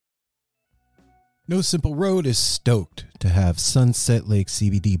No Simple Road is stoked to have Sunset Lake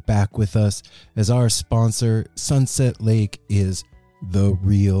CBD back with us as our sponsor. Sunset Lake is the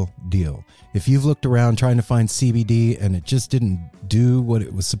real deal. If you've looked around trying to find CBD and it just didn't do what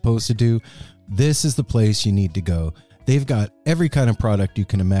it was supposed to do, this is the place you need to go. They've got every kind of product you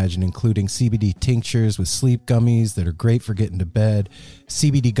can imagine, including CBD tinctures with sleep gummies that are great for getting to bed,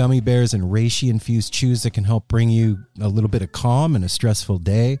 CBD gummy bears and reishi-infused chews that can help bring you a little bit of calm in a stressful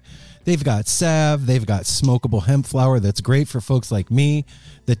day. They've got salve. They've got smokable hemp flower that's great for folks like me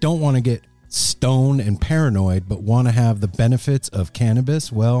that don't want to get stoned and paranoid but want to have the benefits of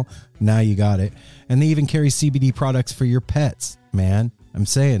cannabis. Well, now you got it. And they even carry CBD products for your pets, man. I'm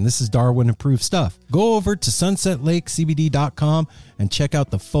saying this is Darwin approved stuff. Go over to sunsetlakecbd.com and check out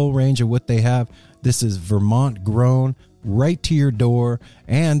the full range of what they have. This is Vermont grown, right to your door,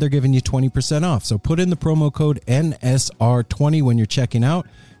 and they're giving you 20% off. So put in the promo code NSR20 when you're checking out.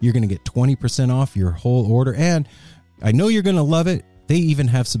 You're going to get 20% off your whole order. And I know you're going to love it. They even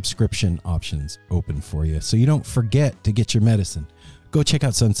have subscription options open for you, so you don't forget to get your medicine. Go check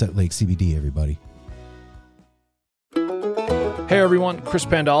out Sunset Lake CBD, everybody. Hey everyone, Chris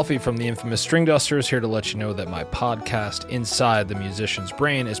Pandolfi from the infamous String Dusters here to let you know that my podcast, Inside the Musician's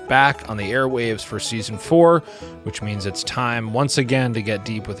Brain, is back on the airwaves for Season 4, which means it's time once again to get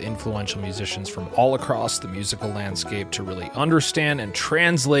deep with influential musicians from all across the musical landscape to really understand and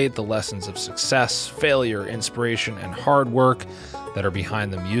translate the lessons of success, failure, inspiration, and hard work that are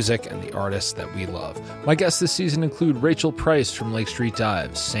behind the music and the artists that we love. My guests this season include Rachel Price from Lake Street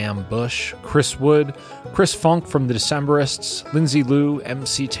Dives, Sam Bush, Chris Wood, Chris Funk from The Decemberists, Lindsay Liu,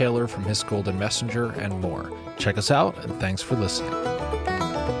 MC Taylor from His Golden Messenger, and more. Check us out, and thanks for listening.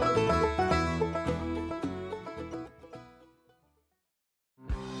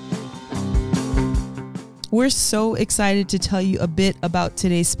 We're so excited to tell you a bit about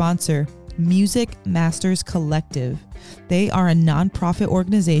today's sponsor, Music Masters Collective. They are a nonprofit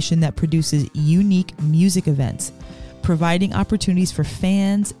organization that produces unique music events, providing opportunities for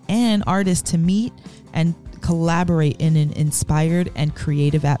fans and artists to meet and collaborate in an inspired and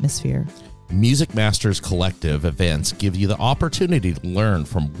creative atmosphere. Music Masters Collective events give you the opportunity to learn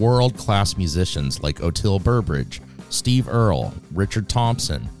from world-class musicians like Otil Burbridge, Steve Earle, Richard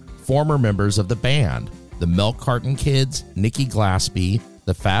Thompson, former members of the band, the Milk Carton Kids, Nikki Glaspie,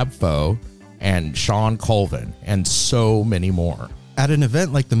 the Fab Four, and Sean Colvin, and so many more. At an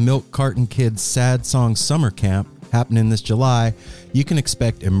event like the Milk Carton Kids Sad Song Summer Camp happening this July, you can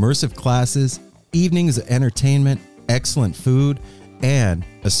expect immersive classes, evenings of entertainment, excellent food, and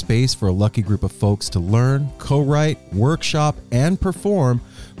a space for a lucky group of folks to learn, co-write, workshop, and perform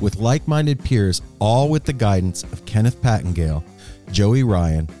with like-minded peers, all with the guidance of Kenneth Pattengale, Joey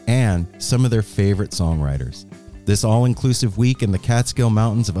Ryan, and some of their favorite songwriters. This all-inclusive week in the Catskill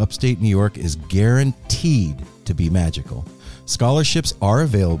Mountains of upstate New York is guaranteed to be magical. Scholarships are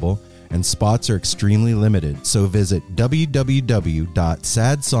available and spots are extremely limited, so visit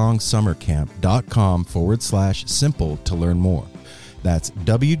www.sadsongsummercamp.com/simple to learn more. That's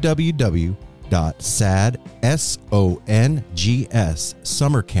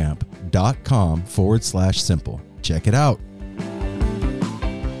www.sadsongsummercamp.com/simple. Check it out.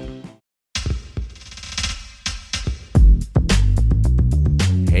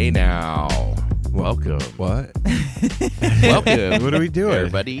 Hey now, welcome. What? Welcome. What are we doing?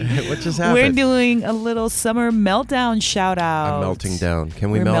 Everybody. What just happened? We're doing a little summer meltdown shout out. I'm melting down. Can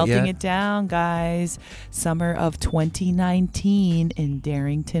we We're melt melting yet? it down, guys. Summer of 2019 in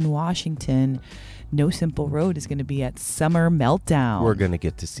Darrington, Washington. No Simple Road is going to be at Summer Meltdown. We're going to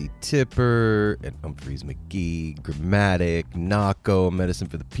get to see Tipper and Humphreys McGee, Grammatic, Nako, Medicine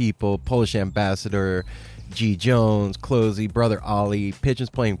for the People, Polish Ambassador, G. Jones, Closey, Brother Ollie, Pigeons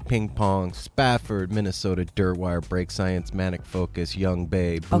playing ping pong, Spafford, Minnesota, Dirtwire, Break Science, Manic Focus, Young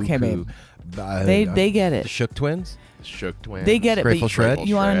Bay, Buku, Okay, babe. They get it. Shook Twins? Shook Twins. They get it. Grateful but Shred?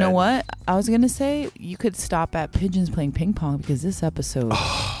 You want to know what? I was going to say you could stop at Pigeons playing ping pong because this episode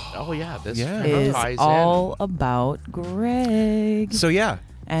Oh yeah, this is ties all about Greg So yeah,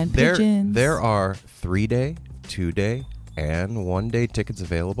 and Pigeons. there are 3-day, 2-day, and 1-day tickets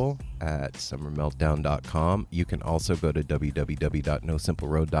available at summermeltdown.com. You can also go to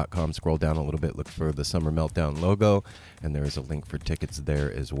www.nosimpleroad.com, scroll down a little bit, look for the Summer Meltdown logo, and there is a link for tickets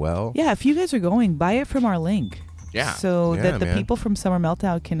there as well. Yeah, if you guys are going, buy it from our link. Yeah. So Yeah, that the man. people from Summer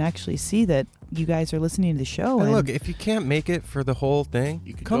Meltdown can actually see that you guys are listening to the show. And and look, if you can't make it for the whole thing,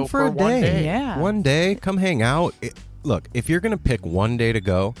 You can come go for a for one day. day. Yeah. One day, come hang out. Look, if you're going to pick one day to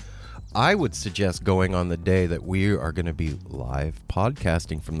go, I would suggest going on the day that we are going to be live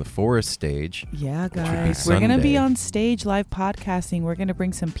podcasting from the Forest stage. Yeah, which would be guys. We're going to be Sunday. on stage live podcasting. We're going to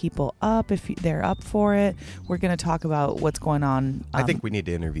bring some people up if they're up for it. We're going to talk about what's going on. I think we need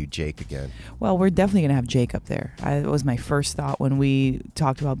to interview Jake again. Well, we're definitely going to have Jake up there. It was my first thought when we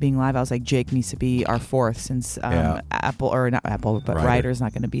talked about being live. I was like, Jake needs to be our fourth since Yeah. Ryder's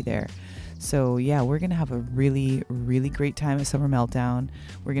not going to be there. So, yeah, we're going to have a really, really great time at Summer Meltdown.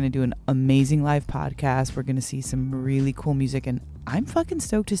 We're going to do an amazing live podcast. We're going to see some really cool music. And I'm fucking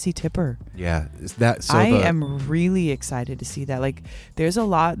stoked to see Tipper. Yeah. Is that so? I am really excited to see that. Like, there's a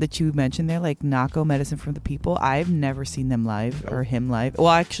lot that you mentioned there, like Nako, Medicine from the People. I've never seen them live or him live. Well,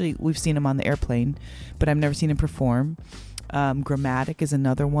 actually, we've seen him on the airplane, but I've never seen him perform. Grammatic is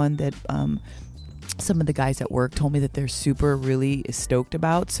another one that some of the guys at work told me that they're super really stoked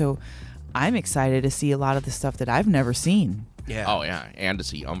about. So I'm excited to see a lot of the stuff that I've never seen. Yeah. Oh, yeah. And to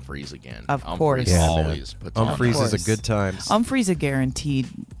see Humphreys again. Of Humphreys course. Yeah, always puts on Humphreys Of is a course. good time. Humphreys a guaranteed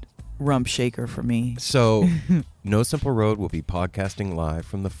rump shaker for me. So, No Simple Road will be podcasting live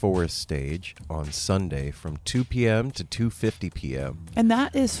from the Forest stage on Sunday from 2 p.m. to 2:50 p.m. And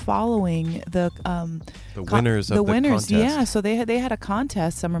that is following the winners of the contest. Yeah, so they had a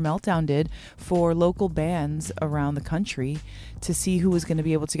contest, Summer Meltdown did, for local bands around the country to see who was going to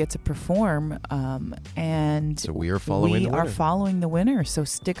be able to get to perform. And So we are following the winner. following the winner. So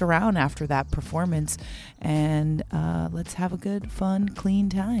stick around after that performance, and let's have a good, fun, clean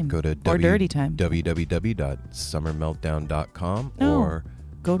time. Go to dirty time. www.summermeltdown.com No.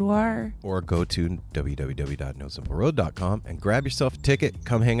 Go to our or go to www.nosimpleroad.com and grab yourself a ticket.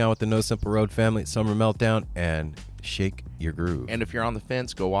 Come hang out with the No Simple Road family at Summer Meltdown and shake your groove. And if you're on the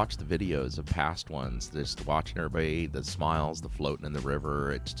fence, go watch the videos of past ones. Just watching everybody, the smiles, the floating in the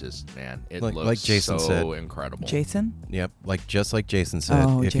river. It's just, man, it Like looks Jason so said. incredible. Jason. Yep, just like Jason said,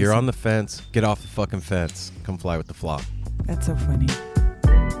 Oh, if you're Jason. on the fence, get off the fucking fence. Come fly with the flock. That's so funny.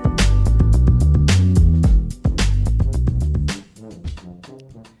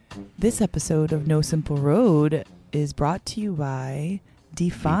 This episode of No Simple Road is brought to you by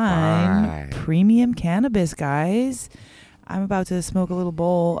Define Premium Cannabis, guys. I'm about to smoke a little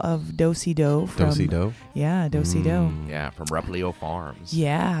bowl of Do-si-do from Do-si-do? Yeah, Do-si-do. Yeah, from Replio Farms.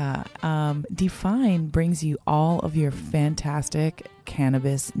 Yeah. Define brings you all of your fantastic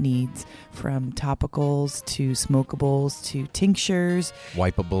cannabis needs, from topicals to smokables to tinctures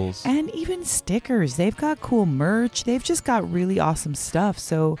Wipables. and even stickers. They've got cool merch. They've just got really awesome stuff.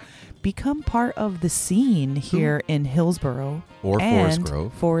 So become part of the scene here in Hillsborough Or and Forest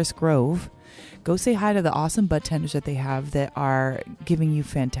Grove. Forest Grove. Go say hi to the awesome bud tenders that they have that are giving you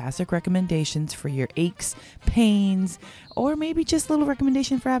fantastic recommendations for your aches, pains, or maybe just a little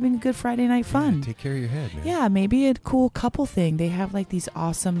recommendation for having a good Friday night fun. Yeah, take care of your head, man. Yeah, maybe a cool couple thing. They have like these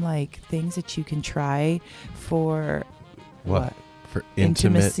awesome like things that you can try for What? For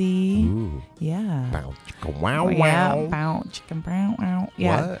intimacy. Ooh. Yeah. Bow, chicka, wow, Yeah, wow. bow, chicken brown, wow.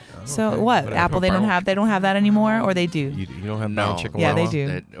 Yeah. What? Oh, So okay. what? Whatever. Apple they don't have that anymore, or they do? You don't have No. bow chicka, Yeah, wow, they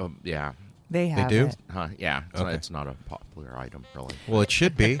wow? do. Yeah. They have do? it. Yeah. Okay. It's not a popular item, really. Well, it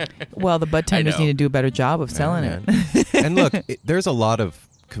should be. Well, the bud tenders know. need to do a better job of selling Yeah, it. man. And look, there's a lot of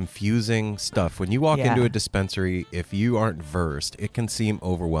confusing stuff. When you walk Yeah. into a dispensary, if you aren't versed, it can seem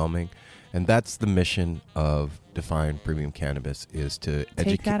overwhelming. And that's the mission of Define Premium Cannabis, is to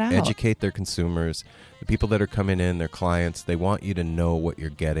Take that out. educate their consumers, the people that are coming in, their clients. They want you to know what you're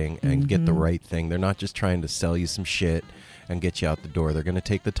getting and get the right thing. They're not just trying to sell you some shit and get you out the door. They're going to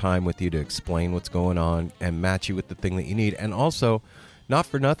take the time with you to explain what's going on and match you with the thing that you need. And also, not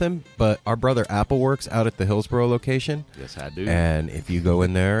for nothing, but our brother Apple works out at the Hillsborough location. Yes, I do. And if you go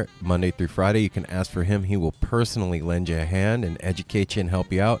in there Monday through Friday, you can ask for him. He will personally lend you a hand and educate you and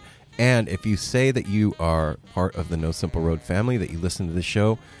help you out. And if you say that you are part of the No Simple Road family, that you listen to the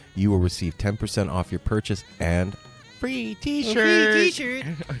show, you will receive 10% off your purchase and free t-shirt.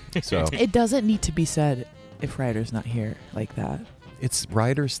 so It doesn't need to be said if Ryder's not here like that. it's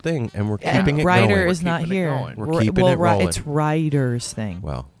Ryder's thing, and we're And keeping it Ryder going. is not keeping it here. going. We're keeping it rolling. It's Ryder's thing.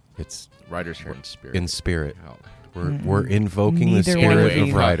 Well, it's Writers here in spirit. in spirit. Oh. We're invoking the Neither spirit one of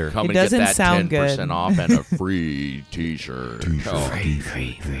of Ryder. Come It and get doesn't that sound 10% good. off and a free t-shirt.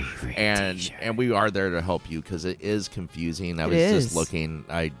 Free And t-shirt. and we are there to help you because it is confusing. I It was is. just looking.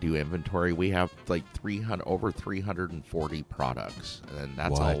 I do inventory. We have like over 340 products, and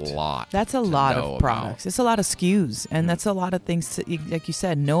that's What? a lot. That's a to lot know of products. It's a lot of SKUs, and that's a lot of things to, like you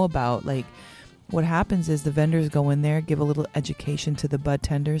said, know about. Like, what happens is the vendors go in there, give a little education to the bud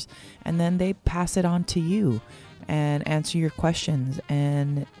tenders, and then they pass it on to you and answer your questions.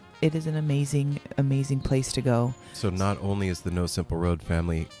 And it is an amazing, amazing place to go. So not only is the No Simple Road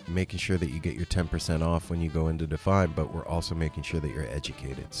family making sure that you get your 10% off when you go into Define, but we're also making sure that you're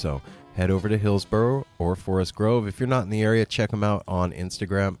educated. So head over to Hillsborough or Forest Grove. If you're not in the area, check them out on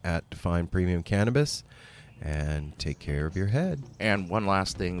Instagram at Define Premium Cannabis. And take care of your head. And one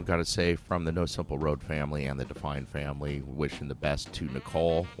last thing we've got to say from the No Simple Road family and the Define family, wishing the best to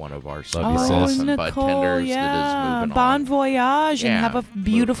Nicole, one of our Nicole, and bud tenders that is moving Bon on. voyage, and have a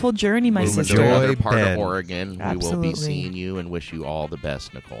beautiful journey, my Moving sister. to another Joy part Ben. of Oregon. We will Absolutely. be seeing you and wish you all the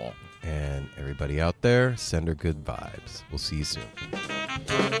best, Nicole. And everybody out there, send her good vibes. We'll see you soon.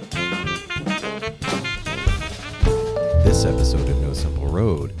 This episode of No Simple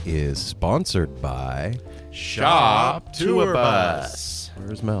Road is sponsored by Shop Tour Bus.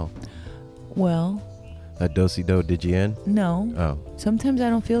 Where's Mel? Well, That do-si-do did you in? no. Oh, Sometimes I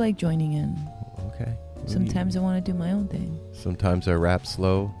don't feel like joining in. okay. Sometimes I want to do my own thing. Sometimes I rap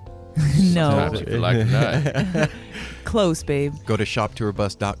slow. No. Sometimes you feel like a nut. Close, babe. Go to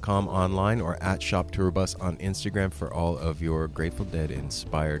shoptourbus.com online or at shoptourbus on Instagram for all of your Grateful Dead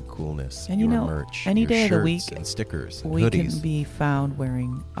inspired coolness. And your you know, merch, any your day of the shirts week, and stickers, and We hoodies. can be found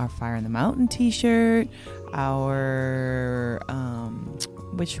wearing our Fire in the Mountain t-shirt, our,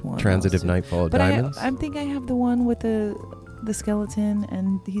 which one? Transitive else? Nightfall of But Diamonds. I think I have the one with the skeleton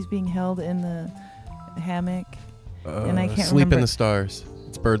and he's being held in the hammock. and I can't Sleep in remember- the Stars.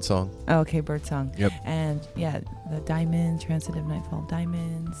 It's Birdsong. Oh, okay, Birdsong. Yep. And yeah, the diamonds, Transitive Nightfall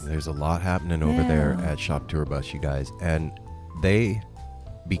diamonds. There's a lot happening over there Yeah. at Shop Tour Bus, you guys. And they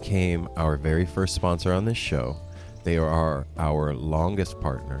became our very first sponsor on this show. They are our longest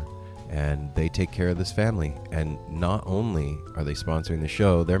partner, and they take care of this family. And not only are they sponsoring the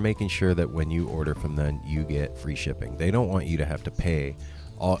show, they're making sure that when you order from them, you get free shipping. They don't want you to have to pay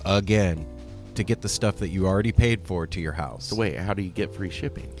again to get the stuff that you already paid for to your house. So wait, how do you get free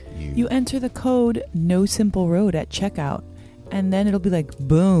shipping? You enter the code No Simple Road at checkout, and then it'll be like,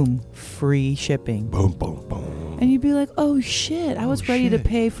 boom, free shipping. Boom, boom, boom. And you'd be like, oh shit, I was ready to shit.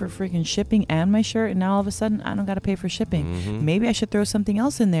 pay for freaking shipping and my shirt, and now all of a sudden I don't got to pay for shipping. Mhm. Maybe I should throw something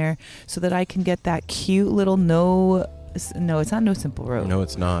else in there so that I can get that cute little no, it's not No Simple Road. No,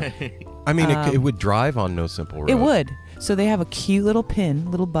 it's not. I mean, it would drive on No Simple Road. It would. So they have a cute little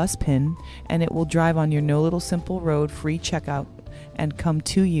pin, little bus pin, and it will drive on your No Little Simple Road free checkout and come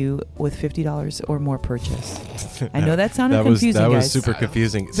to you with $50 or more purchase. I know that sounded confusing, That was guys. super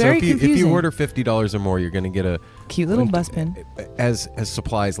confusing. Very so if you confusing. order $50 or more, you're going to get a Cute little bus pin. as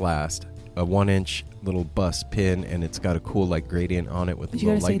supplies last, a 1-inch little bus pin, and it's got a cool like gradient on it with a But you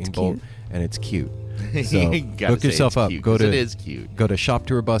little gotta say lightning it's bolt, cute. and it's cute. So You gotta hook say yourself it's up. cute, Go 'cause to it is cute. Go to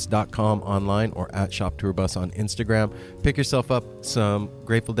shoptourbus.com online or at shoptourbus on Instagram. Pick yourself up some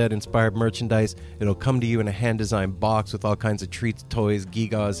Grateful Dead inspired merchandise. It'll come to you in a hand designed box with all kinds of treats, toys,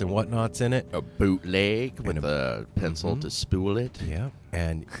 gigas, and whatnots in it. A bootleg with a pencil to spool it. Yeah,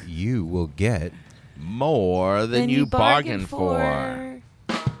 and you will get More than you bargained for.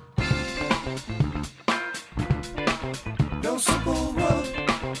 No simple road.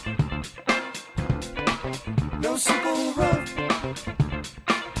 No simple road.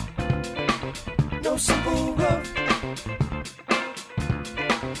 No simple road.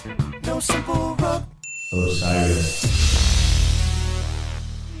 No simple road.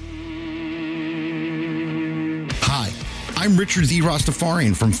 Hi, I'm Richard Z.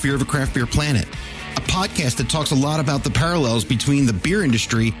 Rastafarian from Fear of a Craft Beer Planet, a podcast that talks a lot about the parallels between the beer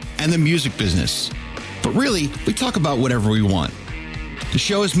industry and the music business. But really, we talk about whatever we want. The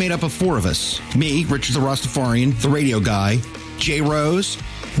show is made up of four of us. Me, Richard the Rastafarian, the radio guy, Jay Rose,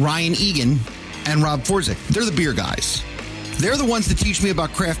 Ryan Egan, and Rob Forzik. They're the beer guys. They're the ones that teach me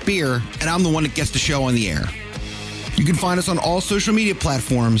about craft beer, and I'm the one that gets the show on the air. You can find us on all social media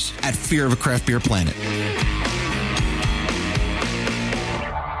platforms at Fear of a Craft Beer Planet.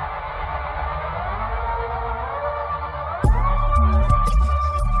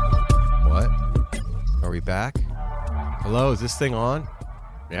 what? Are we back? Hello, is this thing on?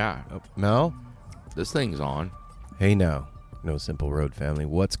 Yeah, Mel? this thing's on. Hey now, No Simple Road family.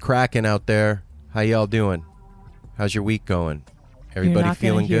 What's cracking out there? How y'all doing? How's your week going? Everybody You're not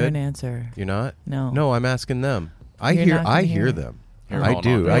feeling gonna hear good? an answer. You're not? No. No, I'm asking them. I You're hear not gonna I hear hear it. them. Here, I hold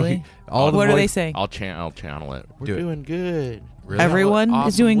do. on. I Really? hear all the What are they voice- saying? I'll channel it. We're Do it. doing good. Really? Everyone is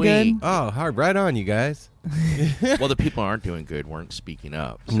Awesome doing week. good. Oh, hard. Right on, you guys. Well, the people who aren't doing good weren't speaking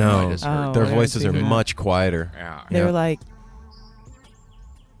up. So I No, just heard Oh, their they're voices are speaking up. much quieter. Yeah. They Yeah. were like,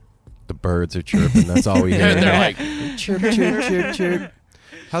 The birds are chirping. That's all we hear. And they're like, chirp, chirp, chirp, chirp.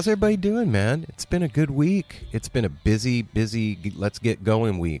 How's everybody doing, man? It's been a good week. It's been a busy, let's get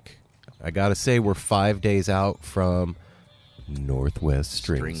going week. I got to say, we're 5 days out from Northwest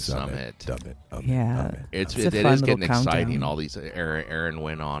String Summit. Dub it. Yeah. It a is fun little getting exciting. countdown. All these Aaron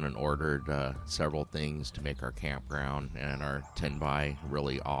went on and ordered several things to make our campground and our 10 by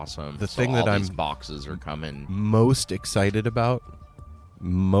really awesome. The so thing all that these I'm boxes are coming. most excited about,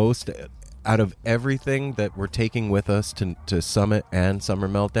 most out of everything that we're taking with us to Summit and Summer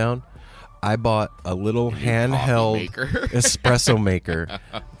Meltdown, I bought a little handheld espresso maker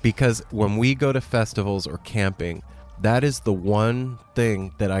because when we go to festivals or camping, that is the one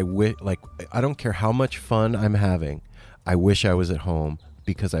thing that I wish, like, I don't care how much fun I'm having, I wish I was at home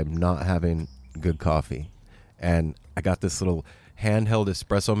because I'm not having good coffee. And I got this little handheld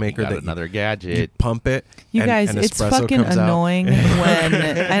espresso maker that another gadget. You pump it. You guys, and it's espresso fucking comes out. annoying when,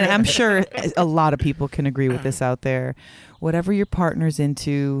 and I'm sure a lot of people can agree with this out there, whatever your partner's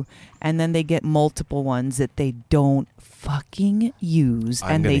into, and then they get multiple ones that they don't fucking use, I'm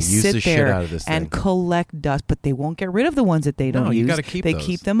and gonna they use sit the shit there out of this and thing. collect dust, but they won't get rid of the ones that they don't No, use. you gotta keep they those.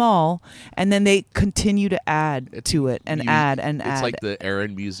 keep them all, and then they continue to add to it and add and It's add. like the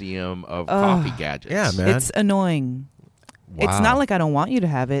Aaron Museum of coffee gadgets. Yeah, man. It's annoying. Wow. It's not like I don't want you to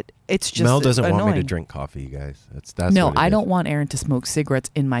have it. It's just Mel doesn't annoying. want me to drink coffee, you guys. That's No, what it I is. don't want Aaron to smoke cigarettes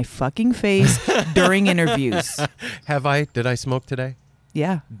in my fucking face during interviews. Have I? Did I smoke today?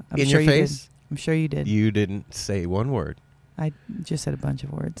 Yeah, I'm In sure your you face? did. I'm sure you did. You didn't say one word. I just said a bunch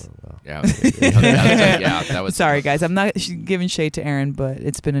of words. Yeah, that was Sorry, guys. I'm not giving shade to Aaron, but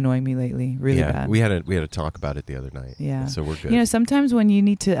it's been annoying me lately, really bad. We had a talk about it the other night. Yeah. So we're good. You know, sometimes when you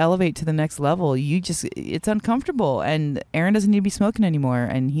need to elevate to the next level, it's uncomfortable. And Aaron doesn't need to be smoking anymore,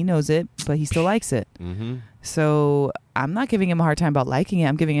 and he knows it, but he still likes it. Mm-hmm. So I'm not giving him a hard time about liking it.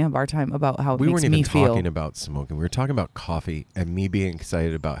 I'm giving him a hard time about how it We makes weren't even me feel. talking about smoking. We were talking about coffee and me being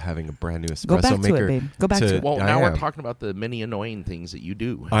excited about having a brand new espresso Go back maker. to it, babe. Go back to it. Well, I now we're am. talking about the many annoying things that you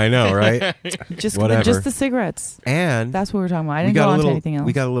do. I know, right? Just Whatever. the cigarettes. And That's what we're talking about. I we didn't got go a on little, to anything else.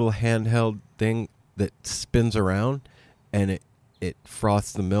 We got a little handheld thing that spins around, and it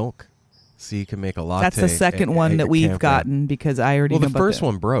froths the milk, so you can make a latte. That's the second one that we've gotten because I already know the about first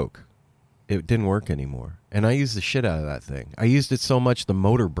one broke. It didn't work anymore. And I used the shit out of that thing. I used it so much the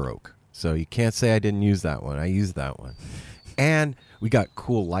motor broke. So you can't say I didn't use that one. I used that one. And we got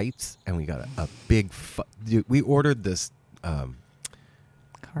cool lights, and we got a big... Dude, we ordered this...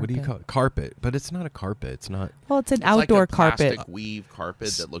 what do you call it? Carpet. But it's not a carpet. It's not... Well, it's an It's outdoor like a carpet. plastic weave carpet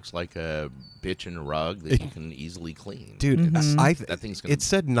that looks like a bitchin' rug that you can easily clean. Dude, Mm-hmm. That thing's gonna it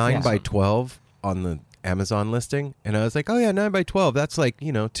said 9 by 12 on the Amazon listing, and I was like, oh yeah, 9 by 12, that's like,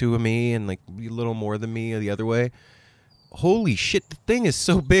 two of me and like a little more than me the other way. Holy shit, the thing is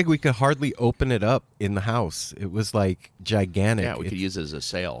so big we could hardly open it up in the house. It was like gigantic. Yeah, we could use it as a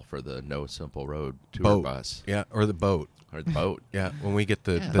sail for the No Simple Road tour boat. bus. Yeah, or the boat. Or the boat. Yeah, when we get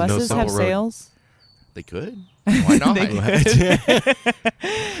the No Buses Simple have Road. sails. They could. Why not?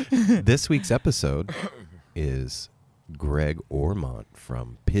 This week's episode is Greg Ormont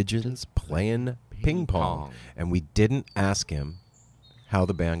from Pigeons playing ping pong. And we didn't ask him how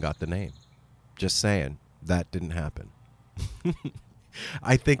the band got the name. Just saying, that didn't happen.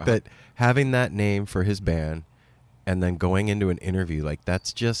 I think that having that name for his band and then going into an interview, like,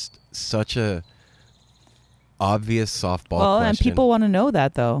 that's just such a obvious softball question. And people want to know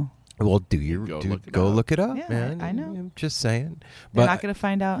that, though. Well, Go look it up, Yeah, man. I know. I'm just saying. They're But not going to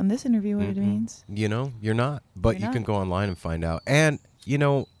find out in this interview what it means. you're not. But You're you can not. go online and find out. And,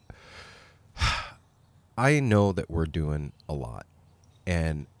 I know that we're doing a lot.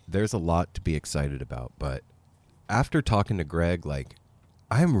 And there's a lot to be excited about. But after talking to Greg, like,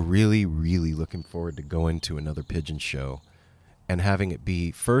 I'm really, really looking forward to going to another Pigeon show and having it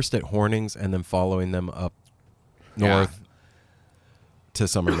be first at Hornings and then following them up north to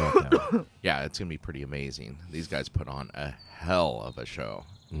Summer Meltdown. Yeah, it's going to be pretty amazing. These guys put on a hell of a show.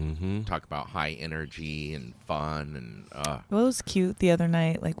 Mm-hmm. Talk about high energy and fun. And Well, it was cute the other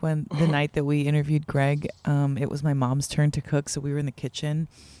night, like when the night that we interviewed Greg, it was my mom's turn to cook, so we were in the kitchen,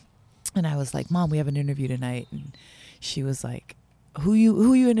 and I was like, Mom, we have an interview tonight, and she was like, who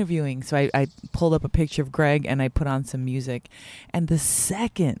you interviewing? So I pulled up a picture of Greg and I put on some music, and the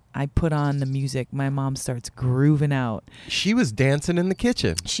second I put on the music, my mom starts grooving out. She was dancing in the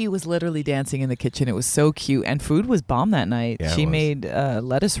kitchen. She was literally dancing in the kitchen. It was so cute, and food was bomb that night. Yeah, she it was. made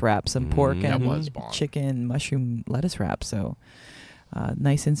lettuce wrap, some pork That and was bomb. chicken mushroom lettuce wrap. So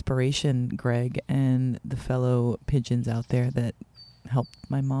nice inspiration, Greg, and the fellow pigeons out there that helped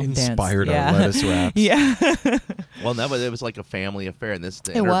my mom Inspired dance. our lettuce wraps. Yeah. well, it was like a family affair. And the It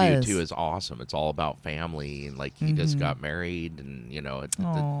interview, was. too, is awesome. It's all about family. And, like, he just got married. And, it's a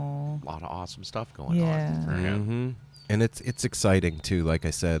Aw. lot of awesome stuff going Yeah. on for him. Mm-hmm. And it's exciting too. Like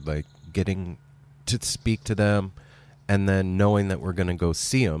I said, like getting to speak to them and then knowing that we're going to go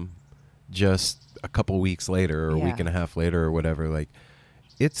see them just a couple weeks later or a week and a half later or whatever, like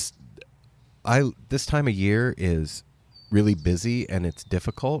this time of year is really busy and it's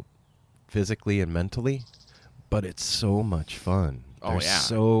difficult physically and mentally, but it's so much fun. There's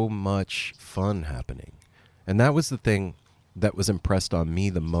so much fun happening. And that was the thing that was impressed on me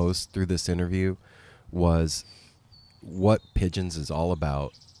the most through this interview, was what Pigeons is all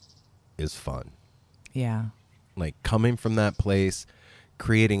about is fun. Yeah. Like coming from that place,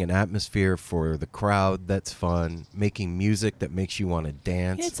 creating an atmosphere for the crowd that's fun, making music that makes you want to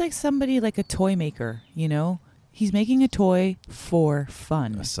dance. Yeah, it's like somebody like a toy maker, you know? He's making a toy for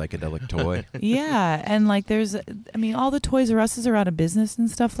fun. A psychedelic toy. Yeah, and like all the Toys R Us are out of business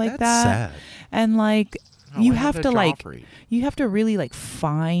and stuff like That's that. sad. And like you have to Joffrey. you have to really like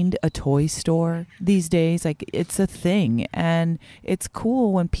find a toy store these days. Like it's a thing, and it's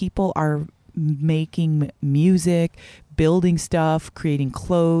cool when people are making music, building stuff, creating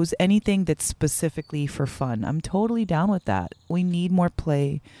clothes, anything that's specifically for fun. I'm totally down with that. We need more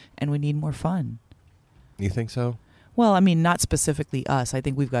play and we need more fun. You think so? Well, I mean, not specifically us. I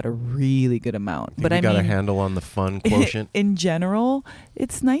think we've got a really good amount. But you I got mean, a handle on the fun quotient? In general,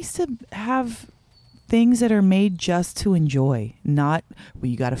 it's nice to have things that are made just to enjoy. Not, well,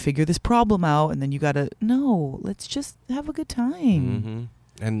 you got to figure this problem out and then you got to, no, let's just have a good time. Mm-hmm.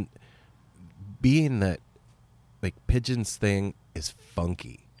 And being that, like, Pigeons thing is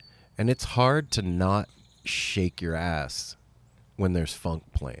funky. And it's hard to not shake your ass when there's funk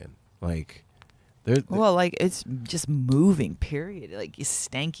playing. Like... Well, like it's just moving, period. Like your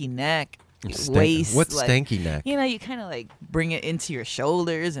stanky neck, your waist. What's like, stanky neck? You know, you kind of like bring it into your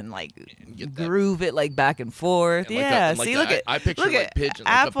shoulders and like groove it like back and forth. And See, look at I picture look like at pigeon,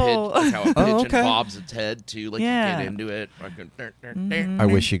 Apple. like how a pigeon okay. bobs its head too. Like Yeah. you get into it. I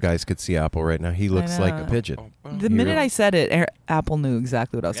wish you guys could see Apple right now. He looks like a know. pigeon. The minute I said it, Apple knew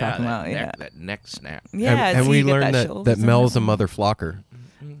exactly what I was talking about. That neck snap. Yeah, and so we you get learned that shoulders and Mel's a everything. mother flocker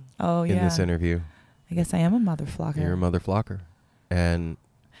Oh yeah. in this interview. I guess I am a mother flocker. You're a mother flocker. And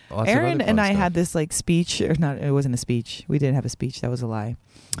lots of Aaron other fun and I stuff. had this like speech, or not, it wasn't a speech. We didn't have a speech. That was a lie.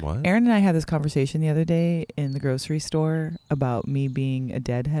 What? Aaron and I had this conversation the other day in the grocery store about me being a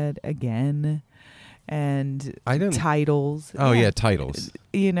deadhead again and I didn't. titles. Oh, yeah, titles.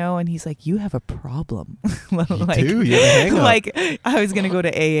 You know, and he's like, you have a problem. You do? You have a hang up. Like, I was going to go to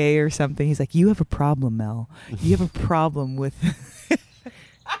AA or something. He's like, you have a problem, Mel. You have a problem with...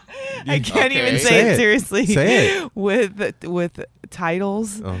 I can't even say it seriously. Say it. With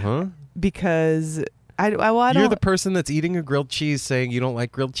titles, Uh-huh. because I don't. You're the person that's eating a grilled cheese saying you don't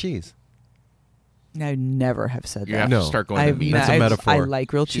like grilled cheese. I never have said You that. have No. to start going to I've meetings. That's a metaphor. I like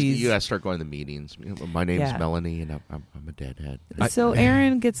grilled cheese. You got to start going to meetings. My name's Yeah. Melanie, and I'm a deadhead. So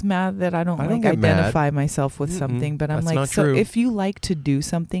Aaron gets mad that I don't like get mad. identify myself with something, but I'm That's like, not so true. if you like to do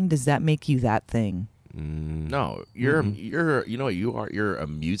something, does that make you that thing? No, you're you know what you are. You're a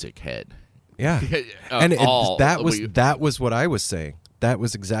music head. Yeah. And that was what I was saying. That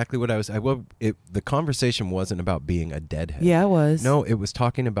was exactly what I was. The conversation wasn't about being a deadhead. Yeah, it was. No, it was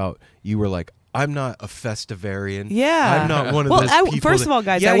talking about, you were like, I'm not a festivarian. Yeah. I'm not one of those people. First of all,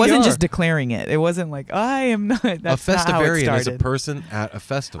 guys, Yeah, I wasn't you just are. declaring it. It wasn't like, I am not. That's a not how it festivarian is a started. person at a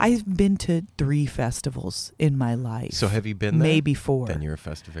festival. I've been to 3 festivals in my life. So have you been there? Maybe 4. Then you're a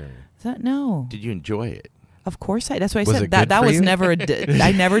festivarian. Is that no? Did you enjoy it? Of course I. That's why I Was said it that. good That for was you? never.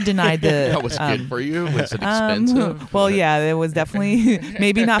 I never denied the. That was good for you. Was it expensive? Well, yeah, it was definitely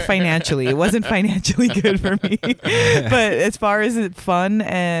maybe not financially. It wasn't financially good for me, but as far as fun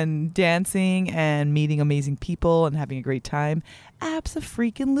and dancing and meeting amazing people and having a great time,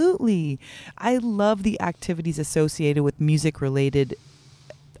 abso-freaking-lutely. I love the activities associated with music-related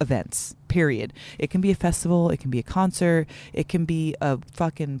events, period. It can be a festival, it can be a concert, it can be a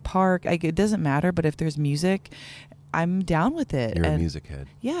fucking park. It doesn't matter, but if there's music, I'm down with it. You're a music head.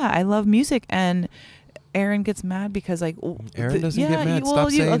 Yeah, I love music. And Aaron gets mad because like Aaron doesn't get mad.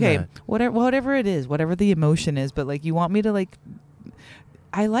 Stop saying that. Whatever it is, whatever the emotion is, but like you want me to like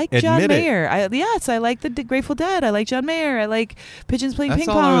I like John Admit it. Mayer. I like the Grateful Dead. I like John Mayer. I like Pigeons playing That's ping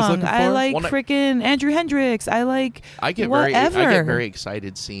all I was pong. looking I for. like Well, freaking Andrew Hendricks. I like I get whatever. very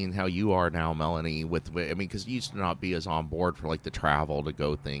excited seeing how you are now, Melanie. Because you used to not be as on board for like the travel to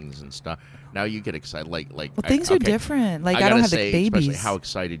go things and stuff. Now you get excited. Well, things are different. Like I don't gotta have say, the babies. Especially how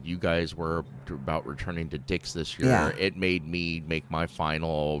excited you guys were about returning to Dick's this year. Yeah. It made me make my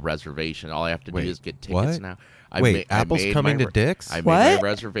final reservation. All I have to do Wait, is get tickets what? now. Apple's coming to Dick's? I made What? my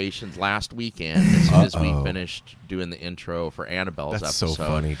reservations last weekend as soon as we finished doing the intro for Annabelle's That's episode. so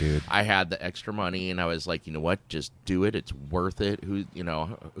funny, dude. I had the extra money, and I was like, you know what? Just do it. It's worth it. Who's going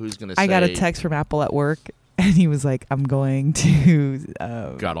to say? I got a text from Apple at work. And he was like, I'm going to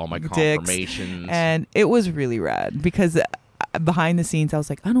Got all my Dick's. confirmations. And it was really rad because behind the scenes, I was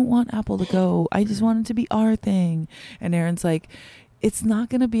like, I don't want Apple to go. I just want it to be our thing. And Aaron's like, it's not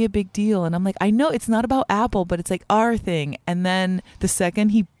going to be a big deal. And I'm like, I know it's not about Apple, but it's like our thing. And then the second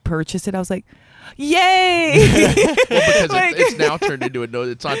he purchased it, I was like, yay! Well, because Like- it's now turned into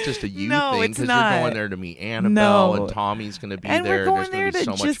it's not just a you No, thing, it's because you're not. going there to meet Annabelle No. and Tommy's going to be And there. we're going There's going there to be to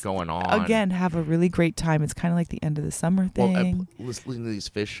so much just, going on. again, have a really great time. It's kind of like the end of the summer Well, thing. listening to these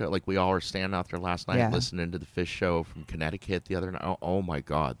fish show, like we all were standing out there last night Yeah. listening to the fish show from Connecticut the other night. Oh my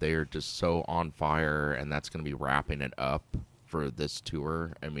God, they are just so on fire, and that's going to be wrapping it up for this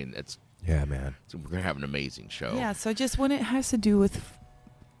tour. I mean, Yeah, man. we're going to have an amazing show. Yeah, so just when it has to do with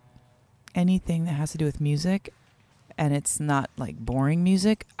anything that has to do with music and it's not like boring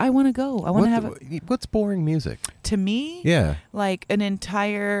music, I want to go. I want to have What's boring music? to me, Yeah. like an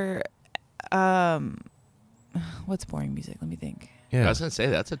entire what's boring music? Let me think. Yeah. I was going to say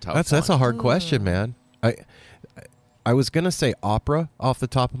that's a tough That's a one. hard question, man. I was gonna say opera off the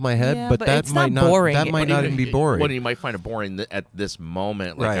top of my head, Yeah, but but that it's might not boring. That might But not even be boring. Well, you might find it boring at this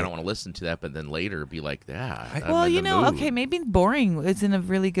moment. Like, Right. I don't want to listen to that, but then later be like, yeah. I'm Well, in you the know, mood. okay, maybe boring isn't a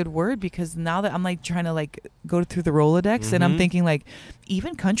really good word because now that I'm like trying to like go through the Rolodex and I'm Mhm. thinking like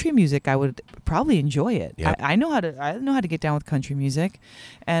even country music, I would probably enjoy it. Yep. I know how to get down with country music,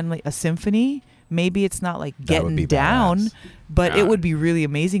 and like a symphony. Maybe it's not like That would getting be down, badass. but Yeah. it would be really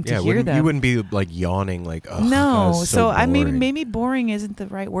amazing to hear them. You wouldn't be like yawning like, oh, No, God, it's so I boring. maybe boring isn't the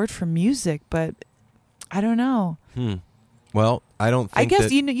right word for music, but I don't know. Well, I don't think I guess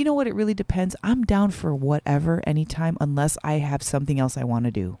that, you know what, it really depends. I'm down for whatever anytime unless I have something else I want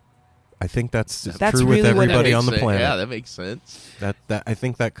to do. I think that's That's true really with what it everybody is. on the planet. Yeah, that makes sense. That I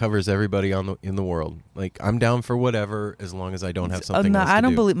think that covers everybody in the world. Like I'm down for whatever as long as I don't have something no, else to I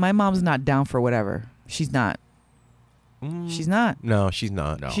don't do. believe my mom's not down for whatever. She's not. She's not. No, she's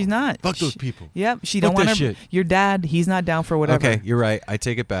not. No. She's not. Fuck those She- people. Yep. She Fuck don't want that her. shit. Your dad, he's not down for whatever. Okay, you're right. I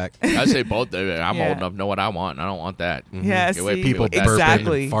take it back. I say both. I'm Yeah. old enough to know what I want, and I don't want that. Yeah, Get away see, from me People with that.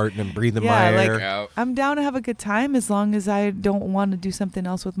 exactly. burping and farting and breathing Yeah, my like- air. Yeah. I'm down to have a good time as long as I don't want to do something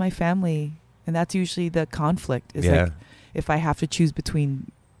else with my family, and that's usually the conflict. Is Yeah. like if I have to choose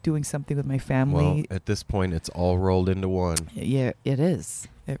between doing something with my family. Well, at this point, it's all rolled into one. Yeah, it is.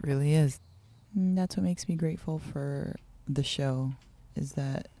 It really is. That's what makes me grateful for the show, is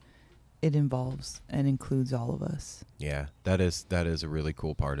that it involves and includes all of us. Yeah, that is a really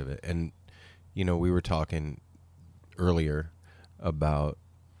cool part of it. And you know, we were talking earlier about,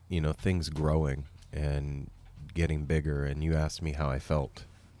 you know, things growing and getting bigger, and you asked me how I felt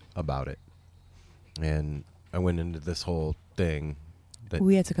about it. And I went into this whole thing that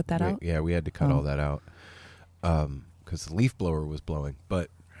We had to cut that out? Yeah, we had to cut Oh. all that out because the leaf blower was blowing. But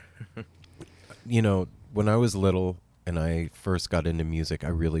you know, when I was little and I first got into music, I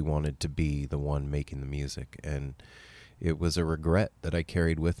really wanted to be the one making the music, and it was a regret that I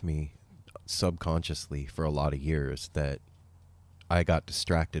carried with me subconsciously for a lot of years, that I got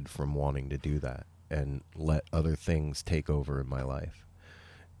distracted from wanting to do that and let other things take over in my life.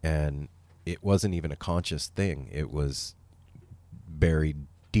 And it wasn't even a conscious thing. It was buried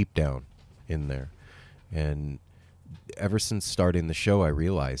deep down in there. And ever since starting the show, I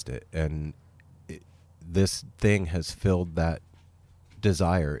realized it. And this thing has filled that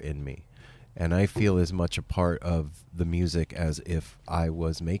desire in me. And I feel as much a part of the music as if I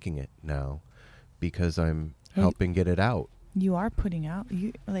was making it now, because I'm helping get it out. You are putting out,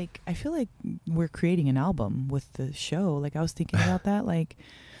 I feel like we're creating an album with the show. Like, I was thinking about that. Like,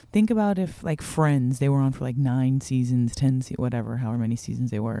 think about if, like, Friends, they were on for like 9 seasons, 10, whatever, however many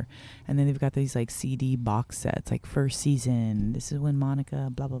seasons they were. And then they've got these like CD box sets, like first season, this is when Monica,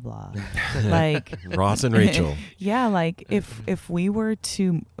 blah, blah, blah. Like, Ross and Rachel. yeah, like if we were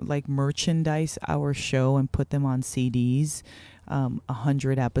to like merchandise our show and put them on CDs,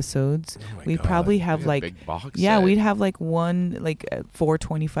 100 episodes, Oh my we'd God. probably have Like a like, big box yeah, set. we'd have like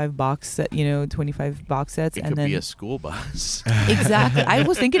 425 box set, 25 box sets. It and could then be a school bus. exactly. I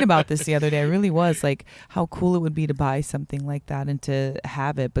was thinking about this the other day. I really was, like, how cool it would be to buy something like that and to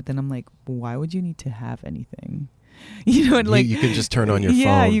have it. But then I'm like, why would you need to have anything? And like you can just turn on your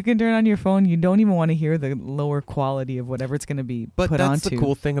yeah, phone. you can turn on your phone. You don't even want to hear the lower quality of whatever it's going to be But put that's onto. the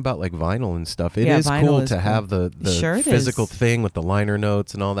cool thing about like vinyl and stuff. It Yeah, is vinyl cool is to cool. have the Sure it physical is. thing with the liner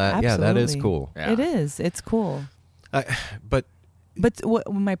notes and all that. Yeah, that is Absolutely. cool. Yeah. It is. It's cool. But But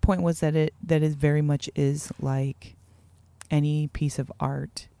what my point was that it very much is like any piece of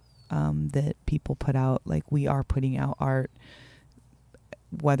art that people put out. Like, we are putting out art,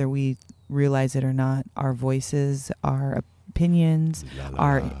 whether we realize it or not. Our voices are opinions,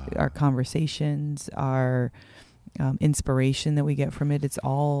 our conversations, our inspiration that we get from it. It's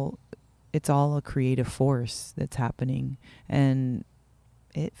all a creative force that's happening, and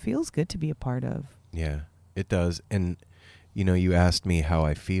it feels good to be a part of. Yeah, it does. And you asked me how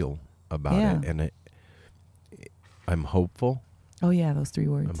I feel about it, and I'm hopeful. Oh yeah, those 3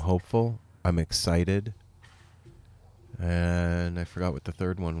 words. I'm hopeful. I'm excited. And I forgot what the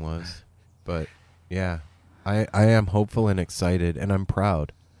third one was. But yeah, I am hopeful and excited, and I'm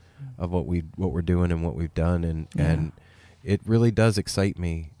proud of what we're doing and what we've done, and it really does excite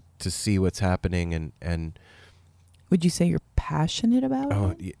me to see what's happening, and would you say you're passionate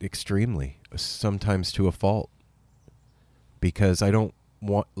about it? Extremely, sometimes to a fault, because I don't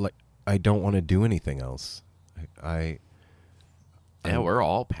want to do anything else. We're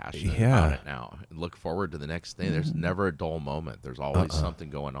all passionate about it now. Look forward to the next thing. There's never a dull moment. There's always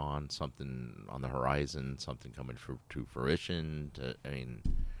something going on, something on the horizon, something coming to fruition.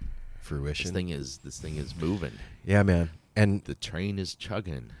 Fruition. This thing is moving. Yeah, man. And the train is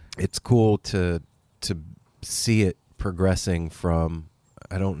chugging. It's cool to see it progressing from.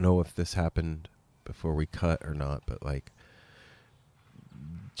 I don't know if this happened before we cut or not, but like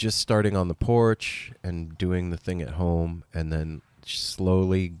just starting on the porch and doing the thing at home, and then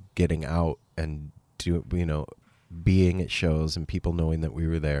slowly getting out and being at shows and people knowing that we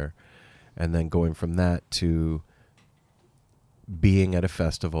were there, and then going from that to being at a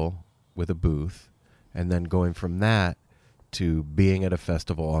festival with a booth, and then going from that to being at a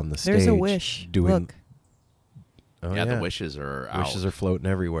festival on the stage. There's a wish. Look. The wishes are out. Wishes are floating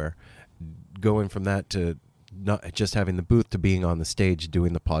everywhere. Going from that to not just having the booth to being on the stage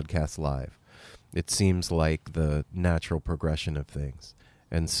doing the podcast live. It seems like the natural progression of things.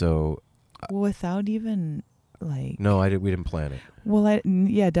 And so without even like no, we didn't plan it. Well,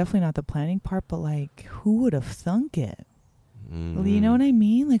 definitely not the planning part, but like who would have thunk it? Well, you know what I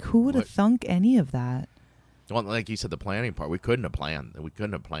mean? Like who would have thunk any of that? Well, like you said, the planning part, we couldn't have planned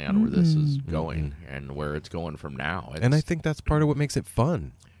where this is going and where it's going from now. And I think that's part of what makes it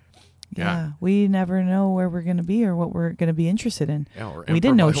fun. Yeah, we never know where we're going to be or what we're going to be interested in. Yeah, we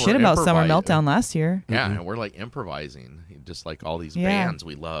didn't know shit about Summer Meltdown last year. Yeah, and we're like improvising, just like all these bands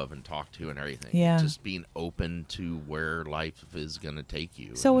we love and talk to and everything. Yeah. Just being open to where life is going to take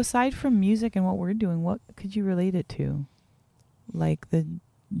you. So aside from music and what we're doing, what could you relate it to? Like the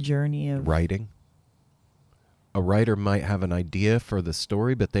journey of writing. A writer might have an idea for the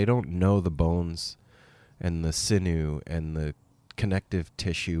story, but they don't know the bones and the sinew and the connective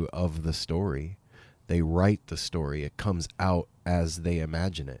tissue of the story. They write the story. It comes out as they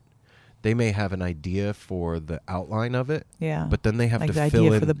imagine it. They may have an idea for the outline of it, but then they have to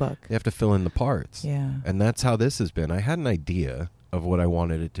fill in for the book. They have to fill in the parts. Yeah. And that's how this has been. I had an idea of what I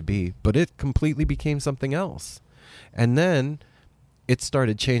wanted it to be, but it completely became something else. And then it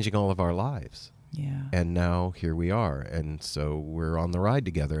started changing all of our lives. Yeah. And now here we are. And so we're on the ride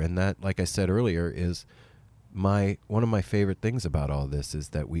together. And that, like I said earlier, is one of my favorite things about all this is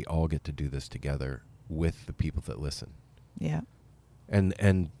that we all get to do this together with the people that listen. Yeah.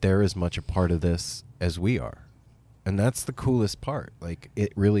 And they're as much a part of this as we are. And that's the coolest part. Like,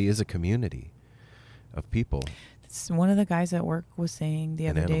 it really is a community of people. One of the guys at work was saying the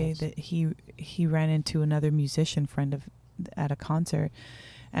other day that he ran into another musician friend at a concert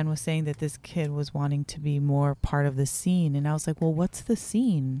and was saying that this kid was wanting to be more part of the scene. And I was like, well, what's the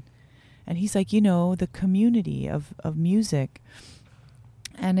scene? And he's like, the community of music.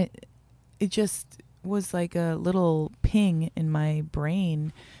 And it just was like a little ping in my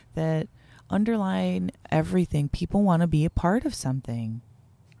brain that underline everything. People want to be a part of something.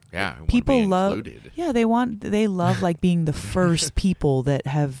 Yeah, people love. Yeah, they love like being the first people that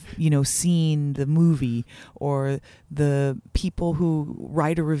have seen the movie, or the people who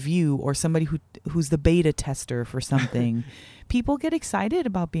write a review, or somebody who's the beta tester for something. People get excited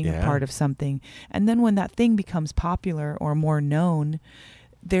about being a part of something, and then when that thing becomes popular or more known,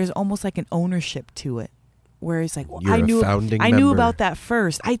 there's almost like an ownership to it. Where it's like, well, I knew about that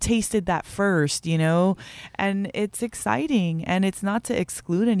first. I tasted that first, and it's exciting. And it's not to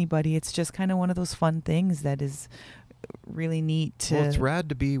exclude anybody. It's just kind of one of those fun things that is really neat to. Well, it's rad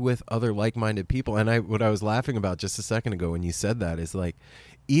to be with other like-minded people. And what I was laughing about just a second ago when you said that is like,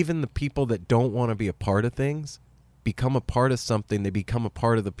 even the people that don't want to be a part of things become a part of something. They become a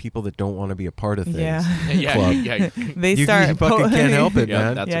part of the people that don't want to be a part of things. Yeah. They start. You fucking can't help it,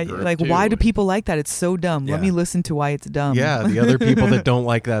 man. That's like, why do people like that? It's so dumb. Let me listen to why it's dumb. Yeah, the other people that don't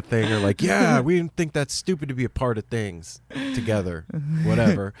like that thing are like, we didn't think that's stupid to be a part of things together.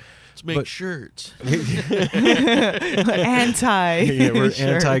 Whatever. Let's make shirts. We're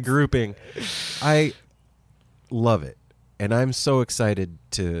anti-grouping. I love it. And I'm so excited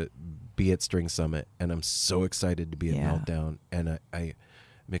to be at String Summit, and I'm so excited to be at Meltdown, and I'm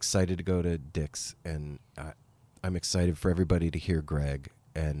excited to go to Dick's, and I'm excited for everybody to hear Greg.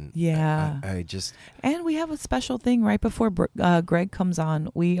 And I just, and we have a special thing right before Greg comes on.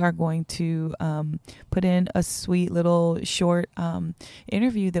 We are going to put in a sweet little short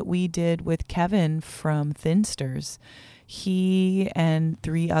interview that we did with Kevin from Thinsters. He and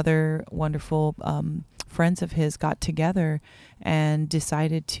 3 other wonderful friends of his got together and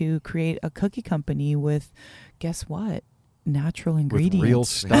decided to create a cookie company with, guess what? Natural ingredients. With real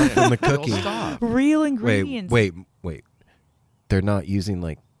stuff in the cookie. Real ingredients. Wait. They're not using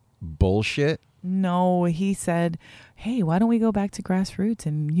like bullshit? No, he said, hey, why don't we go back to grassroots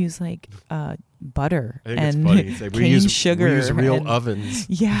and use like butter and cane sugar. We use real ovens.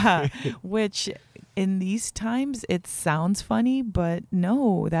 Yeah, which in these times it sounds funny, but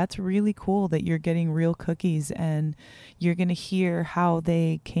no, that's really cool that you're getting real cookies, and you're going to hear how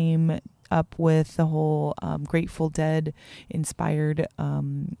they came up with the whole Grateful Dead inspired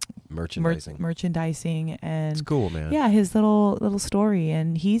merchandising, and it's cool, man. Yeah, his little story,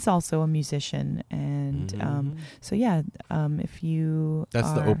 and he's also a musician, and so yeah, if you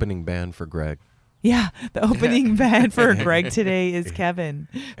the opening band for Greg. Yeah, the opening band for Greg today is Kevin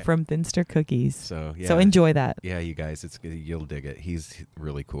from Thinster Cookies. So enjoy that. Yeah, you guys, you'll dig it. He's a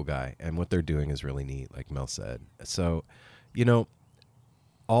really cool guy, and what they're doing is really neat, like Mel said. So,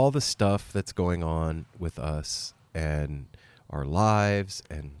 all the stuff that's going on with us and our lives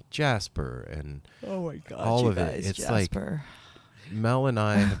and Jasper and oh my God, all of it. It's Jasper. Like Mel and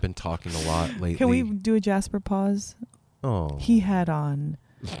I have been talking a lot lately. Can we do a Jasper pause? Oh, he had on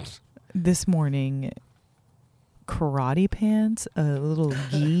this morning karate pants, a little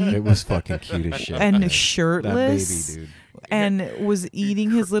gi. It was fucking cute as shit. And man. shirtless. That baby, dude. And was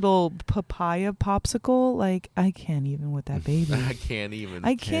eating his little papaya popsicle. Like, I can't even with that baby. I can't even.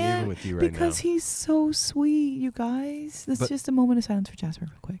 I can't even with you right because now. he's so sweet, you guys. Let's just a moment of silence for Jasper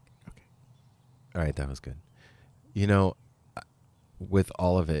real quick. Okay. All right, that was good. With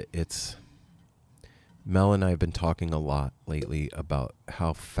all of it, it's Mel and I have been talking a lot lately about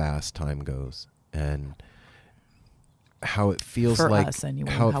how fast time goes and how it feels for like us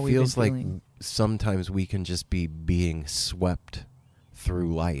anyway, how how it we've feels been like feeling. Sometimes we can just be being swept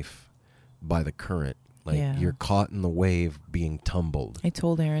through life by the current. Like you're caught in the wave being tumbled. I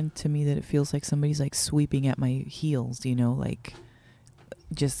told Aaron to me that it feels like somebody's like sweeping at my heels, like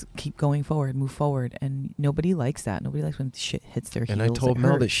just keep going forward, move forward. And nobody likes that. Nobody likes when shit hits their heels. And I told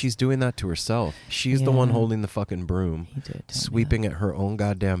Mel that she's doing that to herself. She's the one holding the fucking broom, he did sweeping at her own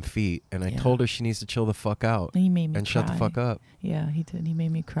goddamn feet. And I told her she needs to chill the fuck out and he made me and cry. shut the fuck up. Yeah, he did. He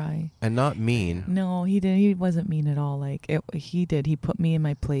made me cry. And not mean. No, he didn't. He wasn't mean at all. Like he did. He put me in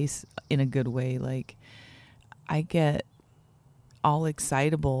my place in a good way. Like I get all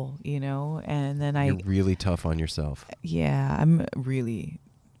excitable, and then You're really tough on yourself. Yeah, I'm really,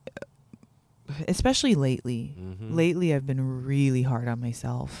 especially lately. Mm-hmm. Lately, I've been really hard on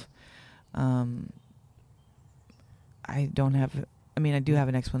myself. I do have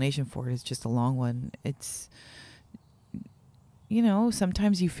an explanation for it. It's just a long one. It's,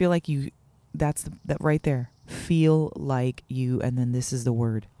 sometimes you feel like that right there. Feel like you, and then this is the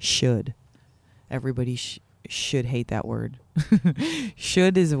word, should. Everybody should hate that word.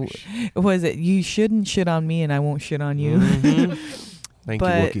 Should was it? You shouldn't shit on me, and I won't shit on you. Mm-hmm. Thank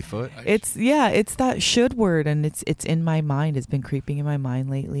but you, Wookie Foot. It's that should word, and it's in my mind. It's been creeping in my mind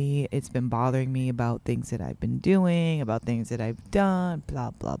lately. It's been bothering me about things that I've been doing, about things that I've done,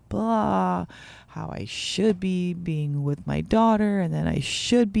 blah blah blah. How I should be being with my daughter, and then I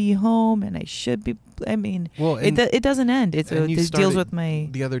should be home, and I should be. I mean, it doesn't end. It deals with my.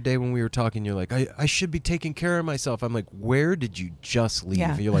 The other day when we were talking, you're like, I should be taking care of myself. I'm like, where did you just leave?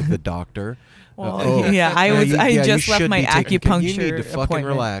 Yeah. You're like the doctor. Well, I just left my acupuncture. You need to fucking appointment.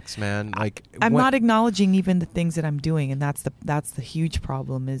 Relax, man. Like I'm not acknowledging even the things that I'm doing, and that's the huge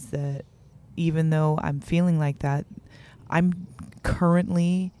problem. Is that even though I'm feeling like that, I'm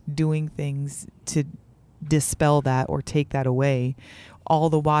currently doing things to dispel that or take that away, all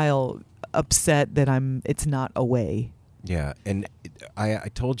the while upset that it's not away. Yeah, and I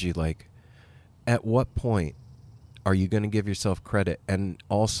told you, like, at what point are you going to give yourself credit? And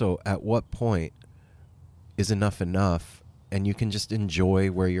also, at what point is enough and you can just enjoy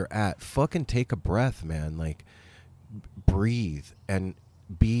where you're at? Fucking take a breath, man. Like, breathe and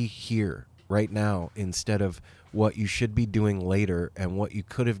be here right now instead of what you should be doing later and what you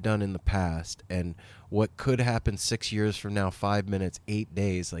could have done in the past and what could happen 6 years from now, 5 minutes, 8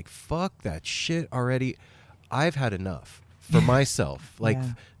 days. Like, fuck that shit already. I've had enough. for myself. Like,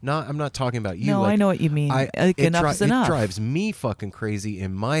 Yeah. I'm not talking about you. No, like, I know what you mean. Like, it enough's enough. It drives me fucking crazy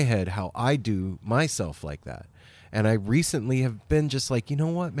in my head how I do myself like that. And I recently have been just like, you know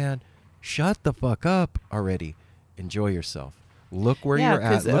what, man? Shut the fuck up already. Enjoy yourself. Look where you're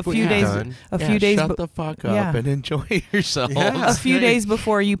at. Look what you've done. A few days. Shut the fuck up and enjoy yourself. Yeah. A few days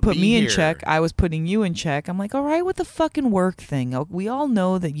before you put Be me in here. check, I was putting you in check. I'm like, all right, with the fucking work thing. We all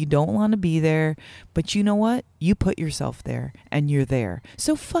know that you don't want to be there, but you know what? You put yourself there, and you're there.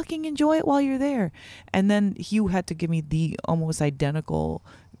 So fucking enjoy it while you're there. And then Hugh had to give me the almost identical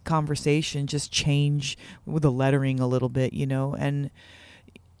conversation, just change with the lettering a little bit, and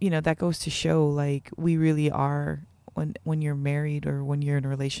that goes to show, like, we really are. When you're married or when you're in a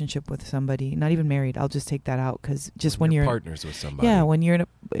relationship with somebody, not even married, I'll just take that out, because just when you're partners with somebody. Yeah, when you're in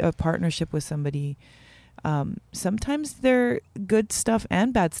a partnership with somebody, sometimes their good stuff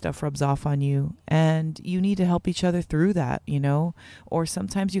and bad stuff rubs off on you, and you need to help each other through that, or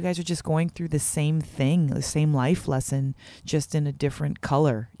sometimes you guys are just going through the same thing, the same life lesson, just in a different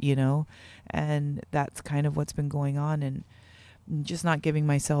color, and that's kind of what's been going on, and just not giving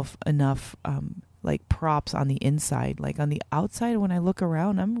myself enough like props on the inside. Like on the outside, when I look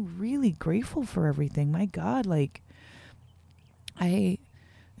around, I'm really grateful for everything. My God, like I'm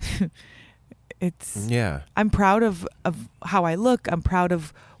proud of how I look. I'm proud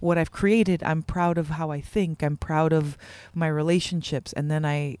of what I've created. I'm proud of how I think. I'm proud of my relationships. And then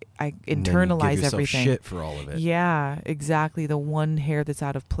I internalize give everything. Shit for all of it. Yeah, exactly. The one hair that's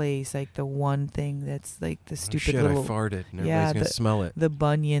out of place, like the one thing that's like the stupid little. I farted, and everybody's gonna smell it. The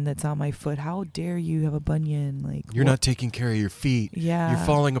bunion that's on my foot. How dare you have a bunion? Like, you're not taking care of your feet. Yeah, you're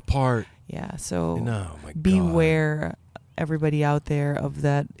falling apart. Yeah. So my God. Beware, everybody out there, of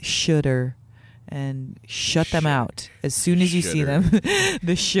that shoulder. And shut them out as soon as you see them.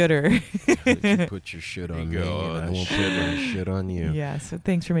 The shooter. You put your shit on me, and I won't put my shit on you. Yeah, so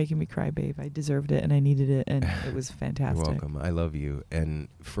thanks for making me cry, babe. I deserved it, and I needed it, and it was fantastic. You're welcome. I love you. And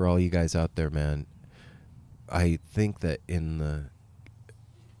for all you guys out there, man, I think that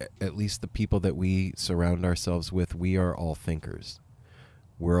at least the people that we surround ourselves with, we are all thinkers.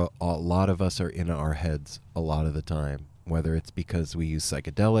 A lot of us are in our heads a lot of the time, whether it's because we use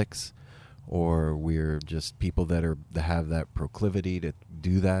psychedelics, or we're just people that have that proclivity to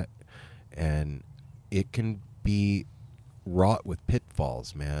do that, and it can be wrought with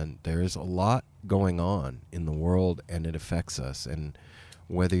pitfalls, man. There's a lot going on in the world, and it affects us, and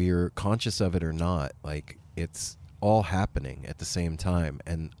whether you're conscious of it or not, like, it's all happening at the same time,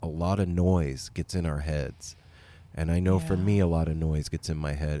 and a lot of noise gets in our heads. And I know for me, a lot of noise gets in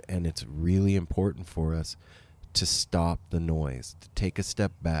my head, and it's really important for us to stop the noise, to take a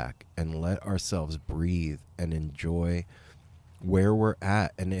step back and let ourselves breathe and enjoy where we're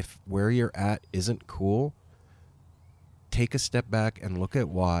at. And if where you're at isn't cool, take a step back and look at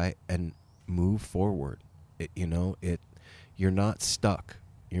why and move forward. You're not stuck.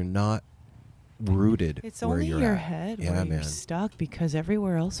 You're not rooted. It's where only you're your at. head Yeah, where man. you're stuck, because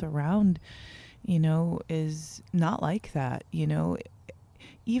everywhere else around, is not like that.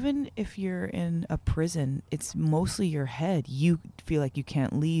 Even if you're in a prison, it's mostly your head. You feel like you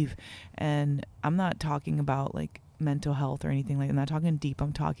can't leave. And I'm not talking about like mental health or anything like that. I'm not talking deep.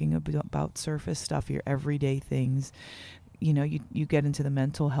 I'm talking about surface stuff, your everyday things. You get into the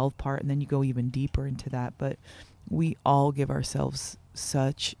mental health part, and then you go even deeper into that. But we all give ourselves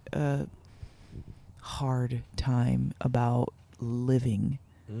such a hard time about living.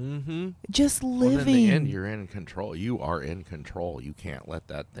 Mm-hmm. Just living. Well, in the end, you're in control. You are in control. You can't let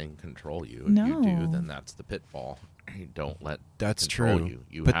that thing control you. If No. you do, then that's the pitfall. You don't let That's control true. you.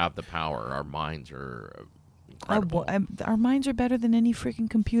 You But have the power. Our minds are incredible. Our minds are better than any freaking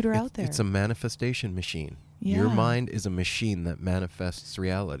computer out there. It's a manifestation machine. Yeah. Your mind is a machine that manifests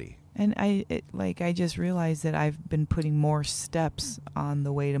reality. And I just realized that I've been putting more steps on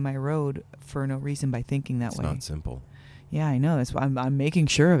the way to my road for no reason by thinking that It's way. not simple. Yeah, I know. That's why I'm making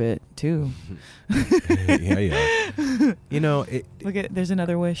sure of it too. Yeah. Look at, there's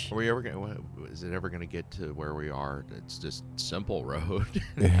another wish. Are we ever going? Is it ever going to get to where we are? It's just simple road.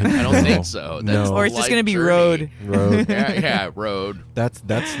 I don't think so. That's No. Or it's just going to be road. Road. yeah, road. That's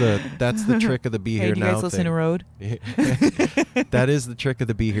the trick of the be Hey, here do you now guys listen thing. to Road? That is the trick of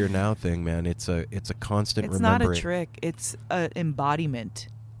the be here now thing, man. It's a constant It's not a remembering. trick. It's an embodiment.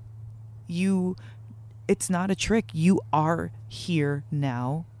 It's not a trick. You are here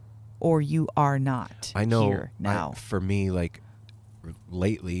now, or you are not I know. here now. For me, like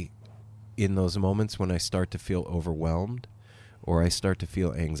lately, in those moments when I start to feel overwhelmed or I start to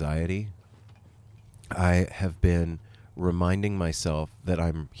feel anxiety, I have been reminding myself that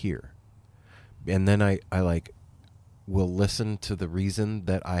I'm here. And then I will listen to the reason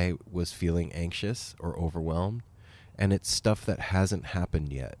that I was feeling anxious or overwhelmed, and it's stuff that hasn't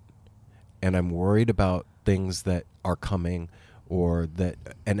happened yet. And I'm worried about things that are coming, or that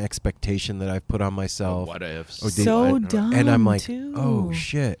an expectation that I've put on myself. What ifs? Or So dumb, and I'm like, too. oh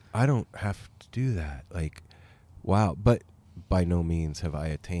shit, I don't have to do that. Like, wow. But by no means have I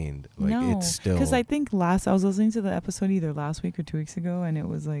attained. Like, no, it's still, because I think I was listening to the episode either last week or 2 weeks ago, and it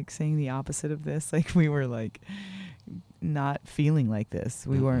was like saying the opposite of this. Like, we were like not feeling like this.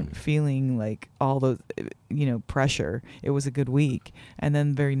 We weren't feeling like all those, pressure. It was a good week, and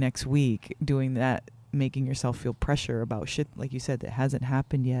then very next week doing that, making yourself feel pressure about shit, like you said, that hasn't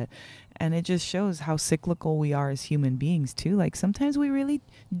happened yet. And it just shows how cyclical we are as human beings too. Like, sometimes we really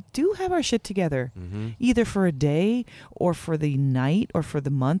do have our shit together, either for a day or for the night or for the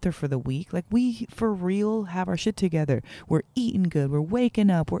month or for the week. Like, we for real have our shit together. We're eating good, we're waking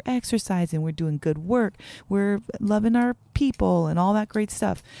up, we're exercising, we're doing good work, we're loving our people and all that great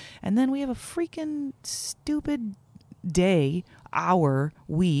stuff. And then we have a freaking stupid day, hour,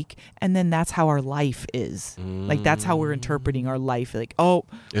 week, and then that's how our life is. Like, that's how we're interpreting our life. Like, oh,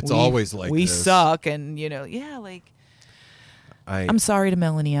 it's always like we this. suck, and like, I'm sorry to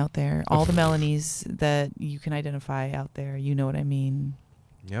Melanie out there, all the Melanies that you can identify out there, you know what I mean.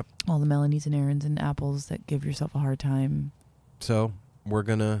 Yep. All the Melanies and Aarons and Apples that give yourself a hard time. So we're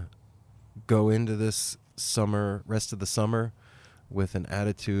gonna go into this rest of the summer, with an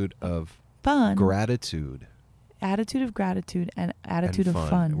attitude of Fun. gratitude. Attitude of gratitude and attitude and of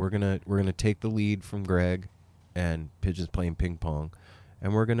fun. We're gonna take the lead from Greg and Pigeons playing ping pong,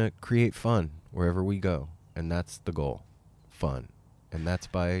 and we're gonna create fun wherever we go, and that's the goal, fun, and that's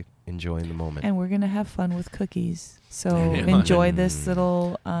by enjoying the moment. And we're gonna have fun with cookies. So enjoy this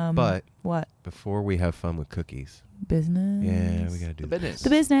little. But what? Before we have fun with cookies, Business. yeah, we gotta do business. The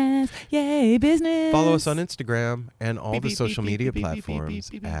business. Yay, business. Follow us on Instagram and all the social media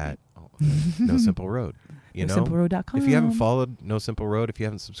platforms at No Simple Road. You know, NoSimpleRoad.com. if you haven't followed No Simple Road, if you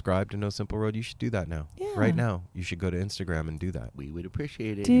haven't subscribed to No Simple Road, you should do that now. Yeah. Right now, you should go to Instagram and do that. We would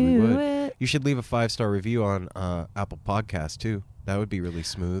appreciate it. We Do would. it. You should leave a 5-star review on Apple Podcasts too. That would be really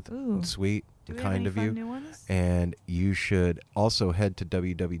smooth and sweet Do and we have kind any of fun you. new ones? And you should also head to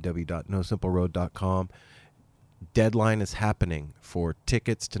www.nosimpleroad.com. Deadline is happening for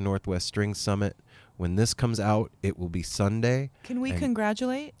tickets to Northwest String Summit. When this comes out, it will be Sunday. Can we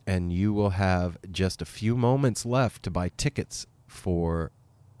congratulate? And you will have just a few moments left to buy tickets for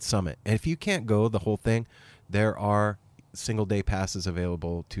Summit. And if you can't go the whole thing, there are single-day passes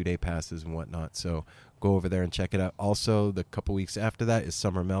available, 2-day passes and whatnot. So go over there and check it out. Also, the couple weeks after that is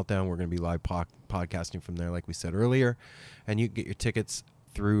Summer Meltdown. We're going to be live podcasting from there, like we said earlier. And you can get your tickets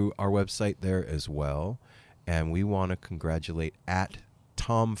through our website there as well. And we want to congratulate at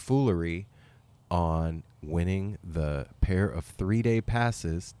Tomfoolery on winning the pair of 3-day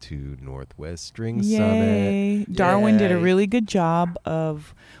passes to Northwest String Summit. Darwin did a Yay. really good job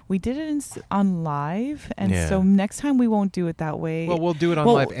of. We did it on live, and Yeah. so next time we won't do it that way. Well, we'll do it on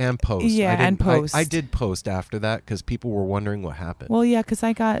live and post. Yeah, and post. I did post after that because people were wondering what happened. Well, yeah, because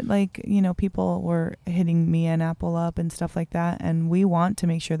I got people were hitting me and Apple up and stuff like that, and we want to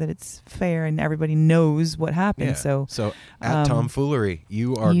make sure that it's fair and everybody knows what happened. Yeah. So at Tomfoolery,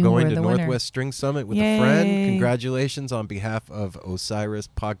 you are you going were to the winner. Northwest String Summit with Yay. a friend. Congratulations on behalf of Osiris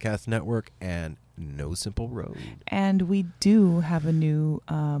Podcast Network and No Simple Road. And we do have a new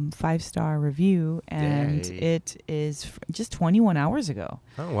 5-star review, and Yay. it is just 21 hours ago.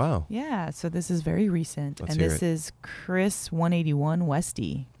 Oh, wow. Yeah, so this is very recent. Let's and hear this it. is Chris 181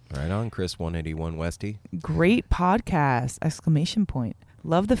 Westy. Right on, Chris 181 Westy. Great podcast! Exclamation point.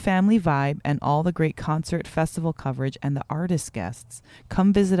 Love the family vibe and all the great concert festival coverage and the artist guests.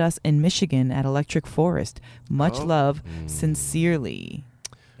 Come visit us in Michigan at Electric Forest. Much love, sincerely.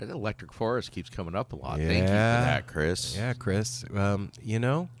 That Electric Forest keeps coming up a lot. Yeah. Thank you for that, Chris. Yeah, Chris.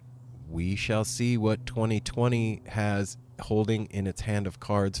 We shall see what 2020 has holding in its hand of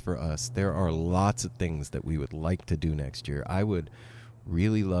cards for us. There are lots of things that we would like to do next year. I would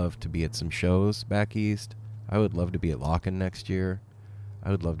really love to be at some shows back east. I would love to be at Lockin' next year. I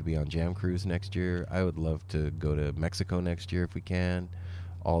would love to be on Jam Cruise next year. I would love to go to Mexico next year if we can.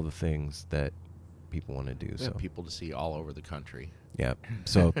 All the things that people want to do. We have So people to see all over the country. yeah.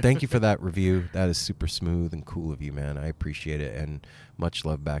 So thank you for that review. That is super smooth and cool of you, man. I appreciate it. And much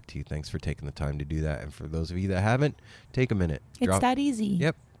love back to you. Thanks for taking the time to do that. And for those of you that haven't, take a minute. It's that easy.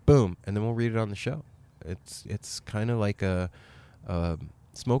 Yep. Boom. And then we'll read it on the show. It's kind of like a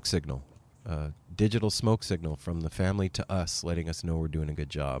smoke signal, digital smoke signal from the family to us, letting us know we're doing a good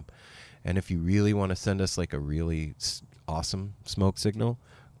job. And if you really want to send us like a really awesome smoke signal,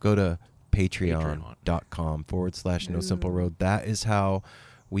 go to patreon.com/No Simple Road. That is how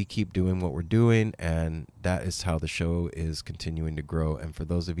we keep doing what we're doing, and that is how the show is continuing to grow. And for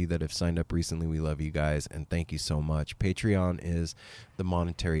those of you that have signed up recently, we love you guys, and thank you so much. Patreon is the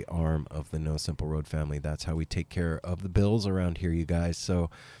monetary arm of the No Simple Road family. That's how we take care of the bills around here, you guys. So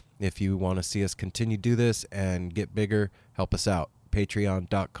if you want to see us continue to do this and get bigger, help us out.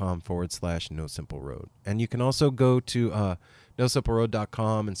 Patreon.com/No Simple Road. And you can also go to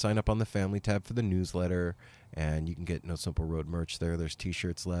NoSimpleRoad.com and sign up on the family tab for the newsletter. And you can get No Simple Road merch there. There's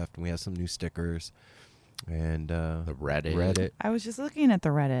T-shirts left, and we have some new stickers. And the Reddit. I was just looking at the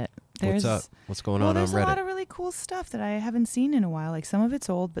Reddit. What's up? What's going on there's Reddit? a lot of really cool stuff that I haven't seen in a while. Like some of it's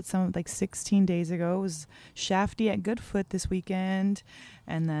old, but some like 16 days ago was Shafty at Goodfoot this weekend,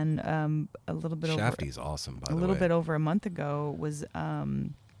 and then a little bit Shafty's awesome. By the way, a little bit over a month ago was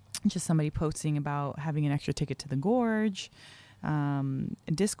just somebody posting about having an extra ticket to the Gorge.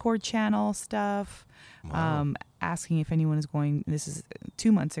 Discord channel stuff, asking if anyone is going, this is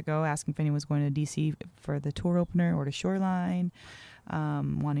 2 months ago, asking if anyone was going to DC for the tour opener or to Shoreline,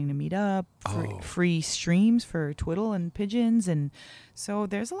 wanting to meet up, free streams for Twiddle and Pigeons. And so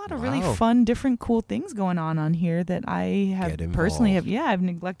there's a lot of really fun, different, cool things going on here that I have personally I've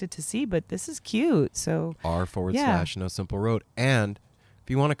neglected to see, but this is cute. So r/No Simple Road. And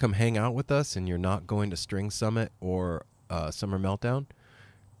if you want to come hang out with us and you're not going to String Summit or Summer Meltdown,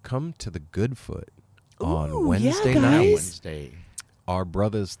 come to the Goodfoot on Wednesday night. Our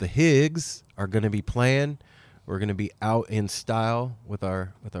brothers, the Higgs, are going to be playing. We're going to be out in style with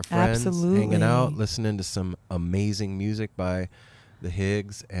our friends, hanging out, listening to some amazing music by the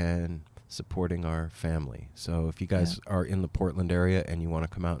Higgs, and supporting our family. So if you guys are in the Portland area and you want to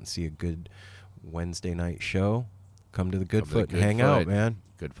come out and see a good Wednesday night show, come to the Goodfoot and hang out, man.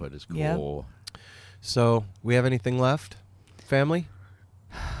 Goodfoot is cool. Yep. So we have anything left, family?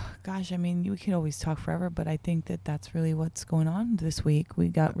 Gosh, I mean, we could always talk forever, but I think that's really what's going on this week. We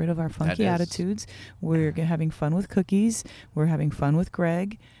got rid of our funky attitudes. We're having fun with cookies. We're having fun with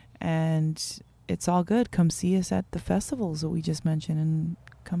Greg, and it's all good. Come see us at the festivals that we just mentioned, and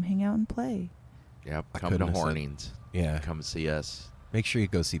come hang out and play. Yep, come to Hornings. Yeah. Come see us. Make sure you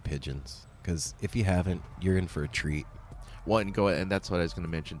go see Pigeons, because if you haven't, you're in for a treat. Well, and that's what I was going to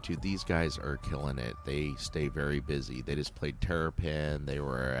mention, too. These guys are killing it. They stay very busy. They just played Terrapin. They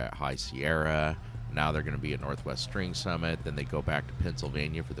were at High Sierra. Now they're going to be at Northwest String Summit. Then they go back to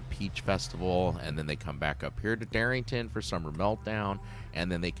Pennsylvania for the Peach Festival. And then they come back up here to Darrington for Summer Meltdown.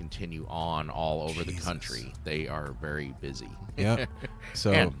 And then they continue on all over the country. They are very busy. Yep.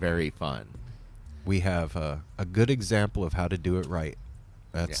 And very fun. We have a good example of how to do it right.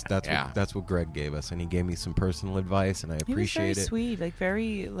 That's what Greg gave us, and he gave me some personal advice, and I appreciate it. He was very sweet,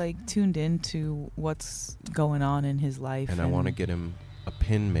 very tuned into what's going on in his life. And I want to get him a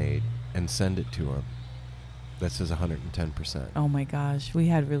pin made and send it to him. That says 110%. Oh my gosh, we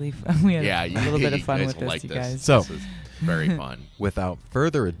had a little bit of fun with this, you guys. So this is very fun. Without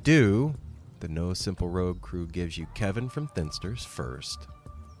further ado, the No Simple Road crew gives you Kevin from Thinsters first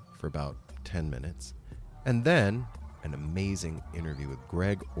for about 10 minutes, and then an amazing interview with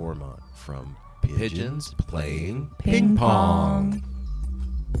Greg Ormont from Pigeons Playing Ping Pong.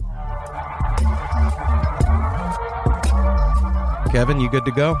 Kevin, you good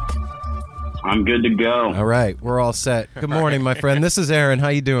to go? I'm good to go. All right, we're all set. Good morning, my friend. This is Aaron. How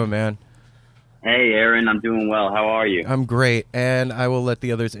you doing, man? Hey, Aaron. I'm doing well. How are you? I'm great, and I will let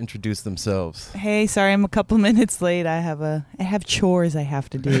the others introduce themselves. Hey, sorry, I'm a couple minutes late. I have chores I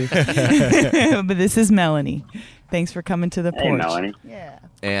have to do. But this is Melanie. Thanks for coming to the porch. Hey, Melanie. Yeah.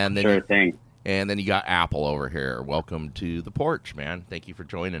 And then Sure thing. And then you got Apple over here. Welcome to the porch, man. Thank you for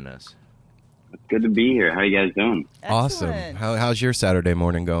joining us. It's good to be here. How you guys doing? Awesome. How's your Saturday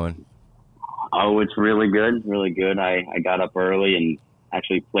morning going? Oh, it's really good. Really good. I got up early and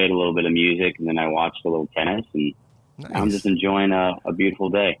actually played a little bit of music, and then I watched a little tennis, and Nice. I'm just enjoying a beautiful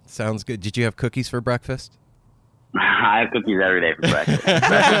day. Sounds good. Did you have cookies for breakfast? I have cookies every day for breakfast.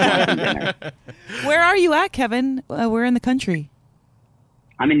 Breakfast, lunch, and dinner. Where are you at, Kevin? We're in the country.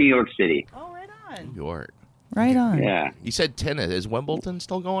 I'm in New York City. Oh, right on. New York. Right on. Yeah. You said tennis. Is Wimbledon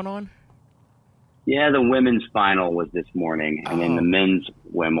still going on? Yeah, the women's final was this morning, and then the men's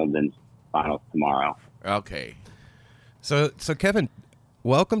Wimbledon final tomorrow. Okay. So Kevin,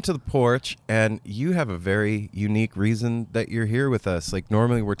 welcome to the porch, and you have a very unique reason that you're here with us. Like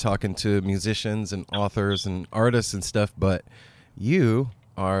normally we're talking to musicians and authors and artists and stuff, but you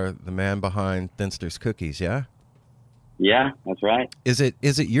are the man behind Thinsters Cookies, yeah? Yeah, that's right. Is it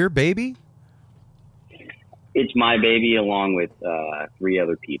your baby? It's my baby along with 3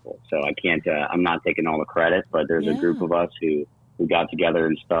 other people. So I can't, I'm not taking all the credit, but there's a group of us who we got together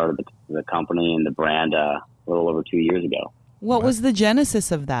and started the company and the brand a little over 2 years ago. What was the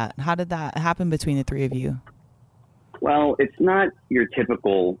genesis of that? How did that happen between the three of you? Well, it's not your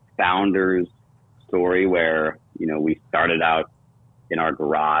typical founder's story where, we started out in our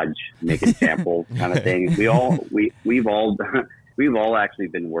garage making samples kind of things. We've all actually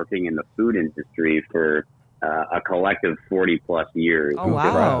been working in the food industry for a collective 40 plus years. Oh,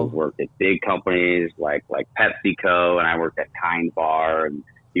 wow. We've worked at big companies like PepsiCo, and I worked at Kind Bar, and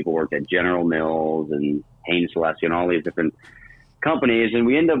people worked at General Mills and Hain Celestia and all these different companies. And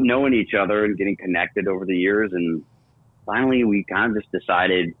we end up knowing each other and getting connected over the years. And finally, we kind of just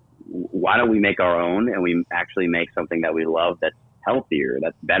decided, why don't we make our own, and we actually make something that we love that's healthier,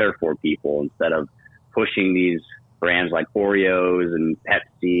 that's better for people, instead of pushing these brands like Oreos and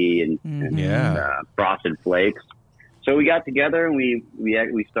Pepsi and Frosted Flakes. So we got together and we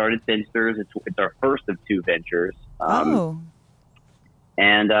started Thinsters. It's our first of two ventures.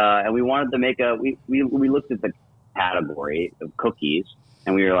 And we wanted to make we looked at the category of cookies,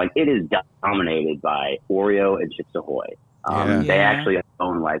 and we were like, it is dominated by Oreo and Chips Ahoy. They actually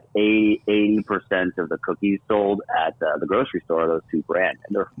own like 80% of the cookies sold at the grocery store, those two brands.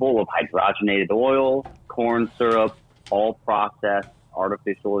 And they're full of hydrogenated oil, corn syrup, all processed,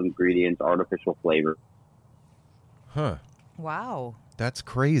 artificial ingredients, artificial flavor. Huh. Wow. That's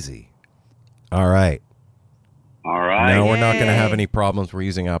crazy. All right. Now we're not going to have any problems. We're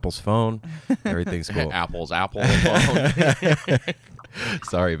using Apple's phone. Everything's cool. Apple phone.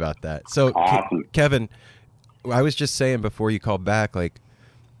 Sorry about that. So, awesome. Kevin, I was just saying before you called back, like,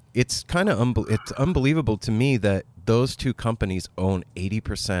 it's kind of it's unbelievable to me that those two companies own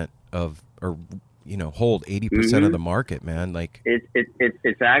 80% of, or hold 80% of the market, man. Like,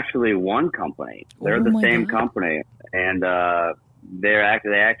 it's actually one company. They're the same company, and they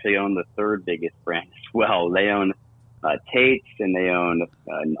actually own the third biggest brand as well. They own Tate's, and they own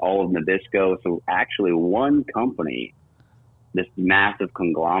all of Nabisco. So actually, one company, this massive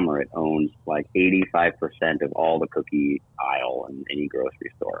conglomerate, owns like 85% of all the cookie aisle in any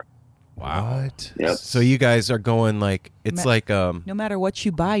grocery store. Wow. What? Yep. So you guys are going like, it's like no matter what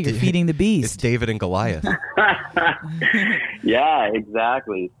you buy, you're feeding the beast. It's David and Goliath. Yeah,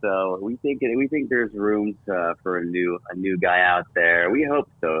 exactly. So we think there's room for a new guy out there. We hope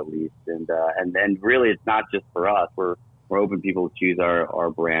so, at least. And then really, it's not just for us. We're hoping people choose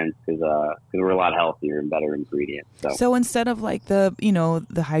our brands because we're a lot healthier and better ingredients. So instead of like the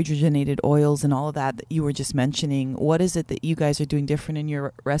hydrogenated oils and all of that you were just mentioning, what is it that you guys are doing different in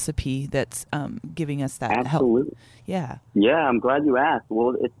your recipe that's giving us that Absolutely. help? Yeah, I'm glad you asked.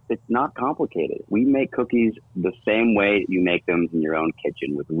 Well, it's not complicated. We make cookies the same way you make them in your own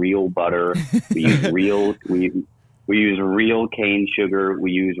kitchen, with real butter. We use we use real cane sugar.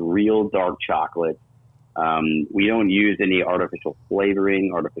 We use real dark chocolate. We don't use any artificial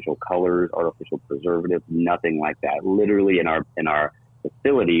flavoring, artificial colors, artificial preservatives, nothing like that. Literally in our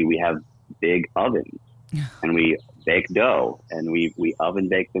facility, we have big ovens, and we bake dough, and we oven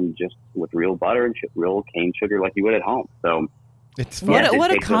bake them just with real butter and real cane sugar like you would at home. So it's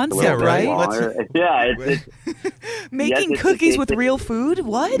what a concept, right? It's making cookies with real food.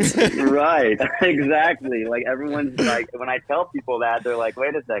 What? Right, exactly. Like, everyone's like, when I tell people that, they're like,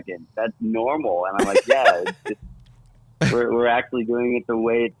 "Wait a second, that's normal," and I'm like, "Yeah, we're actually doing it the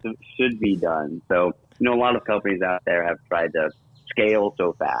way it should be done." So, a lot of companies out there have tried to scale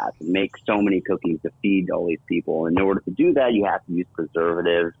so fast and make so many cookies to feed all these people. In order to do that, you have to use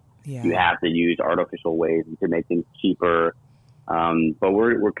preservatives. Yeah. You have to use artificial ways to make things cheaper. But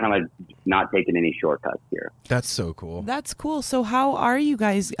we're kind of not taking any shortcuts here. That's so cool. That's cool. So how are you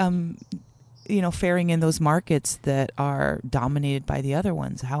guys, faring in those markets that are dominated by the other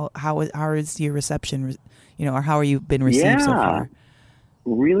ones? How is your reception, or how are you been received so far?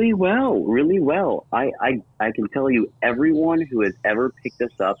 Really well. I can tell you, everyone who has ever picked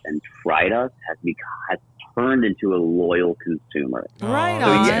us up and tried us has turned into a loyal consumer. Right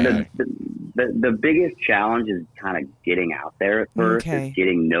on. The biggest challenge is kind of getting out there at first, is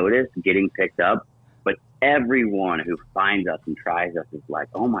getting noticed, getting picked up. But everyone who finds us and tries us is like,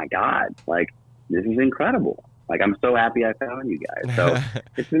 "Oh my God, like, this is incredible. Like, I'm so happy I found you guys." So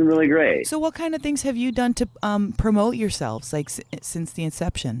it's been really great. So what kind of things have you done to promote yourselves, like since the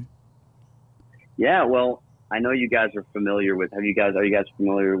inception? Yeah, well, I know you guys are familiar with. Are you guys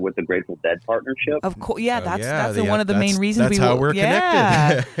familiar with the Grateful Dead partnership? Of course, yeah. That's one of the main reasons that's how we're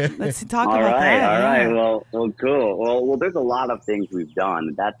connected. Let's talk about that. All right. Well, cool. Well, there's a lot of things we've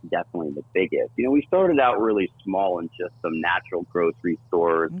done. That's definitely the biggest. We started out really small in just some natural grocery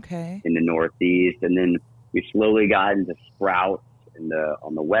stores in the Northeast, and then we slowly got into Sprouts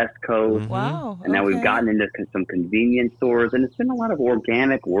on the West Coast. Wow. And now we've okay. gotten into some convenience stores, and it's been a lot of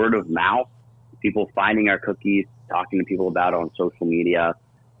organic word of mouth, people finding our cookies, talking to people about it on social media.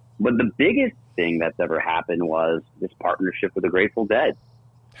 But the biggest thing that's ever happened was this partnership with the Grateful Dead.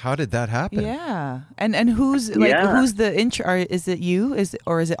 How did that happen? Yeah. And who's who's the is it you?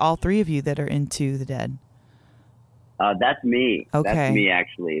 Or is it all three of you that are into the Dead? That's me. Okay. That's me,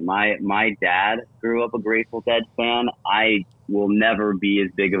 actually. My dad grew up a Grateful Dead fan. I will never be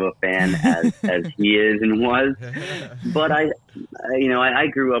as big of a fan as he is and was. But I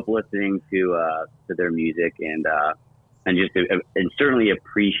grew up listening to their music and certainly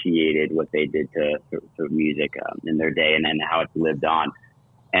appreciated what they did to music in their day and how it's lived on.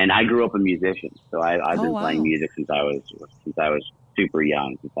 And I grew up a musician, so I've been playing music since I was super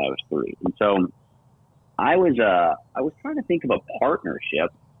young, since I was 3. And so I was trying to think of a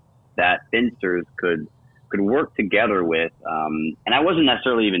partnership that Finsters could work together with, and I wasn't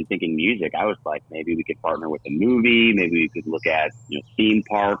necessarily even thinking music. I was like, maybe we could partner with a movie, maybe we could look at theme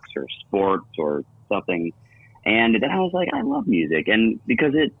parks or sports or something. And then I was like, I love music, and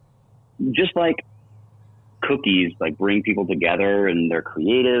because it just like cookies like bring people together and they're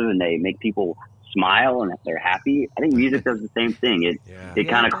creative and they make people smile and they're happy. I think music does the same thing. It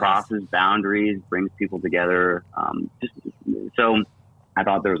kind of crosses boundaries, brings people together. So I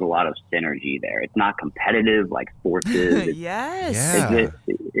thought there was a lot of synergy there. It's not competitive like sports is. Yes.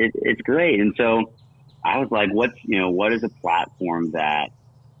 It's great. And so I was like, what is a platform that,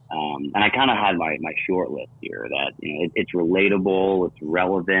 and I kind of had my short list here that, it's relatable, it's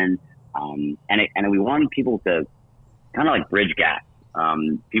relevant. And we wanted people to kind of like bridge gaps.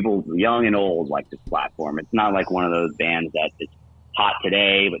 People young and old like this platform. It's not like one of those bands that is hot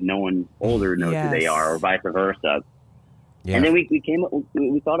today, but no one older knows who they are, or vice versa. Yeah. And then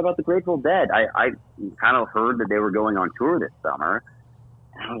we thought about the Grateful Dead. I kind of heard that they were going on tour this summer,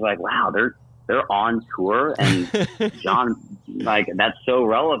 and I was like, wow, they're on tour, and John, like, that's so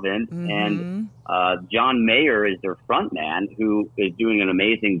relevant. And John Mayer is their front man, who is doing an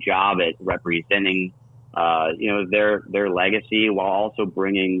amazing job at representing their legacy while also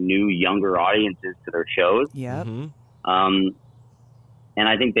bringing new younger audiences to their shows. Yep. And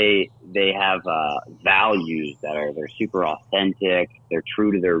I think they have values that they're super authentic. They're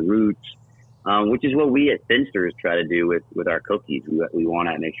true to their roots, which is what we at Finsters try to do with our cookies. We want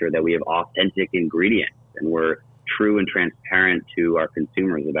to make sure that we have authentic ingredients and we're true and transparent to our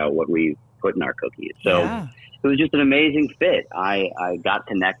consumers about what we put in our cookies. So it was just an amazing fit. I got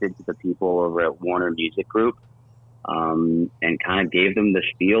connected to the people over at Warner Music Group and kind of gave them the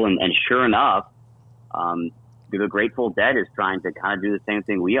spiel. And sure enough, the Grateful Dead is trying to kind of do the same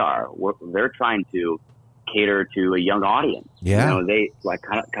thing we are. They're trying to cater to a young audience. Yeah. They like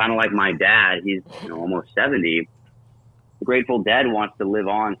kind of like my dad. He's almost 70. The Grateful Dead wants to live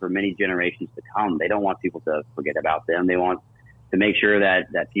on for many generations to come. They don't want people to forget about them. They want to make sure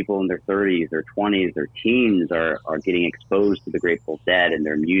that people in their 30s, their 20s, their teens are getting exposed to the Grateful Dead and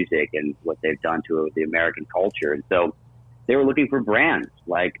their music and what they've done to the American culture. And so they were looking for brands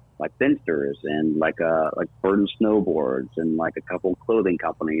like Finsters and like Burton Snowboards and like a couple clothing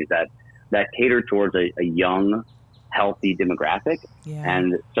companies that cater towards a young, healthy demographic. Yeah.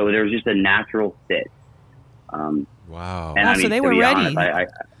 And so there was just a natural fit. Wow. And so they were ready.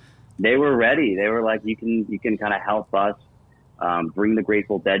 Honest, they were ready. They were like, you can kind of help us bring the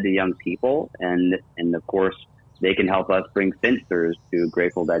Grateful Dead to young people. And of course, they can help us bring Finsters to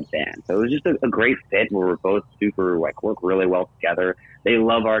Grateful Dead fans. So it was just a great fit where we're both super, like, work really well together. They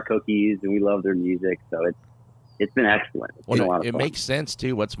love our cookies and we love their music. So it's been excellent. It's been a lot of fun. Makes sense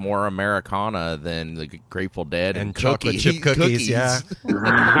too. What's more Americana than the Grateful Dead and chocolate chip cookies? Yeah.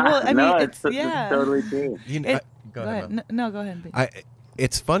 Well, I mean, it's totally true. Go ahead. No, go ahead.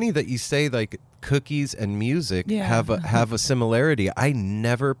 It's funny that you say like cookies and music have a similarity. I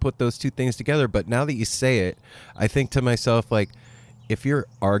never put those two things together, but now that you say it, I think to myself, like, if you're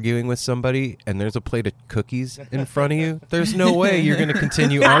arguing with somebody and there's a plate of cookies in front of you, there's no way you're going to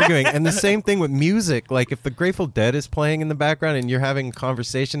continue arguing. And the same thing with music. Like, if the Grateful Dead is playing in the background and you're having a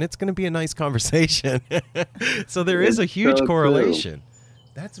conversation, it's going to be a nice conversation. So there is a huge correlation. True.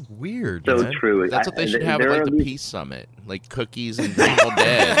 That's weird. So man. true. That's what they should have at like the Peace Summit, like cookies and Grateful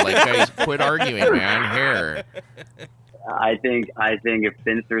Dead. Like, guys, quit arguing, man. Here. I think if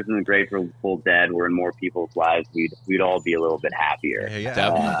Finsters and the Grateful Dead were in more people's lives, we'd all be a little bit happier. Yeah,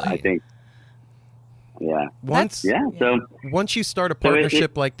 definitely. I think. Yeah. Once you start a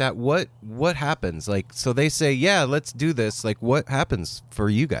partnership like that, what happens? Like, so they say, yeah, let's do this. Like, what happens for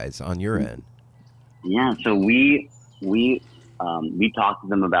you guys on your end? Yeah. So we we talked to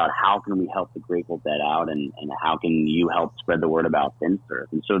them about how can we help the Grateful Dead out and how can you help spread the word about Finsters.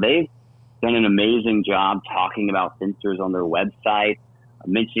 And so they've done an amazing job talking about Finsters on their website,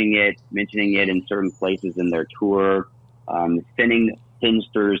 mentioning it in certain places in their tour, sending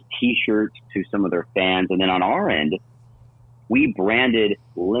Finsters t-shirts to some of their fans. And then on our end, we branded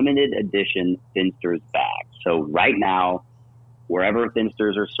limited edition Finsters bags. So right now, wherever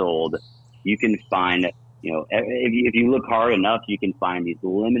Finsters are sold, you can find, if you look hard enough, you can find these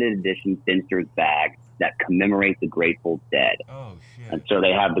limited edition Finsters bags that commemorate the Grateful Dead. Oh, shit. And so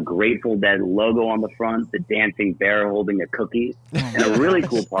they have the Grateful Dead logo on the front, the dancing bear holding a cookie. And a really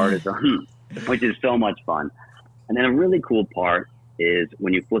cool part is, which is so much fun. And then a really cool part is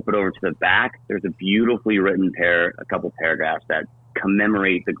when you flip it over to the back, there's a beautifully written a couple paragraphs that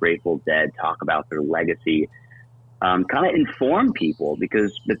commemorate the Grateful Dead, talk about their legacy, kind of inform people,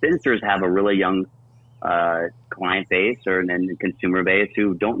 because the Finsters have a really young client base and then consumer base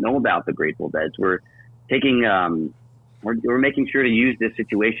who don't know about the Grateful Dead. So we're making sure to use this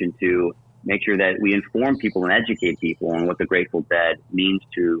situation to make sure that we inform people and educate people on what the Grateful Dead means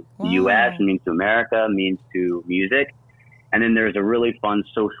to the U.S., means to America, means to music. And then there's a really fun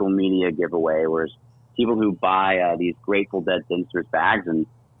social media giveaway where people who buy these Grateful Dead Finsters bags and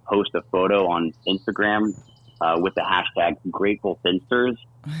post a photo on Instagram with the hashtag Grateful Finsters,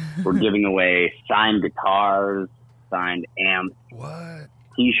 we're giving away signed guitars, signed amps,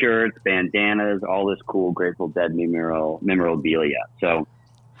 t-shirts, bandanas, all this cool Grateful Dead memorabilia. So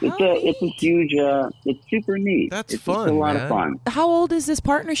it's a huge, it's super neat. That's it's fun, It's a lot man. of fun. How old is this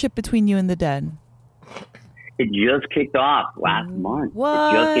partnership between you and the Dead? It just kicked off last month.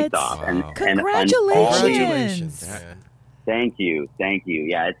 What? It just kicked off. Wow. Congratulations. man. Thank you.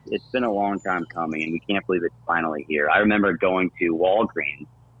 Yeah, it's been a long time coming, and we can't believe it's finally here. I remember going to Walgreens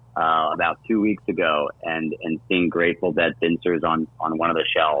about 2 weeks ago and seeing Grateful Dead Finsters on one of the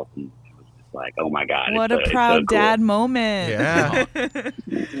shelves, and it was just like, oh my God. What a proud dad moment. Yeah.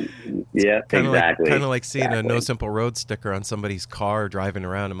 Yeah, exactly. Kind of like seeing a No Simple Road sticker on somebody's car driving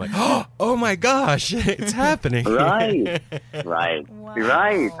around. I'm like, oh my gosh, it's happening. Right. Wow. You're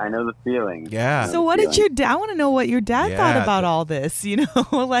right. I know the feeling. Yeah. So what did your dad, I want to know what your dad thought Yeah, about all this,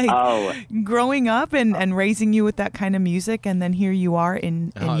 growing up and raising you with that kind of music, and then here you are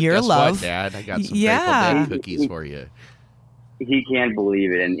in your guess love. What, Dad? I got some Yeah. Grateful Dead cookies for you. He can't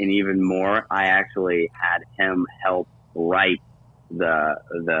believe it, and even more, I actually had him help write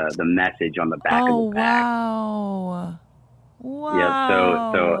the message on the back of the bag. Wow.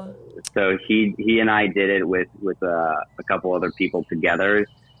 Yeah, so he and I did it with a couple other people together,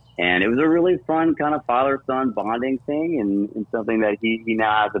 and it was a really fun kind of father-son bonding thing, and something that he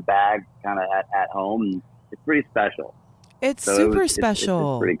now has a bag kind of at home, and it's pretty special. It's So super it's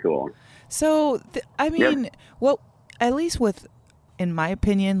special. pretty cool. So, at least in my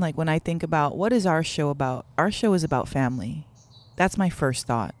opinion, like when I think about what is our show about, our show is about family. That's my first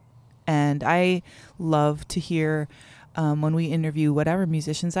thought. And I love to hear when we interview whatever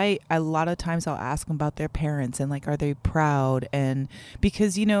musicians, a lot of times I'll ask them about their parents and like, are they proud? And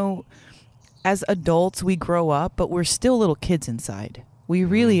because, as adults, we grow up, but we're still little kids inside. We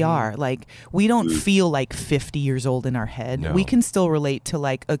really are. Like, we don't feel like 50 years old in our head. No. We can still relate to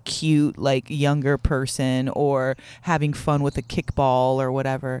like a cute, like younger person or having fun with a kickball or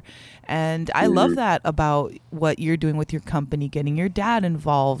whatever. And I love that about what you're doing with your company, getting your dad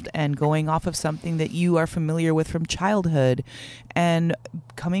involved and going off of something that you are familiar with from childhood and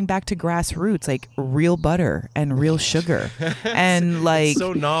coming back to grassroots, like real butter and real sugar. And like,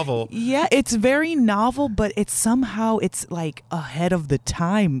 so novel. Yeah, it's very novel, but it's like ahead of the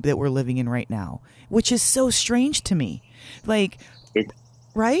time that we're living in right now, which is so strange to me. Like,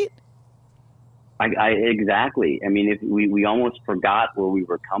 right? Exactly. I mean, if we almost forgot where we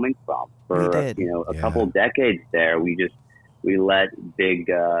were coming from for a couple of decades there. We let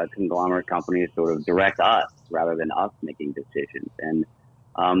big conglomerate companies sort of direct us rather than us making decisions, and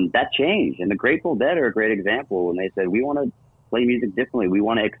that changed. And the Grateful Dead are a great example when they said we want to play music differently, we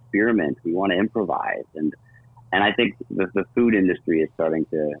want to experiment, we want to improvise, and I think the food industry is starting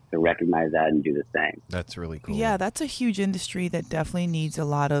to recognize that and do the same. That's really cool. Yeah, that's a huge industry that definitely needs a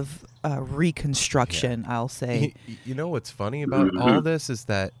lot of reconstruction, I'll say. You know what's funny about all this is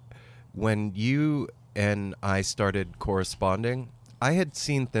that when you and I started corresponding, I had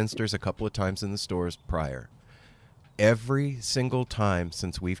seen Thinsters a couple of times in the stores prior. Every single time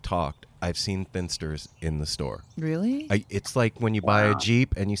since we've talked, I've seen Thinsters in the store. Really? It's like when you buy a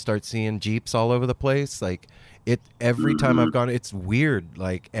Jeep and you start seeing Jeeps all over the place. Like every time I've gone, it's weird.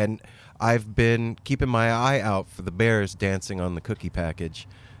 Like, and I've been keeping my eye out for the bears dancing on the cookie package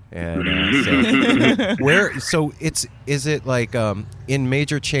And is it like in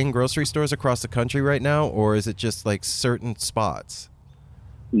major chain grocery stores across the country right now, or is it just like certain spots?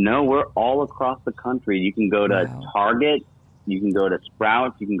 No, we're all across the country. You can go to Target, you can go to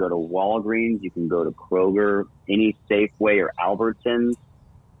Sprouts, you can go to Walgreens, you can go to Kroger, any Safeway or Albertsons.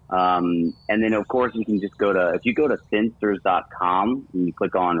 And then, of course, you can just if you go to Thinsters.com and you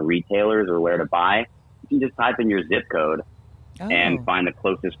click on retailers or where to buy, you can just type in your zip code and find the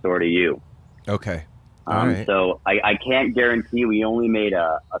closest store to you. Okay. All right. So I can't guarantee. We only made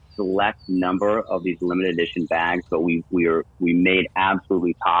a select number of these limited edition bags, but we made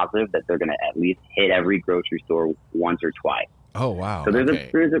absolutely positive that they're going to at least hit every grocery store once or twice. Oh, wow. So there's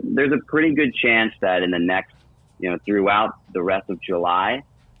a pretty good chance that in the next, throughout the rest of July,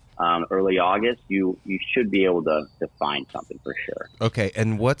 early August, you should be able to find something for sure. Okay,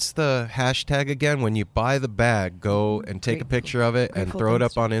 and what's the hashtag again? When you buy the bag, go and take a picture of it and throw it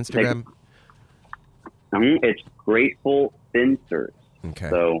up on Instagram? It's Grateful Thinsters. Okay.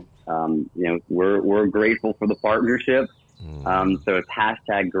 So, we're grateful for the partnership. So it's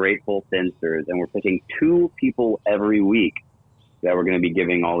hashtag Grateful Thinsters, and we're picking 2 people every week that we're going to be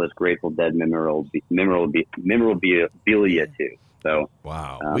giving all this Grateful Dead memorabilia to. So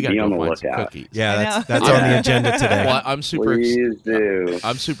wow, we got be to on the find some lookout. cookies. Yeah, that's on the agenda today. Well, I'm super. Please do.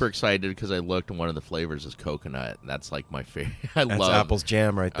 I'm super excited because I looked and one of the flavors is coconut. And that's like my favorite. That's love apple's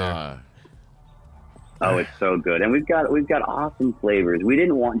jam right there. Oh, it's so good, and we've got awesome flavors. We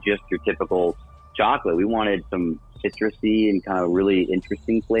didn't want just your typical chocolate. We wanted some citrusy and kind of really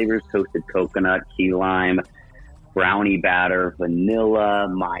interesting flavors: toasted coconut, key lime, brownie batter, vanilla,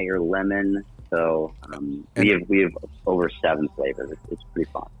 Meyer lemon. So we have over 7 flavors. It's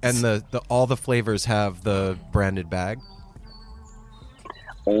pretty fun. And all the flavors have the branded bag?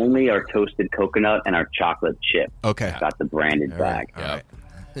 Only our toasted coconut and our chocolate chip. Okay. Got the branded bag. All right.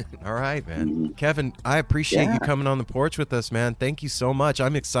 All right, man. Kevin, I appreciate you coming on the porch with us, man. Thank you so much.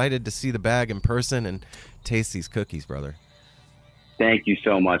 I'm excited to see the bag in person and taste these cookies, brother. Thank you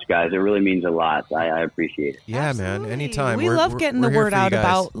so much, guys. It really means a lot. I appreciate it. Yeah, Absolutely. man. Anytime. We love getting the we're here word for you out guys.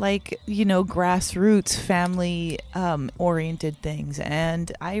 about grassroots, family oriented things,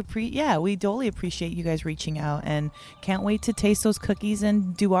 and we totally appreciate you guys reaching out, and can't wait to taste those cookies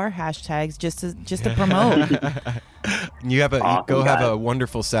and do our hashtags just to promote. You have Awesome, have guys. a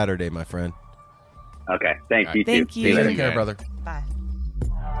wonderful Saturday, my friend. Okay. Thanks. You Thank too. you. See you later. Take care, brother. Bye.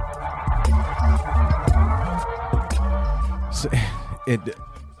 So,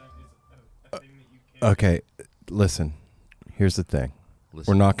 okay, listen. Here's the thing.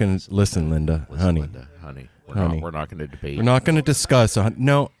 We're not going to listen, Linda, honey. Linda, honey. Honey. We're not going to debate. We're not going to discuss.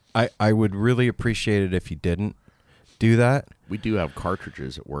 No, I would really appreciate it if you didn't do that. We do have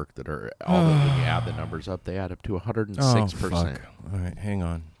cartridges at work that are, although when you add the numbers up, they add up to 106%. Oh, fuck. All right, hang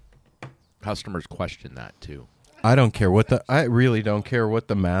on. Customers question that too. I don't care I really don't care what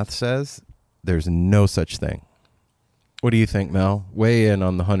the math says. There's no such thing. What do you think, Mel? Weigh in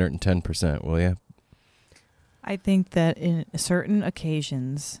on the 110%, will you? I think that in certain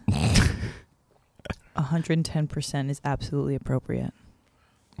occasions, 110% is absolutely appropriate.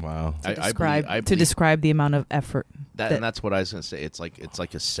 Wow. I To describe the amount of effort. and that's what I was going to say. It's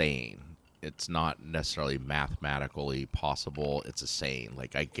like a saying. It's not necessarily mathematically possible. It's a saying.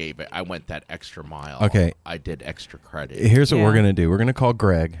 Like I went that extra mile. Okay. I did extra credit. Here's what we're going to do. We're going to call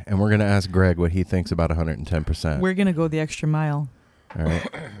Greg, and we're going to ask Greg what he thinks about 110%. We're going to go the extra mile. All right.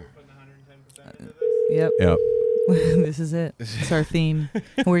 Yep. Yep. This is it. It's our theme.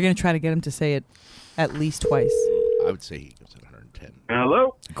 And we're going to try to get him to say it at least twice. I would say he gives it 110.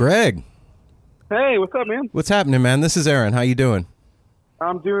 Hello? Greg, Hey, what's up, man? what's happening, man? This is Aaron. How you doing?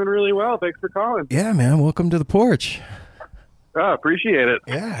 I'm doing really well. Thanks for calling. Yeah, man. Welcome to the porch. Appreciate it.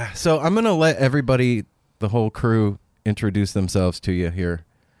 Yeah. So I'm going to let everybody, the whole crew, introduce themselves to you here.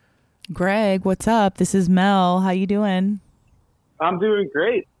 Greg, what's up? This is Mel. How you doing? I'm doing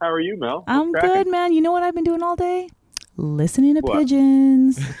great. How are you, Mel? What's I'm cracking? good, man. You know what I've been doing all day? Listening to What?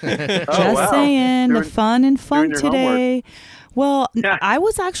 Pigeons. Oh, Just wow. saying, the Doing- fun and fun doing your today. Well, Yeah. I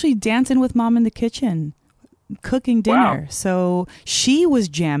was actually dancing with Mom in the kitchen, cooking dinner. Wow. So she was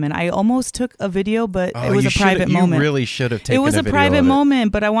jamming. I almost took a video, but it was you a private you moment. really should have taken It was a video private of it.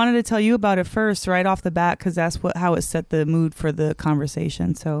 moment, but I wanted to tell you about it first, right off the bat, because that's how it set the mood for the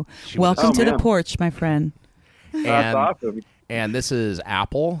conversation. So, welcome Oh, to the man. porch, my friend. That's awesome. And this is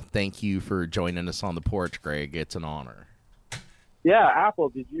Apple. Thank you for joining us on the porch, Greg. It's an honor. Yeah, Apple,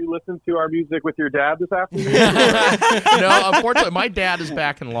 did you listen to our music with your dad this afternoon? No, unfortunately, my dad is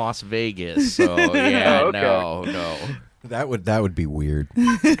back in Las Vegas, so yeah, Oh, okay. no. That would be weird.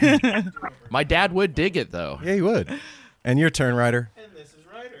 My dad would dig it though. Yeah, he would. And your turn, Ryder. And this is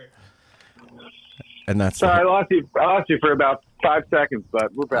Ryder. And that's Sorry, I lost you for about 5 seconds,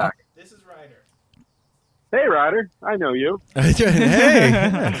 but we're back. This is Ryder. Hey, Ryder. I know you. Hey.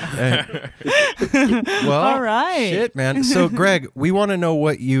 Well, All right. shit, man. So, Greg, we want to know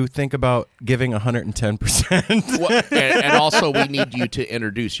what you think about giving 110%. Well, and also, we need you to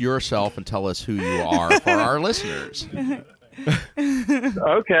introduce yourself and tell us who you are for our listeners.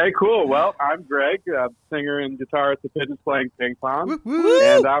 Okay, cool. Well, I'm Greg, singer and guitarist of Pigeons playing ping pong, Woo-woo.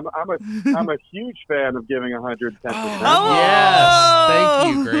 and I'm a huge fan of giving 110%. Yes,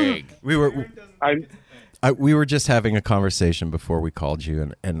 thank you, Greg. We were just having a conversation before we called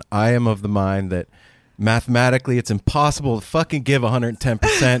you, and I am of the mind that mathematically it's impossible to fucking give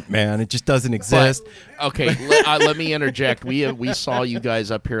 110%, man. It just doesn't exist. But, okay, let me interject. We saw you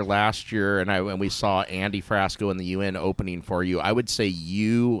guys up here last year, and we saw Andy Frasco and the UN opening for you. I would say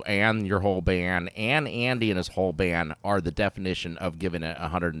you and your whole band, and Andy and his whole band, are the definition of giving it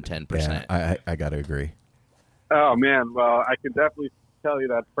 110%. Yeah, I got to agree. Oh man, well, I can definitely tell you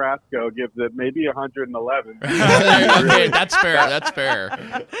that Frasco gives it maybe 111. Okay, that's fair. That's fair.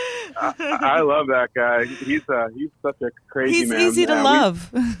 I love that guy. He's such a crazy He's man. easy to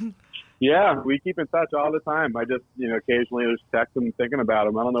love. We keep in touch all the time. I just, occasionally just text him thinking about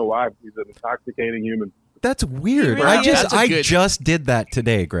him. I don't know why. He's an intoxicating human. That's weird. Really I just did that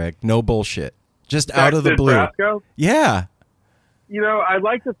today, Greg. No bullshit. Just out of the blue. Frasco? Yeah. I'd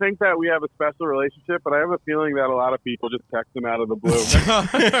like to think that we have a special relationship, but I have a feeling that a lot of people just text him out of the blue.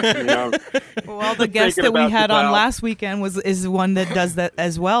 Well, the guest that we had on last weekend is one that does that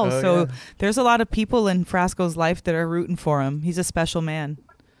as well. Oh, so yeah. there's a lot of people in Frasco's life that are rooting for him. He's a special man.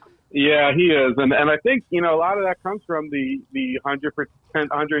 Yeah, he is, and I think a lot of that comes from the 110%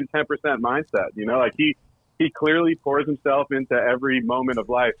 mindset. Like he clearly pours himself into every moment of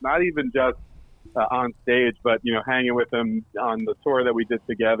life, not even just on stage, but hanging with him on the tour that we did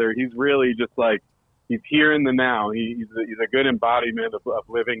together. He's really just like, he's here in the now. He's a good embodiment of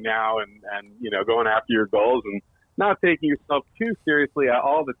living now and going after your goals and not taking yourself too seriously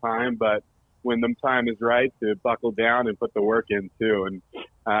all the time, but when the time is right to buckle down and put the work in too. And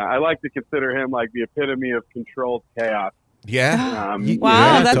I like to consider him like the epitome of controlled chaos. Yeah.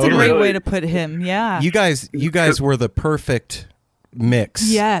 Wow, that's totally. a great way to put him. Yeah. You guys were the perfect mix.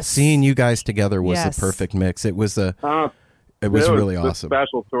 Yes. Seeing you guys together was Yes. the perfect mix. It was really a awesome.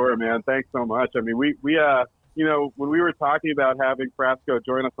 special tour, man. Thanks so much. I mean, we when we were talking about having Frasco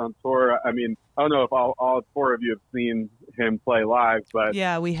join us on tour, I mean, I don't know if all four of you have seen him play live, but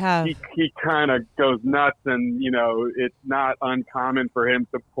Yeah, we have. he kind of goes nuts, and it's not uncommon for him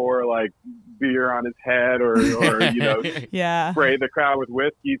to pour like beer on his head or Yeah. spray the crowd with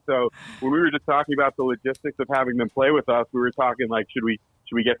whiskey. So when we were just talking about the logistics of having them play with us, we were talking like, should we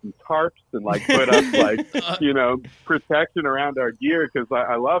get some tarps and like put up like protection around our gear, because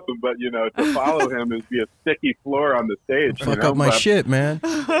I love him, but to follow him is be a sticky floor on the stage. Fuck up my shit, man.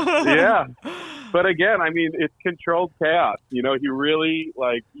 Yeah. But again, I mean, it's controlled chaos. He really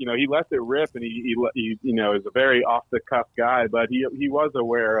he lets it rip, and he is a very off the cuff guy, but he was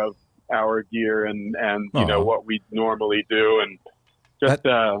aware of our gear and what we normally do, and just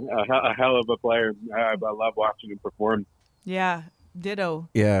a hell of a player. I love watching him perform. Yeah. Ditto.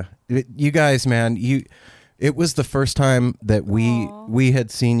 Yeah. You guys, man, it was the first time that we had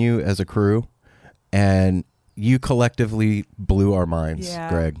seen you as a crew, and you collectively blew our minds, Yeah.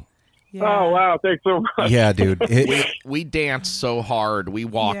 Greg. Yeah. Oh, wow. Thanks so much. Yeah, dude. We danced so hard. We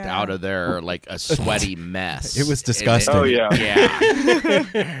walked Yeah. out of there like a sweaty mess. It was disgusting. Oh, yeah.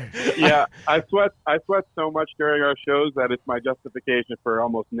 Yeah. Yeah, I sweat so much during our shows that it's my justification for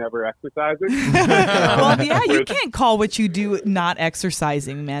almost never exercising. Well, yeah, you can't call what you do not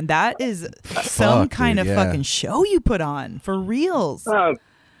exercising, man. That is some kind dude, of yeah. fucking show you put on for reals.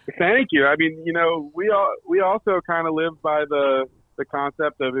 Thank you. I mean, we also kind of live by the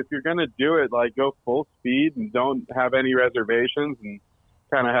concept of, if you're going to do it, like, go full speed and don't have any reservations and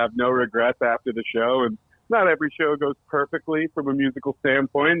kind of have no regrets after the show. And not every show goes perfectly from a musical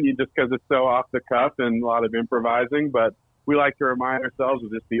standpoint, just because it's so off the cuff and a lot of improvising, but we like to remind ourselves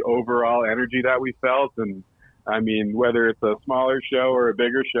of just the overall energy that we felt. And I mean, whether it's a smaller show or a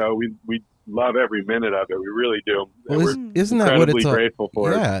bigger show, we love every minute of it. We really do. Well, And isn't we're that what incredibly it's all, grateful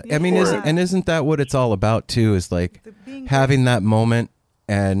for it. Yeah, I mean, isn't that what it's all about too? Is like having that moment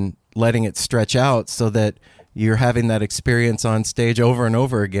and letting it stretch out so that you're having that experience on stage over and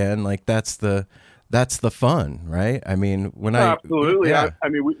over again. Like that's the fun, right? I mean, Absolutely. Yeah. I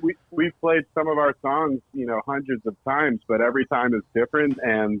mean, we've played some of our songs, hundreds of times, but every time is different,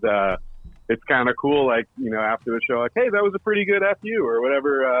 and it's kind of cool. Like, after the show, like, hey, that was a pretty good FU or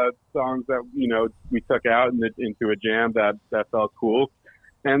whatever songs that we took out into a jam that felt cool,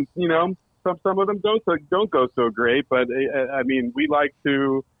 and some of them don't go so great, but I mean, we like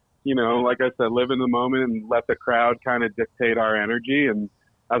to, like I said, live in the moment and let the crowd kind of dictate our energy. And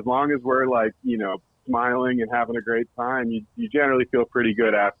as long as we're like, smiling and having a great time, you generally feel pretty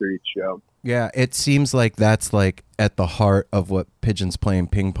good after each show. Yeah, it seems like that's like at the heart of what Pigeons Playing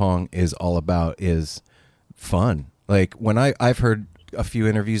Ping Pong is all about, is fun. Like when I've heard a few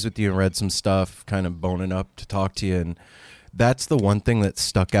interviews with you and read some stuff, kind of boning up to talk to you, and that's the one thing that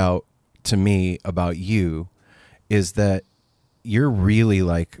stuck out to me about you, is that you're really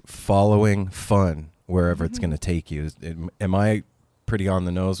like following fun wherever it's going to take you. Am I pretty on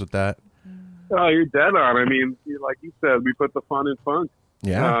the nose with that? Oh, you're dead on. I mean, like you said, we put the fun in funk.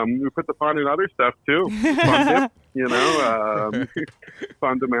 Yeah. We put the fun in other stuff too. Fun tips,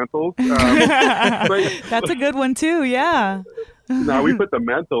 fundamentals. But, That's a good one too. Yeah. no, we put the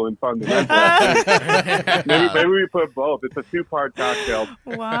mental in fundamentals. maybe we put both. It's a 2-part cocktail.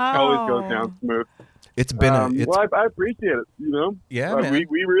 Wow. Always goes down smooth. It's been well, I appreciate it. Yeah, man.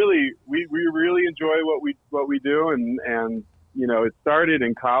 We really enjoy what we do, and it started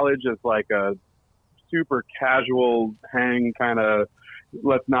in college as like a super casual hang kind of,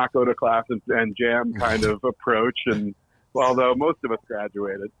 let's not go to class and jam kind of approach. And although most of us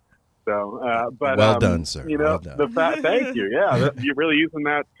graduated, so but well done, sir. Well done. Thank you. Yeah, you're really using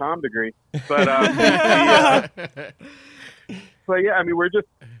that comm degree. But but yeah, I mean, we're just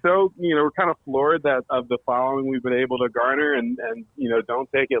so we're kind of floored that of the following we've been able to garner, and don't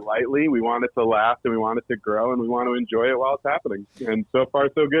take it lightly. We want it to last, and we want it to grow, and we want to enjoy it while it's happening. And so far,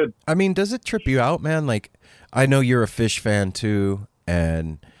 so good. I mean, does it trip you out, man? Like, I know you're a Fish fan too,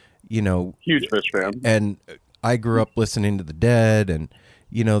 and huge Fish fan. And I grew up listening to the Dead, and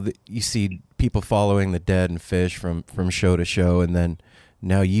you see people following the Dead and Fish from show to show, and then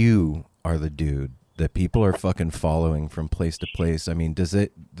now you are the dude that people are fucking following from place to place. I mean, does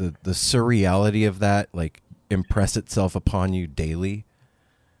it the surreality of that like impress itself upon you daily?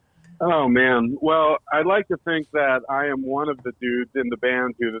 Oh man, well, I'd like to think that I am one of the dudes in the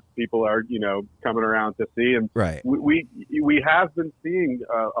band who the people are coming around to see, and right. We have been seeing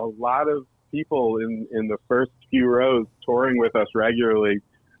a lot of people in the first few rows touring with us regularly.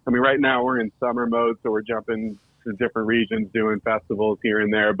 I mean, right now we're in summer mode, so we're jumping to different regions, doing festivals here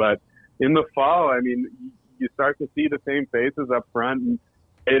and there, but in the fall, I mean, you start to see the same faces up front, and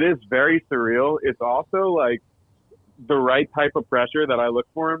it is very surreal. It's also like the right type of pressure that I look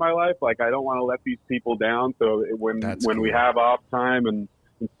for in my life. Like, I don't want to let these people down. So when we have off time, and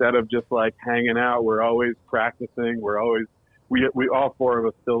instead of just like hanging out, we're always practicing. We all four of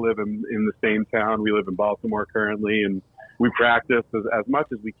us still live in the same town. We live in Baltimore currently, and we practice as much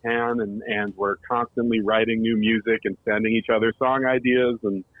as we can, and we're constantly writing new music and sending each other song ideas.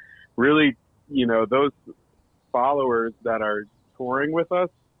 And really, those followers that are touring with us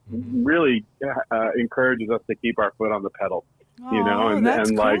really encourages us to keep our foot on the pedal, that's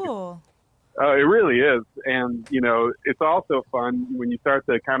and cool. It really is. And, it's also fun when you start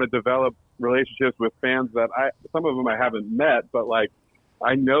to kind of develop relationships with fans that some of them I haven't met, but like,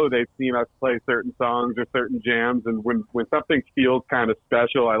 I know they've seen us play certain songs or certain jams. And when something feels kind of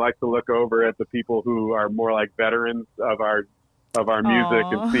special, I like to look over at the people who are more like veterans of our music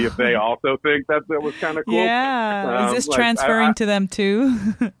and see if they also think that was kind of cool. Yeah. Is this transferring to them too?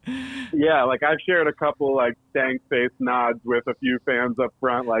 Yeah, like I've shared a couple like stank face nods with a few fans up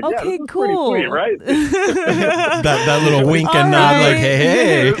front, like, okay, yeah, this is cool. pretty sweet, right? that little wink and nod, like,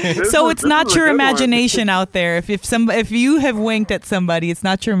 hey. So it's not your imagination out there. If you have winked at somebody, it's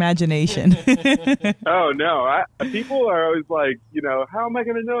not your imagination. Oh no, people are always like, how am I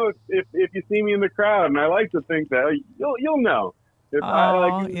going to know if you see me in the crowd? And I like to think that you'll know.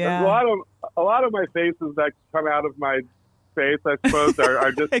 Yeah. A lot of my faces that come out of my face, I suppose,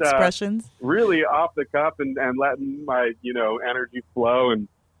 are just expressions, really off the cuff and letting my energy flow, and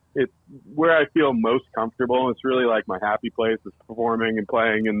it's where I feel most comfortable. It's really like my happy place is performing and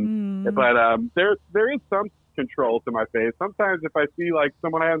playing, and but there is some control to my face. Sometimes if I see like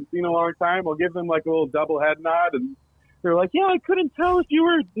someone I haven't seen in a long time, I'll give them like a little double head nod, and they're like, yeah, I couldn't tell if you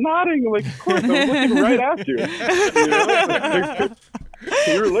were nodding. I'm like, of course, I was looking right at you.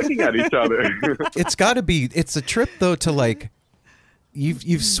 We were looking at each other. It's a trip though to like,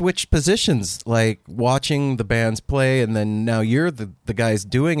 you've switched positions, like watching the bands play, and then now you're the guys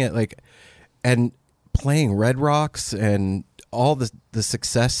doing it, like, and playing Red Rocks and all the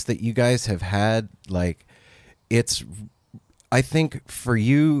success that you guys have had. Like, I think for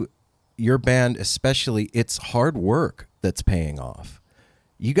you, your band especially, it's hard work that's paying off.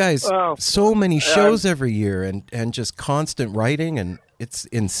 You guys, so many shows every year, and just constant writing, and it's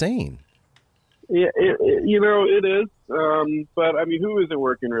insane. Yeah, it is. But I mean, who isn't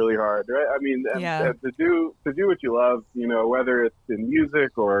working really hard, right? I mean, and to do what you love, whether it's in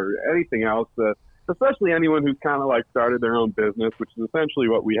music or anything else, especially anyone who's kind of like started their own business, which is essentially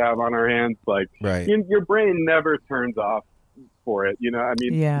what we have on our hands. Like, Right. your brain never turns off for it. I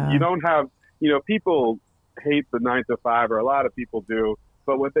mean, you don't have, people hate the 9 to 5, or a lot of people do.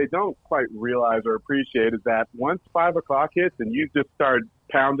 But what they don't quite realize or appreciate is that once 5 o'clock hits and you just start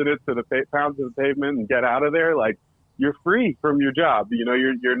pounding it to the pavement and get out of there, like, you're free from your job.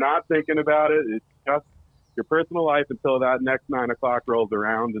 You're not thinking about it. It's just your personal life until that next 9 o'clock rolls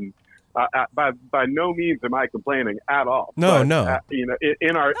around. And by no means am I complaining at all. No, but, no.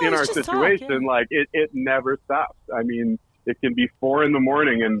 In our situation, like it never stops. I mean, it can be 4 a.m,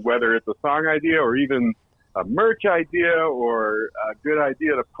 and whether it's a song idea or even a merch idea or a good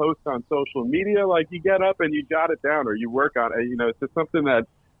idea to post on social media, like, you get up and you jot it down or you work on it. It's just something that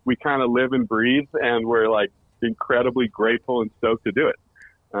we kind of live and breathe, and we're like incredibly grateful and stoked to do it.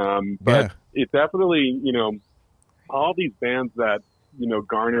 But it definitely, all these bands that,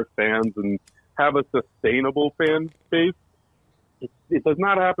 garner fans and have a sustainable fan base, it does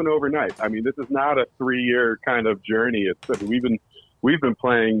not happen overnight. I mean, this is not a 3-year kind of journey. We've been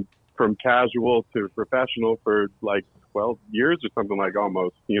playing from casual to professional for like 12 years or something, like,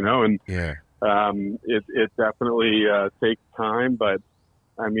 almost, and it definitely takes time, but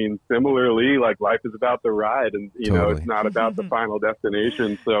I mean, similarly, like, life is about the ride, and it's not about the final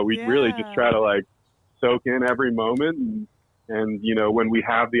destination. So we really just try to like soak in every moment, and when we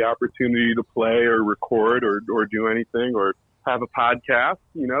have the opportunity to play or record or do anything or have a podcast,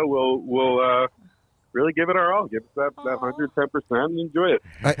 we'll really give it our all, give us that 110% and enjoy it.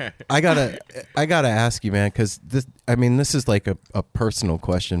 I gotta ask you, man, because this is like a personal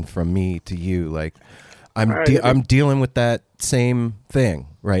question from me to you. Like, I'm dealing with that same thing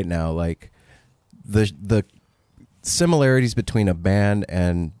right now. Like, the similarities between a band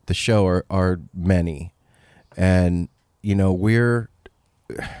and the show are many, and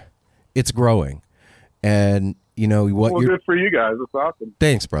it's growing, and good for you guys. It's awesome.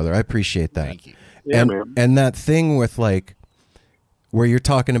 Thanks, brother. I appreciate that. Thank you. Yeah, man. And that thing with, like, where you're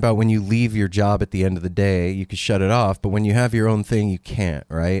talking about when you leave your job at the end of the day, you can shut it off, but when you have your own thing, you can't,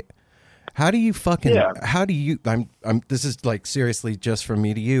 right? How do you this is like seriously just from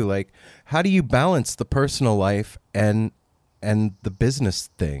me to you, like, how do you balance the personal life and the business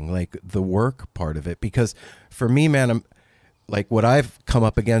thing, like the work part of it? Because for me, man, I'm like, what I've come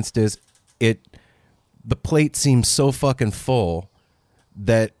up against is the plate seems so fucking full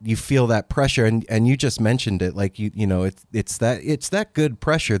that you feel that pressure, and you just mentioned it, like, it's that good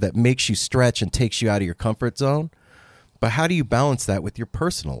pressure that makes you stretch and takes you out of your comfort zone. But how do you balance that with your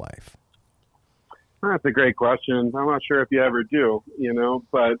personal life? That's a great question. I'm not sure if you ever do,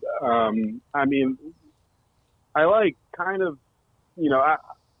 but I mean, I like kind of,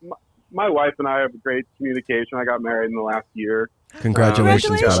 my wife and I have great communication. I got married in the last year.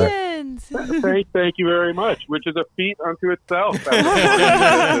 Congratulations, brother. Thank you very much, which is a feat unto itself.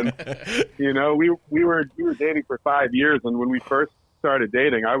 We were dating for 5 years, and when we first started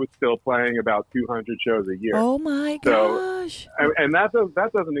dating, I was still playing about 200 shows a year. Oh my gosh! And that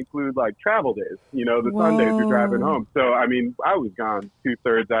doesn't include like travel days. The Sundays you're driving home. So I mean, I was gone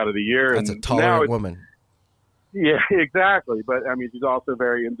 2/3 out of the year. That's and a tolerant woman. Yeah, exactly. But I mean, she's also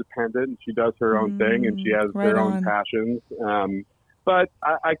very independent, and she does her own thing, and she has her own passions. But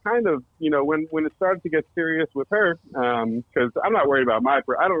I kind of, when it started to get serious with her, because I'm not worried about I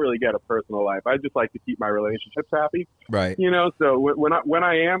don't really get a personal life. I just like to keep my relationships happy. Right. So when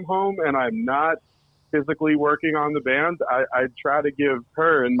I am home and I'm not physically working on the band, I try to give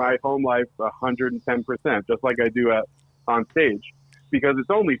her and my home life 110%, just like I do on stage. Because it's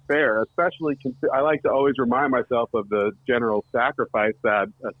only fair, especially I like to always remind myself of the general sacrifice that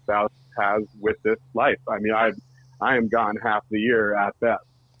a spouse has with this life. I mean, I am gone half the year at best,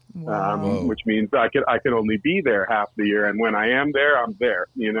 which means I can only be there half the year. And when I am there, I'm there.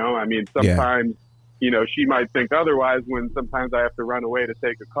 I mean, sometimes, she might think otherwise when sometimes I have to run away to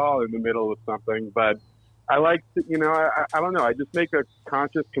take a call in the middle of something. But I like to, I don't know. I just make a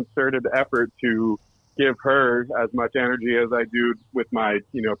conscious, concerted effort to give her as much energy as I do with my,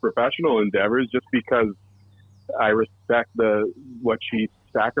 professional endeavors, just because I respect what she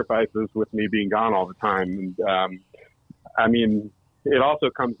sacrifices with me being gone all the time. And, I mean, it also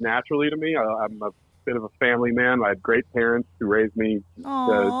comes naturally to me. I'm a bit of a family man. I had great parents who raised me to,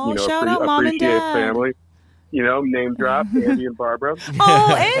 shout out Mom and appreciate Dad. family. name drop, Andy and Barbara.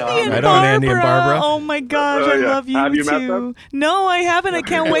 Oh, Andy and Right Barbara. on, Andy and Barbara. Oh my gosh, Oh, I yeah. love you Have you met too. them? No, I haven't. I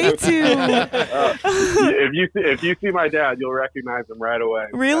can't wait to. If you see my dad, you'll recognize him right away.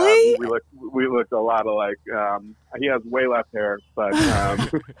 Really? We look a lot alike. He has way less hair, but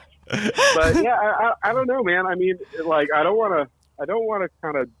but yeah, I don't know, man. I mean, like, I don't want to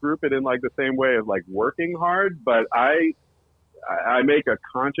kind of group it in like the same way as like working hard, but I make a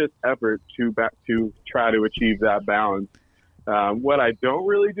conscious effort to try to achieve that balance. What I don't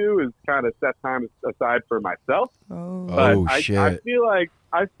really do is kind of set time aside for myself. But shit. I feel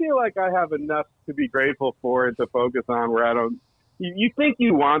like I have enough to be grateful for and to focus on where I don't. You think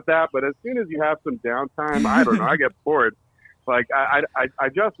you want that, but as soon as you have some downtime, I don't know, I get bored. Like I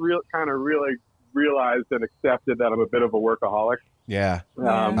just really realized and accepted that I'm a bit of a worksport. Yeah.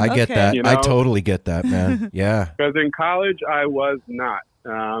 Yeah. I get Okay. that. You I know? totally get that, man. Yeah. Because in college, I was not.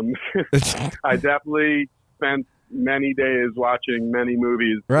 I definitely spent many days watching many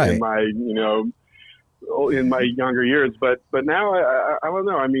movies Right. in my, in my younger years. But now I don't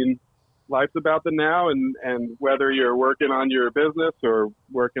know. I mean, life's about the now, and whether you're working on your business or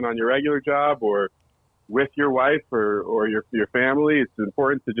working on your regular job or with your wife or your family, it's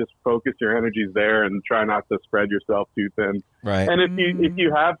important to just focus your energies there and try not to spread yourself too thin. Right. And if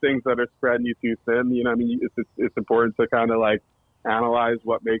you have things that are spreading you too thin, it's important to kind of like analyze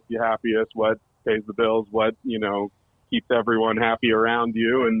what makes you happiest, what pays the bills, what keeps everyone happy around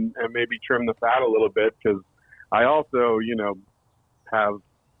you, and maybe trim the fat a little bit. Because I also have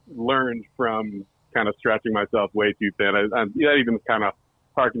learned from kind of stretching myself way too thin. That even kind of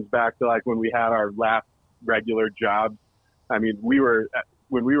harkens back to like when we had our last regular job. I mean, when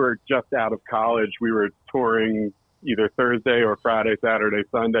we were just out of college, we were touring either Thursday or Friday, Saturday,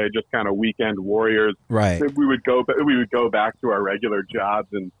 Sunday, just kind of weekend warriors. Right. We would go back to our regular jobs,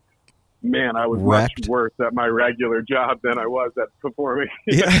 and man, I was Wrecked. much worse at my regular job than I was at performing.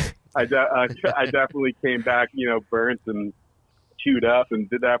 Yeah. I definitely came back, burnt and chewed up, and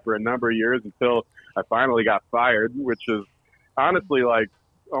did that for a number of years until I finally got fired, which is honestly like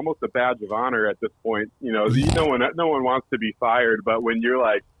almost a badge of honor at this point. No one wants to be fired, but when you're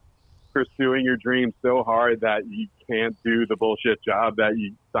like pursuing your dream so hard that you can't do the bullshit job that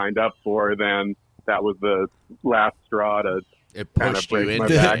you signed up for, then that was the last straw to It kind of pushed you break my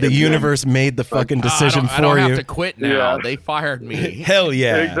into back. The universe made the fucking decision I don't for have you. to quit now. Yeah. They fired me. Hell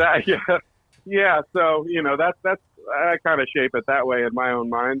yeah. Exactly. Yeah. So, that's I kind of shape it that way in my own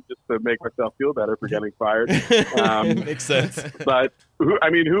mind, just to make myself feel better for getting fired. Makes sense. But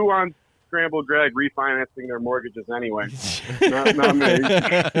who wants Scramble Greg refinancing their mortgages anyway? Not me.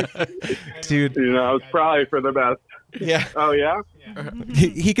 Dude. It's probably for the best. Yeah. Oh yeah.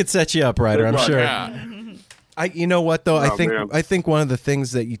 He could set you up, Ryder, I'm Good luck. sure. Yeah. You know what though? Oh, man. I think one of the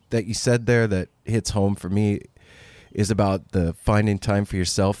things that you said there that hits home for me is about the finding time for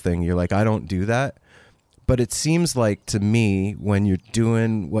yourself thing. You're like, I don't do that. But it seems like to me, when you're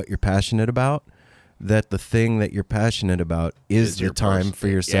doing what you're passionate about, that the thing that you're passionate about is the your time for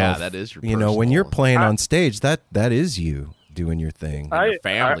yourself. Yeah, that is your when personal- you're playing on stage, that is you doing your thing. Your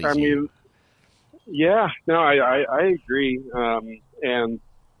family's I you. mean, yeah, no, I agree. And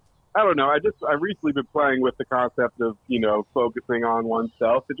I don't know. I've recently been playing with the concept of, focusing on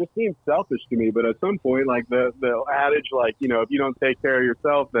oneself. It just seems selfish to me. But at some point, like the adage, like, if you don't take care of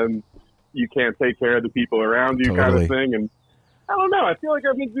yourself, then you can't take care of the people around you, kind Totally. of thing. And I don't know. I feel like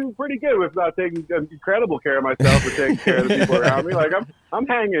I've been doing pretty good with not taking incredible care of myself or taking care of the people around me. Like I'm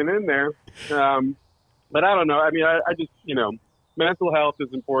hanging in there. But I don't know. I mean, I just, mental health is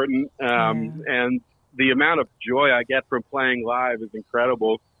important. And the amount of joy I get from playing live is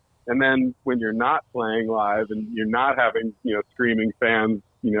incredible. And then when you're not playing live and you're not having, screaming fans,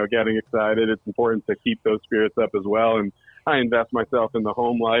 getting excited, it's important to keep those spirits up as well. And I invest myself in the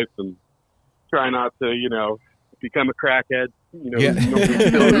home life and try not to, become a crackhead,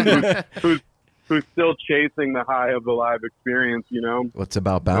 who's still chasing the high of the live experience, Well, it's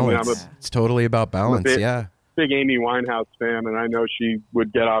about balance. It's totally about balance. Yeah. Big Amy Winehouse fan, and I know she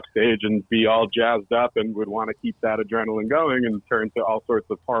would get off stage and be all jazzed up and would want to keep that adrenaline going and turn to all sorts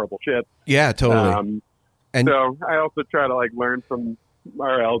of horrible shit. Yeah, totally. And so I also try to learn from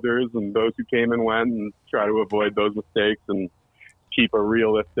our elders and those who came and went, and try to avoid those mistakes and keep a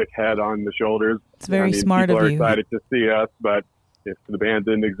realistic head on the shoulders. It's very smart people of are you. excited to see us, but if the band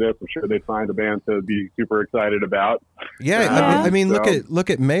didn't exist, I'm sure they'd find a band to be super excited about. yeah, I mean, so look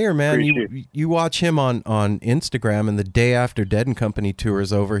at Mayor, man. appreciate- You watch him on Instagram, and the day after Dead and Company tour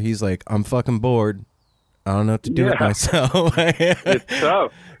is over, he's like, I'm fucking bored. I don't know what to do with Yeah. myself. It's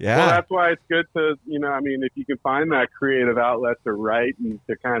tough. Yeah. Well, that's why it's good to, if you can find that creative outlet to write and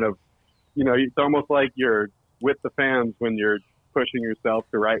to kind of, it's almost like you're with the fans when you're pushing yourself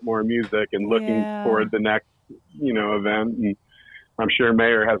to write more music and looking toward the next, event. And I'm sure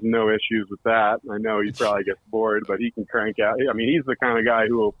Mayer has no issues with that. I know he probably gets bored, but he can crank out. I mean, he's the kind of guy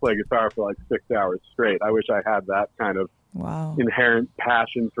who will play guitar for like 6 hours straight. I wish I had that kind of inherent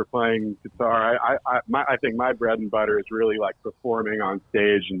passion for playing guitar. I think my bread and butter is really like performing on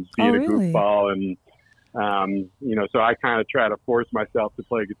stage and being a goofball. And, so I kind of try to force myself to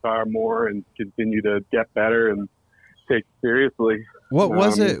play guitar more and continue to get better and take it seriously. What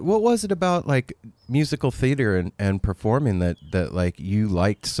was it about like musical theater and performing that like you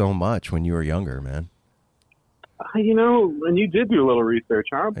liked so much when you were younger, man? And you did do a little research,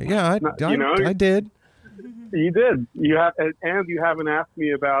 huh? Yeah, I did. You did. You have, and you haven't asked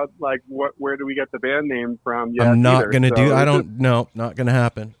me about like where do we get the band name from yet? I'm not going to do. I don't. No, not going to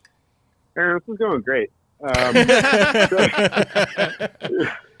happen. Aaron, this is going great. I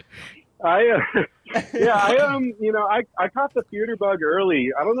caught the theater bug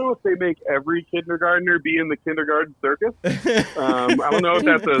early. I don't know if they make every kindergartner be in the kindergarten circus. I don't know if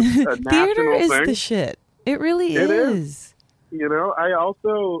that's a national theater is thing. The shit. It really is. I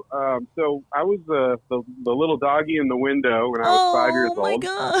also, so I was the little doggy in the window when I was 5 years old. Oh, my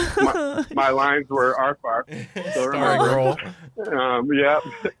God. My lines were "Arfar." Sorry, girl.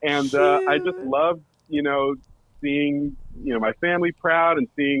 And I just loved, seeing, my family proud and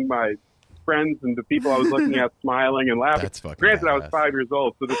seeing my friends and the people I was looking at smiling and laughing. That's fucking Granted, I was badass. 5 years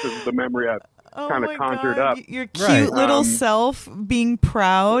old, so this is the memory I've kind of conjured up. Your cute little self being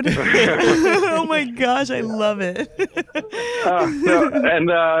proud. Oh my gosh, I love it. It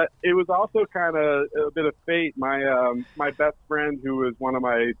was also kind of a bit of fate. My best friend, who was one of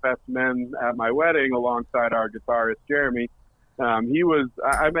my best men at my wedding, alongside our guitarist Jeremy, I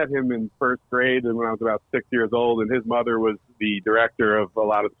met him in first grade, and when I was about 6 years old, and his mother was the director of a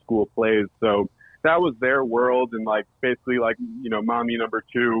lot of school plays. So that was their world, and like basically like mommy number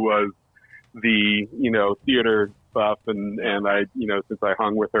two was the theater stuff, and I since I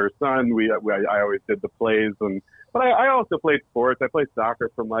hung with her son, I always did the plays, but I also played sports. I played soccer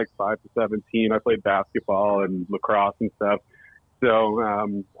from like 5 to 17. I played basketball and lacrosse and stuff. So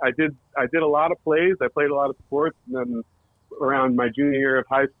I did a lot of plays. I played a lot of sports, and then around my junior year of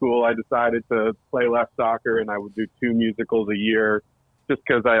high school, I decided to play less soccer, and I would do 2 musicals a year, just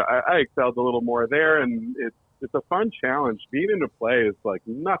because I excelled a little more there, and it's a fun challenge. Being in a play is like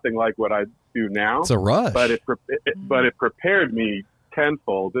nothing like what I do now. It's a rush, but it prepared me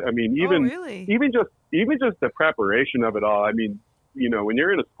tenfold. I mean, even just the preparation of it all. I mean, when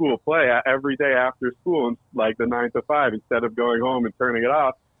you're in a school play every day after school, like the 9 to 5, instead of going home and turning it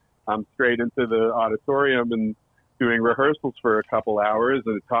off, I'm straight into the auditorium and doing rehearsals for a couple hours,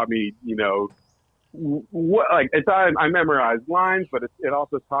 and it taught me, I memorized lines, but it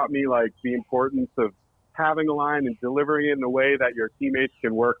also taught me like the importance of having a line and delivering it in a way that your teammates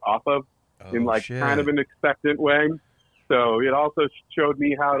can work off of kind of an expectant way. So it also showed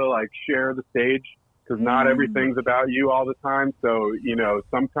me how to like share the stage, because not everything's about you all the time. So,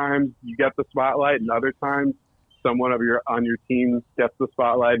 sometimes you get the spotlight, and other times someone on your team gets the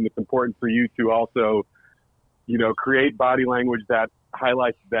spotlight, and it's important for you to also create body language that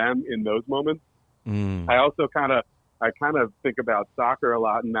highlights them in those moments. I also kind of think about soccer a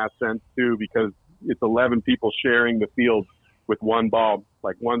lot in that sense too, because it's 11 people sharing the field with one ball,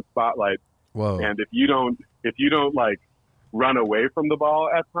 like one spotlight. Whoa. And if you don't like run away from the ball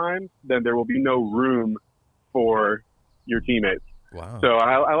at times, then there will be no room for your teammates. Wow. So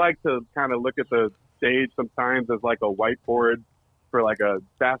I like to kind of look at the stage sometimes as like a whiteboard for like a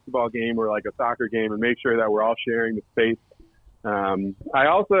basketball game or like a soccer game, and make sure that we're all sharing the space. I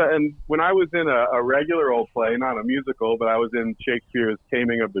also, and when I was in a regular old play, not a musical, but I was in Shakespeare's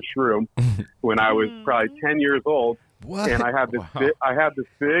Taming of the Shrew when I was probably 10 years old. What? And I had this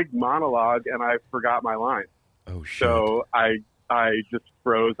big monologue, and I forgot my line. Oh shit. So I just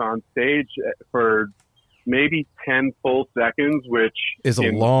froze on stage for maybe 10 full seconds, which is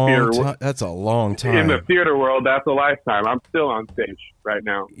a long time. That's a long time. In the theater world, that's a lifetime. I'm still on stage right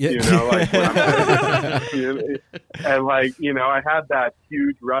now. Yeah. I had that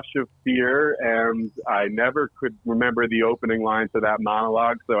huge rush of fear, and I never could remember the opening line to that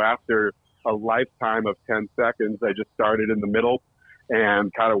monologue. So after a lifetime of 10 seconds, I just started in the middle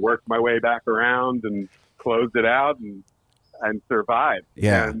and kind of worked my way back around and closed it out and survived.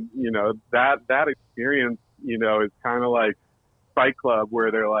 Yeah. And, that experience, is kind of like Fight Club,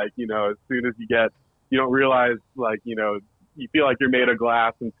 where they're like, as soon as you don't realize, like, you feel like you're made of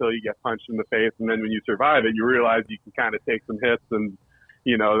glass until you get punched in the face. And then when you survive it, you realize you can kind of take some hits. And,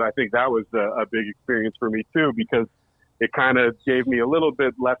 I think that was a big experience for me too, because it kind of gave me a little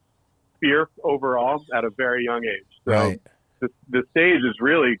bit less fear overall at a very young age. So Right. the stage is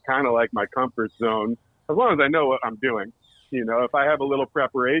really kind of like my comfort zone, as long as I know what I'm doing. You know, if I have a little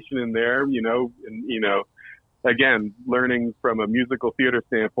preparation in there, again, learning from a musical theater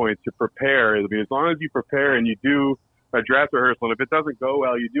standpoint to prepare. I mean, as long as you prepare and you do a dress rehearsal, and if it doesn't go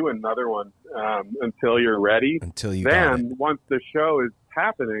well, you do another one until you're ready. Until you got it. Then once the show is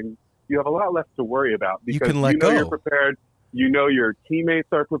happening, you have a lot less to worry about because can let you know go. you're prepared. You know your teammates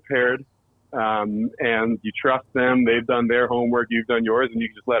are prepared, and you trust them. They've done their homework. You've done yours, and you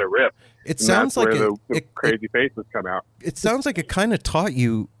can just let it rip. It And sounds that's like where it, the crazy faces come out. it sounds like it kind of taught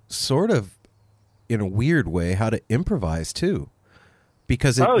you sort of in a weird way how to improvise too,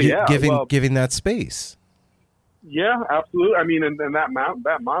 because giving that space. Yeah, absolutely. I mean, and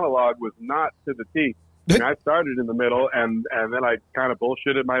that monologue was not to the T. I mean, I started in the middle, and then I kind of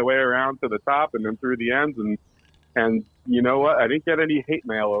bullshitted my way around to the top, and then through the ends, and you know what? I didn't get any hate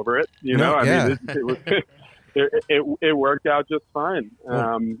mail over it. You know, I mean, it was it worked out just fine.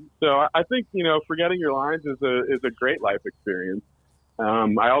 So I think forgetting your lines is a great life experience.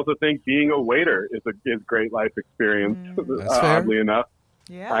 I also think being a waiter is great life experience. Oddly enough.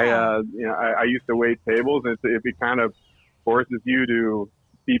 Yeah. I used to wait tables, and it kind of forces you to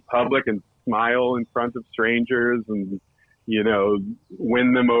be public and smile in front of strangers, and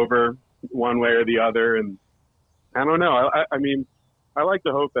win them over one way or the other. And I don't know. I mean, I like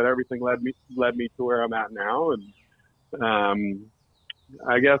to hope that everything led me to where I'm at now, and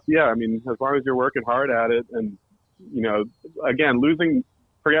I guess I mean, as long as you're working hard at it, and again,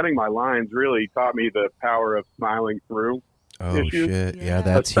 forgetting my lines really taught me the power of smiling through. Oh issues. shit! Yeah,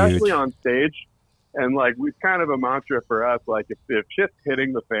 that's especially huge. on stage. And like, we've kind of a mantra for us, like if shit's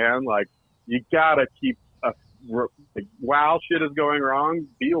hitting the fan, like you gotta keep while shit is going wrong,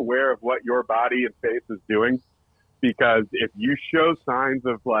 be aware of what your body and face is doing, because if you show signs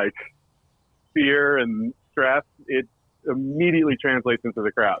of like fear and stress, it immediately translates into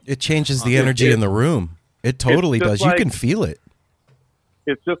the crowd. It changes the energy in the room. It totally does. You can feel it.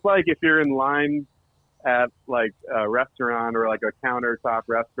 It's just like if you're in line at like a restaurant or like a countertop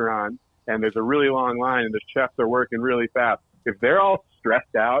restaurant, and there's a really long line and the chefs are working really fast. If they're all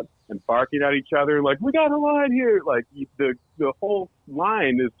stressed out and barking at each other, like, we got a line here, like the whole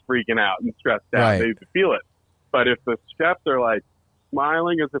line is freaking out and stressed out. Right. They feel it. But if the chefs are like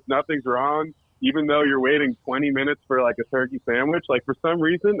smiling as if nothing's wrong, even though you're waiting 20 minutes for like a turkey sandwich, like for some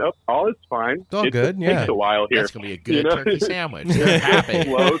reason, all is fine. It's all good. It takes a while here. That's going to be a good turkey sandwich. They're happy.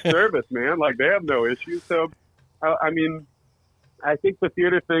 Slow service, man. Like, they have no issues. So, I mean, I think the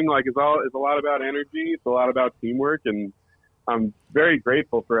theater thing, like, is a lot about energy. It's a lot about teamwork, and I'm very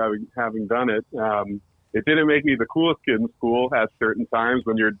grateful for having done it. It didn't make me the coolest kid in school at certain times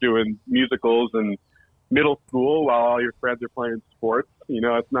when you're doing musicals and middle school while all your friends are playing sports.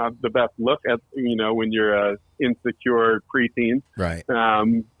 It's not the best look at, when you're a insecure preteen. Right.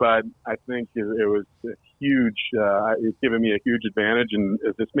 But I think it was a huge, it's given me a huge advantage, and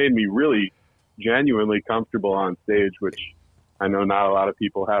it just made me really genuinely comfortable on stage, which I know not a lot of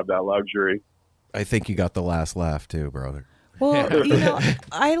people have that luxury. I think you got the last laugh too, brother. Well,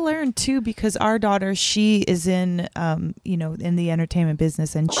 I learned too, because our daughter, she is in, in the entertainment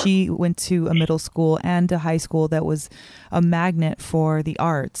business, and she went to a middle school and a high school that was a magnet for the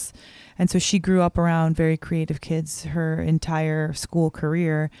arts. And so she grew up around very creative kids her entire school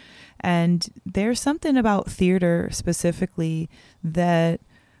career. And there's something about theater specifically that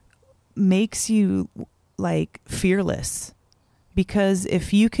makes you like fearless, because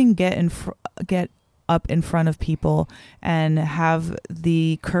if you can get up in front of people and have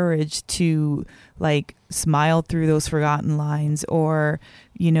the courage to like smile through those forgotten lines, or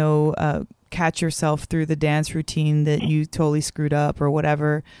catch yourself through the dance routine that you totally screwed up or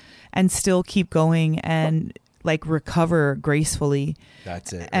whatever, and still keep going and like recover gracefully.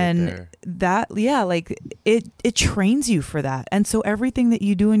 That's it. And right there. that, like it trains you for that. And so everything that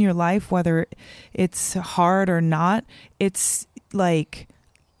you do in your life, whether it's hard or not, it's like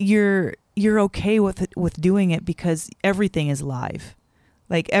you're okay with doing it, because everything is live.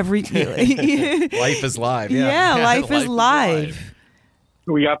 Like life is live. Yeah, life is live.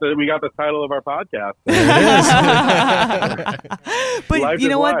 We got the title of our podcast. But Life you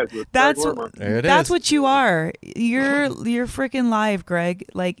know is what? live. That's what you are. You're freaking live, Greg.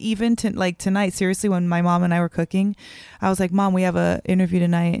 Like, even tonight, seriously, when my mom and I were cooking, I was like, Mom, we have a interview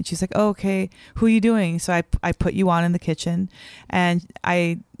tonight, and she's like, oh, okay, who are you doing? So I put you on in the kitchen, and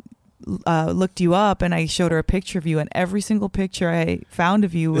I looked you up, and I showed her a picture of you, and every single picture I found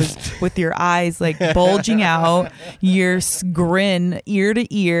of you was with your eyes like bulging out, your grin ear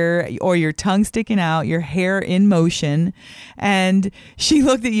to ear, or your tongue sticking out, your hair in motion. And she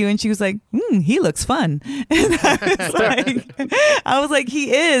looked at you and she was like, he looks fun. And I was like,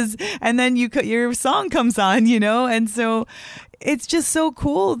 he is. And then your song comes on, and so it's just so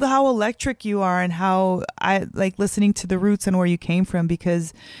cool how electric you are, and how I like listening to the roots and where you came from,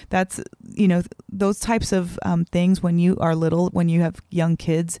 because that's, those types of things when you are little, when you have young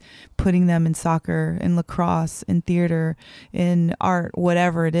kids, putting them in soccer, in lacrosse, in theater, in art,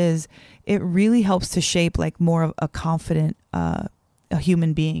 whatever it is, it really helps to shape like more of a confident a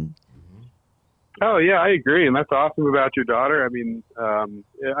human being. Oh yeah, I agree, and that's awesome about your daughter. I mean, I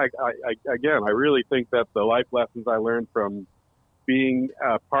really think that the life lessons I learned from being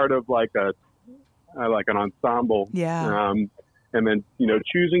part of like an ensemble, and then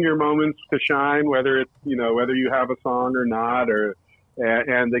choosing your moments to shine, whether it's whether you have a song or not,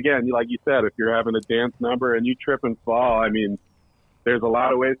 and again, like you said, if you're having a dance number and you trip and fall, I mean, there's a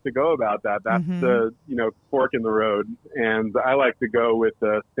lot of ways to go about that. That's the fork in the road, and I like to go with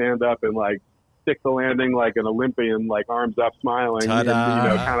stand up and like stick the landing like an Olympian, like arms up, smiling, and,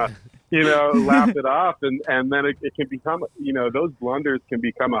 kind of, laugh it off. And then it can become, those blunders can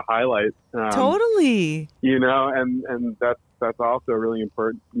become a highlight. Totally. And that's also really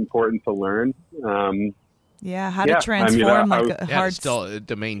important to learn. How to transform hard still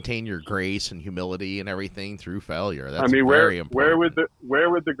to maintain your grace and humility and everything through failure. That's very important. Where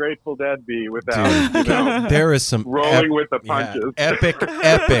would the Grateful Dead be without there is some rolling with the punches?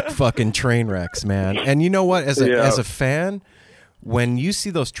 Epic fucking train wrecks, man. And you know what? As a fan, when you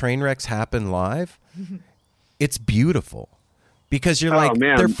see those train wrecks happen live, it's beautiful, because you're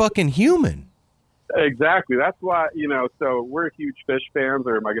they're fucking human. Exactly. That's why, so we're huge Fish fans,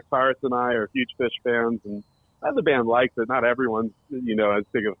 or my guitarist and I are huge Fish fans, and the band likes it. Not everyone's, as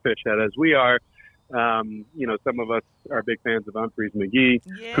big of a Fish head as we are. Some of us are big fans of Humphreys McGee,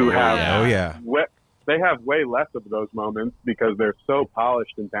 who have, they have way less of those moments because they're so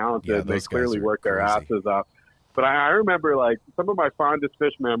polished and talented. They clearly work their asses off. But I remember, like, some of my fondest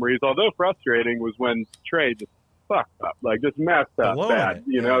Fish memories, although frustrating, was when Trey just fucked up, like just messed up bad.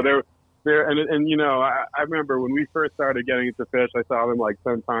 I remember when we first started getting into Fish, I saw them like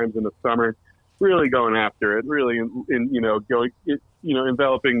sometimes in the summer, really going after it, really enveloping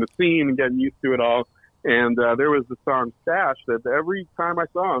the scene and getting used to it all. And there was the song Stash that every time I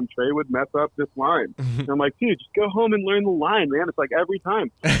saw him, Trey would mess up this line. And I'm like, dude, just go home and learn the line, man. It's like every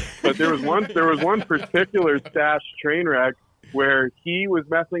time. But there was one particular Stash train wreck where he was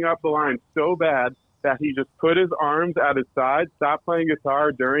messing up the line so bad that he just put his arms at his side, stopped playing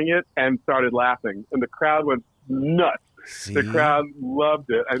guitar during it, and started laughing. And the crowd went nuts. See? The crowd loved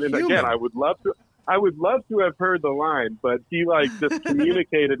it. And then again, I would love to have heard the line, but he like just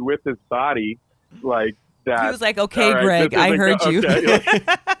communicated with his body like that. He was like, "Okay, right, Greg, I heard you." Okay.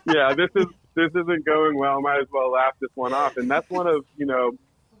 Yeah, this isn't going well. Might as well laugh this one off. And that's one of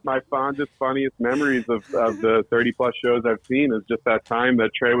my fondest, funniest memories of the 30+ shows I've seen, is just that time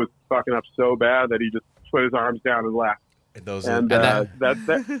that Trey was fucking up so bad that he just put his arms down and laughed. That's funny.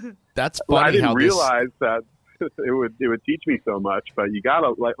 I didn't realize that it would teach me so much. But you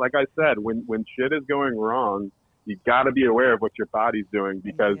gotta, like I said, when shit is going wrong, you gotta be aware of what your body's doing,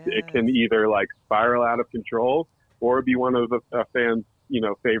 because it can either like spiral out of control or be one of a fan's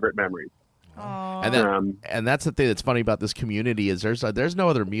favorite memories. And that's the thing that's funny about this community is there's no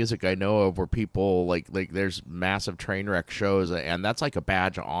other music I know of where people like there's massive train wreck shows, and that's like a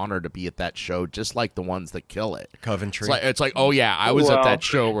badge of honor to be at that show, just like the ones that kill it. Coventry. It's like oh yeah, I was at that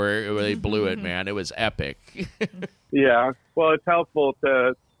show where they blew it, man. It was epic. Yeah, well, it's helpful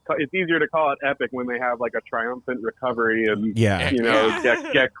to. It's easier to call it epic when they have like a triumphant recovery and get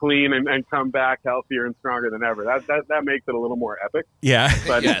clean and come back healthier and stronger than ever. That makes it a little more epic. Yeah,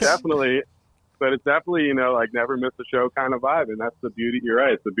 but it's definitely like never miss a show kind of vibe, and that's the beauty. You're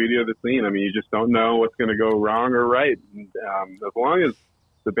right. It's the beauty of the scene. I mean, you just don't know what's going to go wrong or right. And, as long as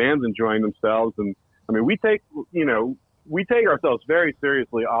the band's enjoying themselves, and I mean, we take ourselves very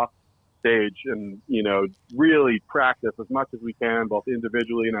seriously off stage, and really practice as much as we can, both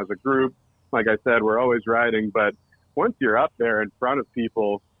individually and as a group. Like I said, we're always writing, but once you're up there in front of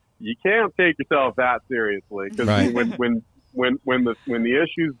people, you can't take yourself that seriously, because when the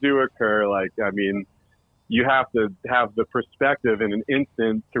issues do occur, like, I mean, you have to have the perspective in an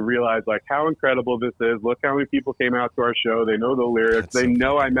instant to realize like how incredible this is. Look how many people came out to our show. They know the lyrics. They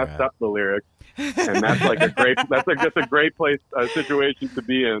know I messed up the lyrics. And that's like a great place, situation to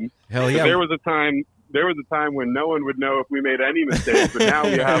be in. Hell yeah. There was a time there was a time when no one would know if we made any mistakes, but now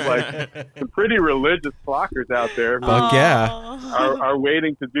we have like some pretty religious clockers out there who Fuck yeah. are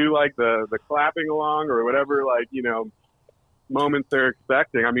waiting to do like the clapping along or whatever, like, you know, moments they're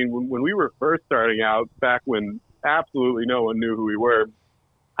expecting. I mean, when we were first starting out, back when absolutely no one knew who we were,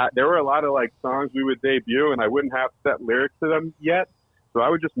 there were a lot of like songs we would debut and I wouldn't have set lyrics to them yet. So I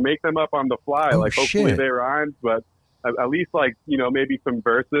would just make them up on the fly. Oh, like hopefully shit. they rhymed, but at least like, you know, maybe some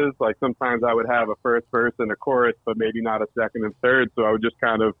verses. Like sometimes I would have a first verse and a chorus, but maybe not a second and third. So I would just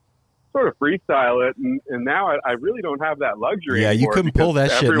kind of sort of freestyle it. And now I really don't have that luxury Yeah, you anymore couldn't pull that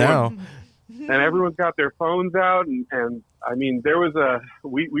because shit now. And everyone's got their phones out. And I mean, there was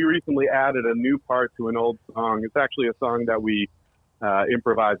we recently added a new part to an old song. It's actually a song that we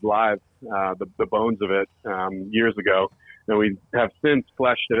improvised live, the bones of it, years ago. And we have since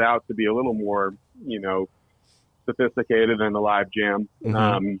fleshed it out to be a little more, you know, sophisticated than the live jam.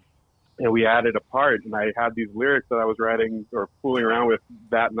 Mm-hmm. And we added a part, and I had these lyrics that I was writing or fooling around with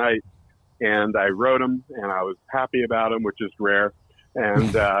that night. And I wrote them, and I was happy about them, which is rare.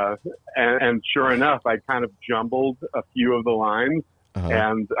 And and sure enough, I kind of jumbled a few of the lines,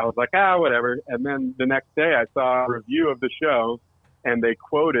 and I was like, whatever. And then the next day, I saw a review of the show, and they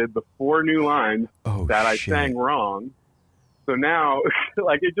quoted the 4 new lines that I sang wrong. So now,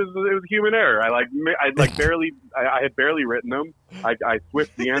 like, it was human error. I had barely written them. I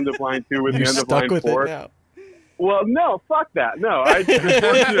switched the end of line 2 with the end of line 4. Well, no, fuck that. No,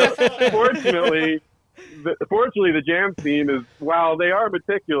 fortunately, the jam scene is, while they are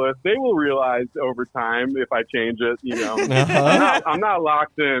meticulous, they will realize over time if I change it. You know, I'm not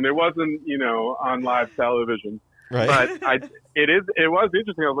locked in. It wasn't, you know, on live television. Right. But it was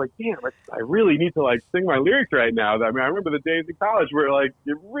interesting. I was like, damn, I really need to like sing my lyrics right now. I mean, I remember the days in college where like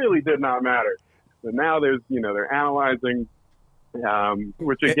it really did not matter. But now there's, you know, they're analyzing,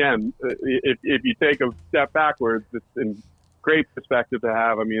 which again, if you take a step backwards, it's in great perspective to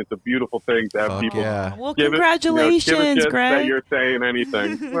have. I mean, it's a beautiful thing to have people. Yeah. Well, give congratulations, it, give a shit Greg. that you're saying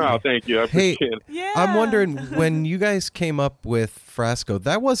anything. Well, thank you. I Hey, appreciate it. Yeah. I'm wondering, when you guys came up with Frasco,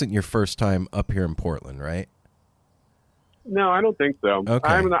 that wasn't your first time up here in Portland, right? No, I don't think so. Okay.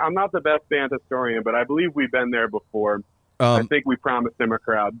 I'm not the best band historian, but I believe we've been there before. I think we promised him a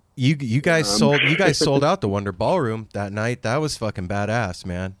crowd. You guys sold out the Wonder Ballroom that night. That was fucking badass,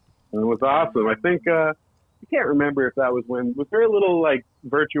 man. It was awesome. I think I can't remember if that was there a little like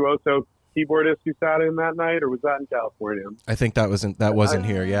virtuoso keyboardist who sat in that night, or was that in California? I think that wasn't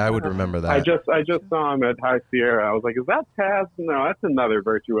here. Yeah, I would remember that. I just saw him at High Sierra. I was like, is that Taz? No, that's another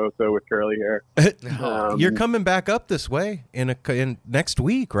virtuoso with curly hair. You're coming back up this way in next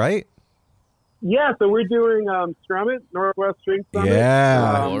week, right? Yeah, so we're doing Strum It, Northwest String Summit.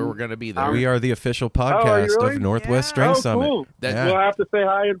 Yeah. We're going to be there. We are the official are you podcast really? of Northwest String Summit. Cool. Yeah. We'll have to say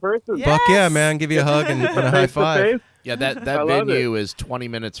hi in person. Yeah. Fuck yeah, man. Give you a hug and a high Face to five. face. Yeah, that I love venue is 20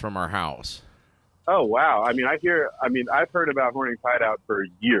 minutes from our house. Oh, wow. I mean, I've heard about Horning's Hideout for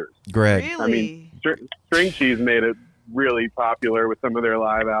years. Greg. Really? I mean, String Cheese made it really popular with some of their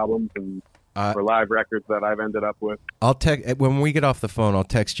live albums and or live records that I've ended up with. I'll when we get off the phone, I'll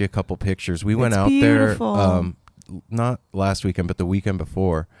text you a couple pictures. We went It's out beautiful. there not last weekend, but the weekend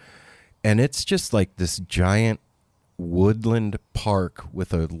before. And it's just like this giant woodland park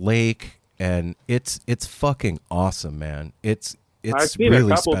with a lake, and it's fucking awesome, man. It's I've seen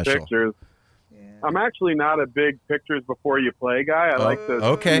really a couple special. pictures. I'm actually not a big pictures before you play guy. I like to.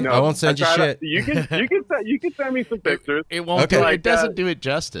 Okay, you know, I won't send you try to- shit. You can send me some pictures. It won't. Okay. Do, Like it doesn't that. do it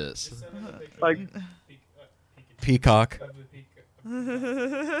justice. Like, Peacock.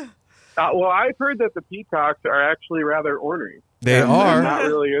 well, I've heard that the peacocks are actually rather ornery. They And are. They're not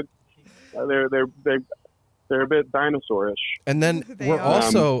really. They're a bit dinosaurish. And then They we're are.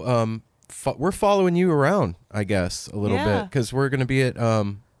 also we're following you around, I guess, a little Yeah. bit, because we're going to be at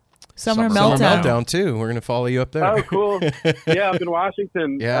Summer Summer Meltdown. Meltdown too. We're going to follow you up there. Oh, cool. Yeah, up in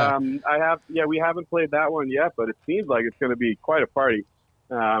Washington. Yeah. We haven't played that one yet, but it seems like it's going to be quite a party.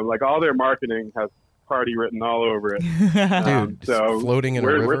 Like all their marketing has party written all over it. Dude, so floating in a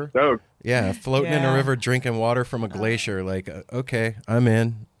we're river. stoked. Yeah, floating in a Yeah. river, drinking water from a glacier. Like, okay, I'm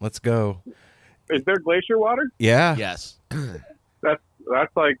in. Let's go. Is there glacier water? Yeah. Yes.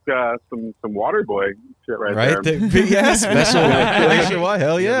 That's like some water boy shit Right? there. Yeah, special glacier water.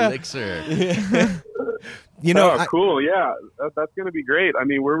 Hell yeah. Elixir. You know, oh, cool. Yeah, that's going to be great. I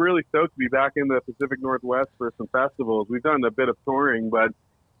mean, we're really stoked to be back in the Pacific Northwest for some festivals. We've done a bit of touring, but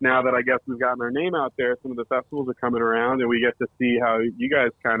now that I guess we've gotten our name out there, some of the festivals are coming around, and we get to see how you guys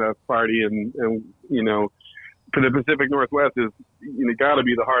kind of party. And you know, for the Pacific Northwest is got to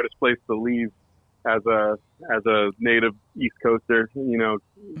be the hardest place to leave as a native East Coaster. You know,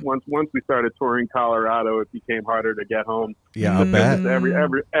 once we started touring Colorado, it became harder to get home. Yeah, I bet.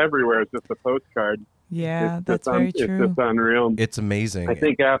 Everywhere is just a postcard. Yeah, It's that's very true. It's just unreal. It's amazing. I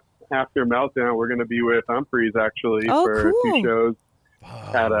think after Meltdown, we're going to be with Humphreys actually for cool. 2 shows.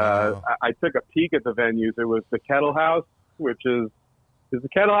 Wow. I took a peek at the venues. It was the Kettle House, which is the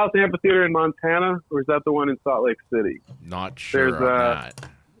Kettle House Amphitheater in Montana, or is that the one in Salt Lake City? Not sure There's, on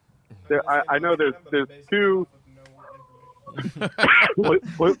that. I know there's 2. Well,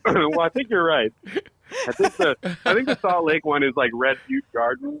 I think you're right. I think the Salt Lake one is like Red Butte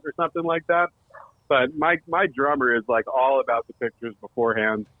Garden or something like that. But my drummer is like all about the pictures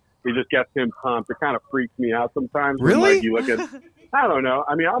beforehand. He just gets him pumped. It kind of freaks me out sometimes. Really? When, like, you look at, I don't know.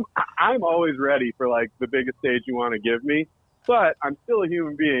 I mean, I'm always ready for like the biggest stage you want to give me, but I'm still a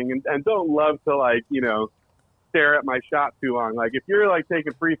human being and don't love to, like, you know, stare at my shot too long. Like, if you're like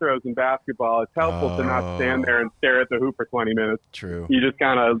taking free throws in basketball, it's helpful to not stand there and stare at the hoop for 20 minutes. True. You just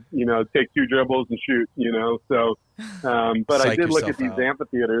kind of, you know, take 2 dribbles and shoot, you know. So, but I did look at these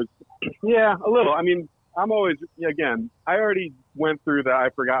amphitheaters. Yeah, a little. I mean, I'm always, again, I already went through the I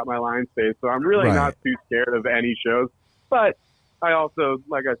forgot my line phase, so I'm really not too scared of any shows. But I also,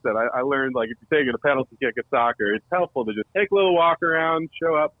 like I said, I learned, like, if you're taking a penalty kick at soccer, it's helpful to just take a little walk around,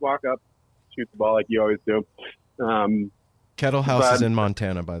 show up, walk up, shoot the ball like you always do. Kettle House is in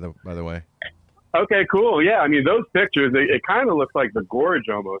Montana, by the way. Okay, cool. Yeah, I mean, those pictures, it kind of looks like the Gorge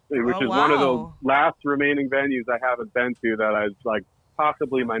almost, which is one of those last remaining venues I haven't been to that I, like,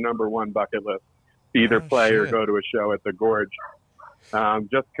 possibly my number 1 bucket list to either play or go to a show at the Gorge,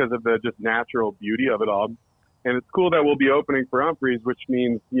 just because of the just natural beauty of it all. And it's cool that we'll be opening for Humphreys, which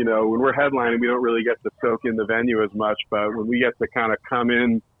means, you know, when we're headlining, we don't really get to soak in the venue as much, but when we get to kind of come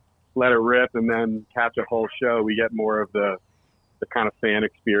in, let it rip, and then catch a whole show, we get more of the kind of fan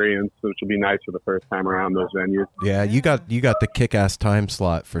experience, which will be nice for the first time around those venues. Yeah, you got the kick-ass time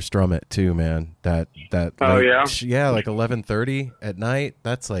slot for Strum It too, man. That like 11:30 at night.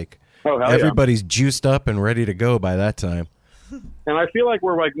 That's like everybody's juiced up and ready to go by that time. And I feel like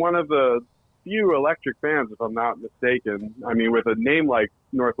we're like one of the few electric bands, if I'm not mistaken. I mean, with a name like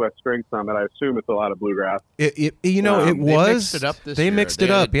Northwest String Summit, I assume it's a lot of bluegrass. It was. They mixed it up this year. Mixed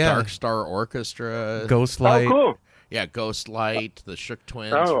it up, yeah. Dark Star Orchestra. Ghostlight. Oh, cool. Yeah, Ghostlight, the Shook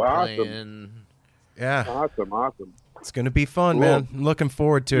Twins awesome. playing. Yeah. Awesome. It's going to be fun, man. I'm looking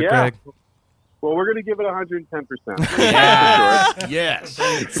forward to it, yeah. Greg. Well, we're going to give it 110%. Yeah. Yes.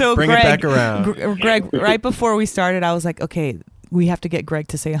 So Bring it back around. Greg, right before we started, I was like, okay, we have to get Greg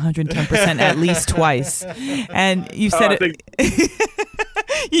to say 110% at least twice. And you said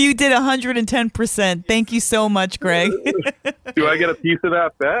you did 110%. Thank you so much, Greg. Do I get a piece of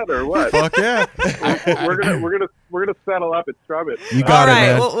that bet or what? Fuck yeah. We're gonna settle up at Strum It. You got it,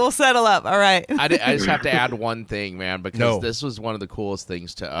 man. We'll settle up. All right. I just have to add one thing, man, because this was one of the coolest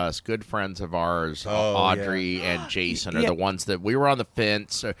things to us. Good friends of ours, Audrey and Jason, are the ones that we were on the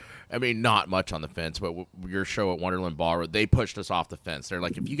fence. I mean, not much on the fence, but your show at Wonderland Ballroom, they pushed us off the fence. They're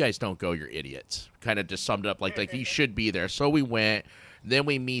like, if you guys don't go, you're idiots. Kind of just summed it up like you should be there. So we went. Then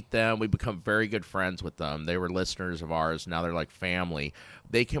we meet them. We become very good friends with them. They were listeners of ours. Now they're like family.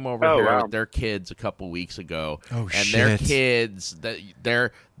 They came over here with their kids a couple weeks ago. Their kids,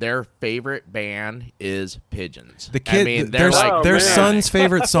 their favorite band is Pigeons. The kid, their son's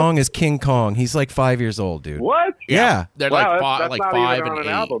favorite song is King Kong. He's like 5 years old, dude. What? Yeah. They're that's 5 and 8.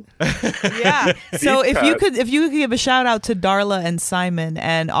 Album. Yeah. So if you could give a shout out to Darla and Simon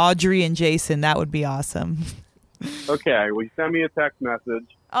and Audrey and Jason, that would be awesome. Okay, well, you send me a text message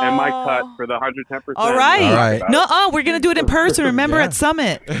and my cut for the 110%. All right. No, we're going to do it in person. Remember at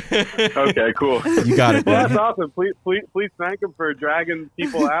Summit. Okay, cool. You got it, Well, man. that's awesome. Please thank them for dragging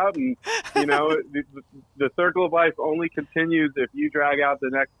people out. And, you know, the circle of life only continues if you drag out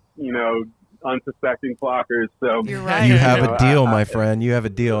the next, you know, unsuspecting flockers. So you're right. You have a deal, my friend. You have a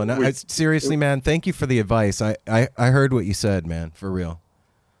deal. And seriously, man, thank you for the advice. I heard what you said, man, for real.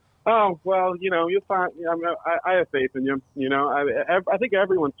 Oh, well, you know, you'll find, I have faith in you. You know, I think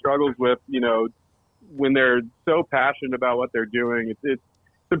everyone struggles with, you know, when they're so passionate about what they're doing, it's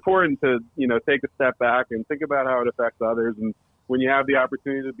important to, you know, take a step back and think about how it affects others. And when you have the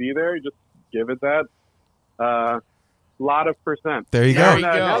opportunity to be there, just give it that, Lot of percent. There you There go. you go.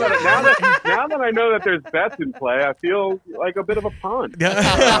 Now that I know that there's bets in play, I feel like a bit of a pawn.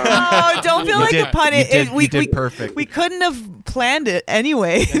 Oh, don't feel like a pun. You did perfect. We couldn't have planned it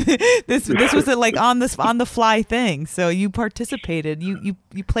anyway. This was a, like on the fly thing. So you participated. You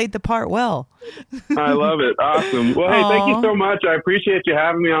played the part well. I love it. Awesome. Well, hey, thank you so much. I appreciate you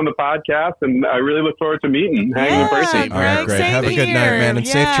having me on the podcast, and I really look forward to meeting, hanging in person. All right, great. Same Have a good here. night, man, and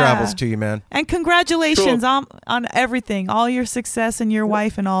safe Yeah. travels to you, man. And congratulations Cool. on everything, all your success and your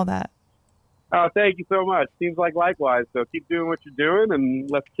wife and all that. Oh, thank you so much. Seems like likewise. So keep doing what you're doing,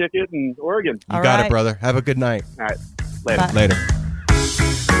 and let's kick it in Oregon. You All got right. it, brother. Have a good night. All right. Later. Bye. Later.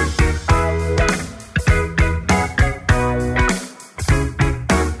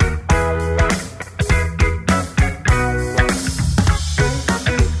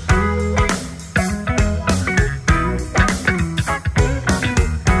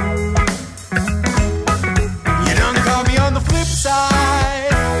 You done caught me on the flip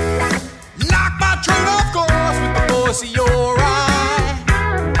side. Knock my train off course with the force of your eye.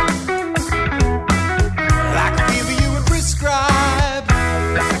 Like a fever you would prescribe.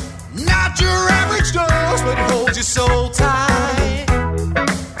 Not your average dose, but it holds you so tight.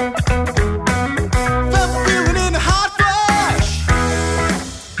 Felt the feeling in the hot flash.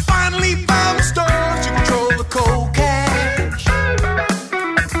 Finally found the stars to control the cold cash.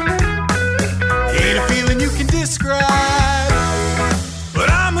 Ain't a feeling you can describe, but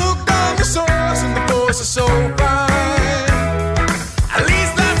I'm hooked on the source and the force is so fine. At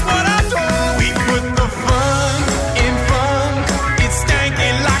least that's what I'm told. We put the fun in funk. It's stanky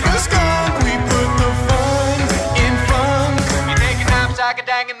like a skunk. We put the fun in funk. You're taking naps like a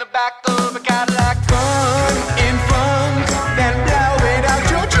dang in the back of a Cadillac. Fun in funk. Then blow it out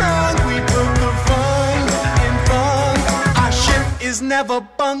your trunk. We put the fun in funk. Our ship is never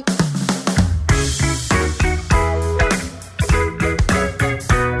bunk.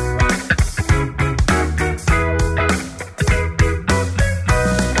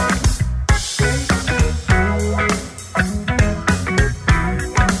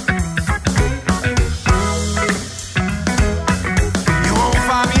 You won't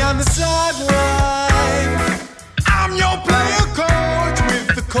find me on the sideline. I'm your player coach with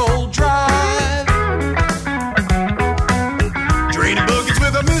the cold drive. Draining buckets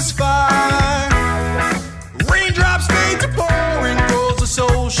with a misfire. Raindrops fade to pouring, rolls the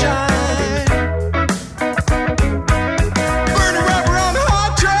soul shine. Burning rubber on the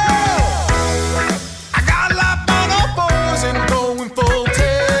hot trail. I got life on all fours and going full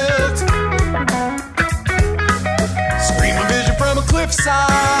tilt. Scream a vision from a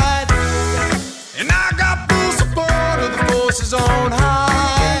cliffside. And I got full support of the forces on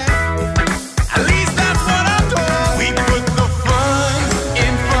high. At least that's what I'm told. We put the fun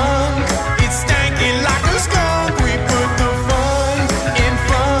in funk. It's stanky like a skunk. We put the fun in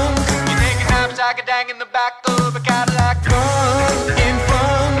funk. You're taking naps like a dang in the back of a Cadillac. Fun in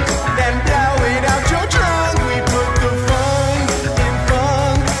funk. Then blow it out your trunk. We put the fun in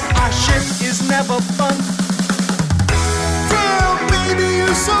funk. Our ship is never fun. Damn, baby,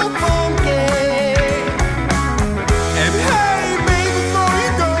 you're so funky. And hey, baby, before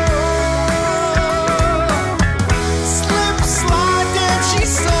you go, slip, slide, damn, she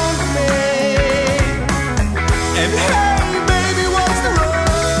sunk me. And hey, baby, what's the rush?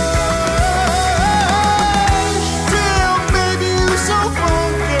 Damn, baby, you're so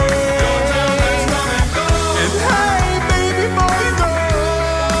funky. And hey, baby, before you go,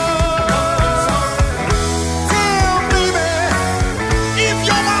 damn, baby, if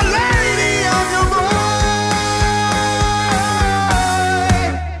you're my lady, I'm your boy.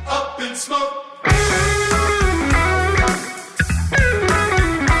 Up in smoke.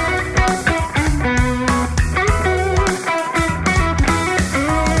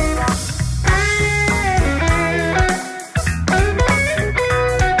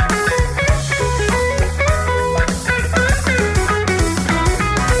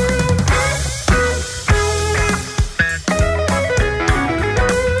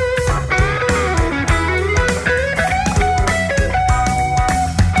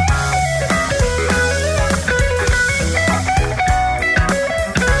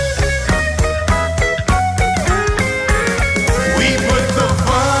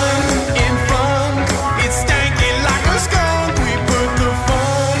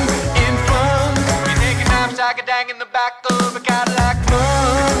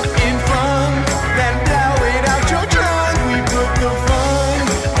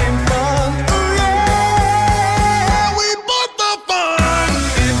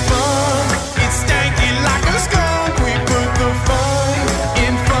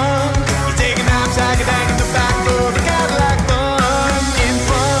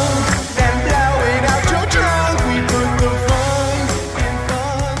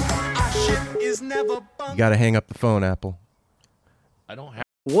 got to hang up the phone, Apple. I don't have.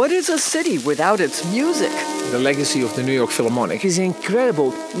 What is a city without its music? The legacy of the New York Philharmonic is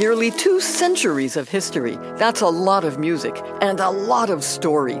incredible. Nearly 2 centuries of history. That's a lot of music and a lot of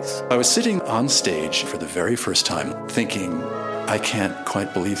stories. I was sitting on stage for the very first time thinking, I can't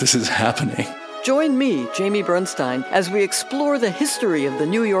quite believe this is happening. Join me, Jamie Bernstein, as we explore the history of the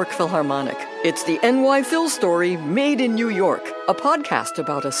New York Philharmonic. It's the NY Phil story made in New York, a podcast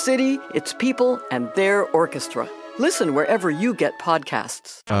about a city, its people, and their orchestra. Listen wherever you get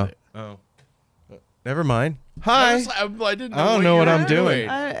podcasts. Oh. Never mind. Hi. I don't know what I'm doing.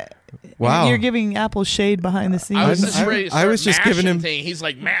 Wow. You're giving Apple shade behind the scenes. I was just giving him. Thing. He's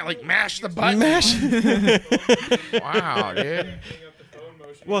like, mash the button. Wow, dude.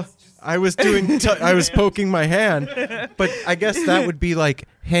 Well, I was I was poking my hand, but I guess that would be like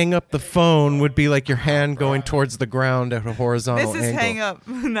hang up the phone would be like your hand going towards the ground at a horizontal This is angle. hang up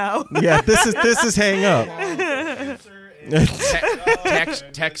now. Yeah, this is hang up.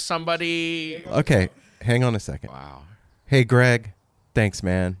 Text somebody. Okay, hang on a second. Wow. Hey, Greg. Thanks,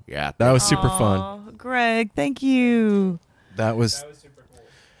 man. Yeah. That was super fun. Greg, thank you. That was super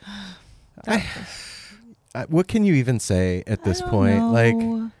cool. What can you even say at this point? know.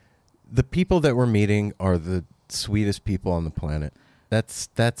 Like, the people that we're meeting are the sweetest people on the planet. That's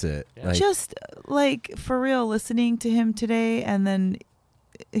it. Yeah. Like, Just like for real, listening to him today and then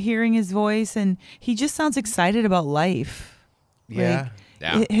hearing his voice, and he just sounds excited about life. yeah.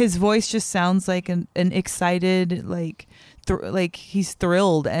 His voice just sounds like an excited, like he's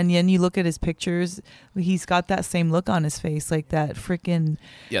thrilled. And then you look at his pictures, he's got that same look on his face, like that freaking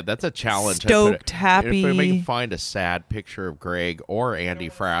That's a challenge. stoked, happy. If we can find a sad picture of Greg or Andy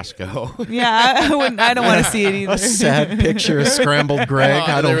Frasco. Yeah, I don't want to see it either. A sad picture of scrambled Greg?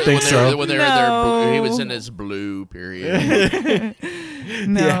 I don't think so. He was in his blue period.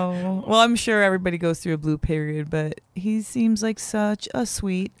 No. Well, I'm sure everybody goes through a blue period, but he seems like such a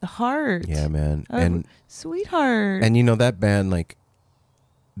sweetheart. Yeah, man. A sweetheart. And you know that band, like,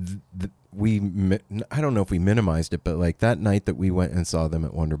 I don't know if we minimized it, but like that night that we went and saw them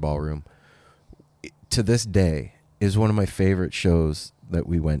at Wonder Ballroom, to this day is one of my favorite shows that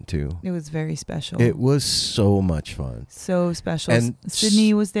we went to. It was very special. It was so much fun. So special. And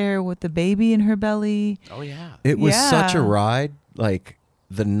Sydney was there with the baby in her belly. Oh, yeah. It was such a Yeah. ride. Like,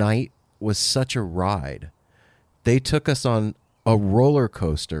 the night was such a ride. They took us on a roller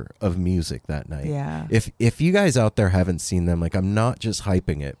coaster of music that night. Yeah. If you guys out there haven't seen them, like, I'm not just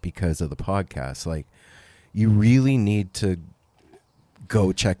hyping it because of the podcast. Like, you really need to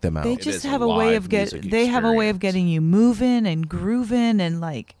go check them out. They It just is a have a way live of music have a way of experience. getting you moving and grooving and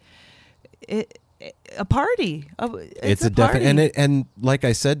like a party. It's a definite, and like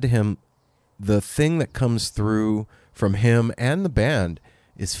I said to him, the thing that comes through from him and the band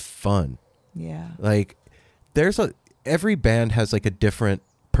is fun. Yeah. Like, every band has like a different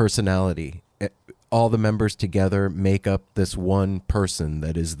personality. All the members together make up this one person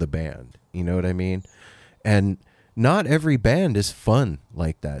that is the band. You know what I mean? And not every band is fun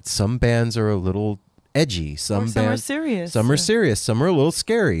like that. Some bands are a little edgy. Some are serious. Some are serious. Some are a little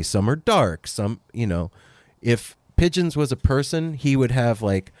scary. Some are dark. Some, if Pigeons was a person, he would have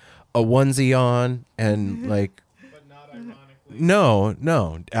like a onesie on and like. But not ironically.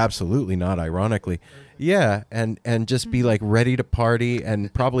 No, absolutely not ironically. Yeah, and just be like ready to party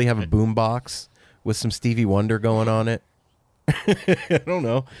and probably have a boombox with some Stevie Wonder going on it. I don't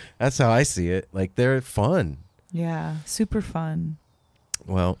know. That's how I see it. Like, they're fun. Yeah. Super fun.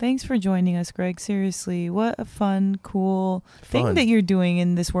 Well, Thanks for joining us, Greg. Seriously, what a fun, cool thing Fun. that you're doing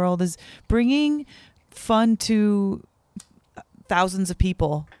in this world is bringing fun to thousands of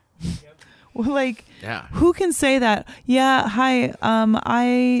people. Like, Yeah. who can say that? Yeah, hi.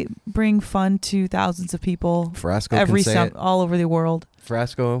 I bring fun to thousands of people Frasco can say it. all over the world.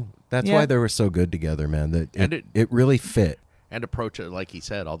 Frasco, that's Yeah. why they were so good together, man. That And it really fit. And approach it, like he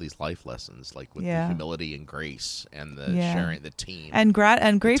said, all these life lessons, like with Yeah. the humility and grace and the Yeah. sharing, the team. And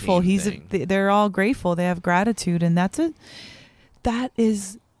grateful. team He's thing. they're all grateful. They have gratitude, and that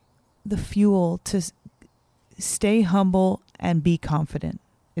is the fuel to stay humble and be confident.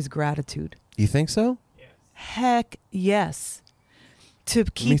 Is gratitude. You think so? Heck yes. To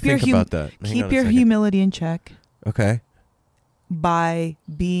keep me your think about that. Hang on a second. humility in check Okay. by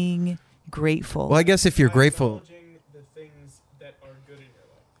being grateful. Well, I guess if you're grateful, Acknowledging the things that are good in your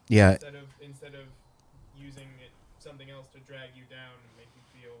life. yeah, Instead of using something else to drag you down and make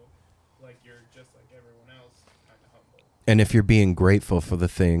you feel like you're just like everyone else, kind of humble. and if you're being grateful for the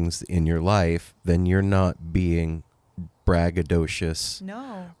things in your life, then you're not being braggadocious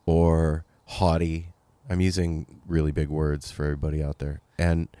No. or haughty. I'm using really big words for everybody out there.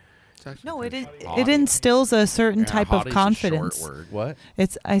 And No, it instills a certain type of confidence. Short word. What?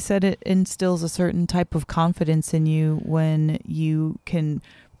 I said it instills a certain type of confidence in you when you can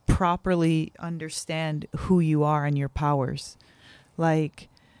properly understand who you are and your powers. Like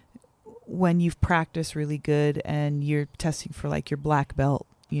when you've practiced really good and you're testing for like your black belt,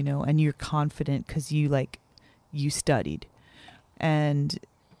 you know, and you're confident because you studied. And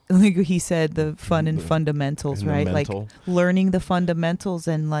like he said, the fun and fundamentals, right? Like learning the fundamentals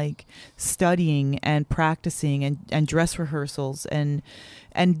and like studying and practicing and dress rehearsals and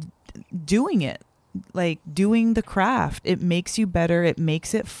doing it, like doing the craft. It makes you better. It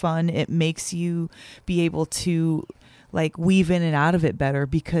makes it fun. It makes you be able to like weave in and out of it better,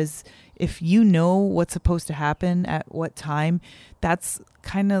 because if you know what's supposed to happen at what time, that's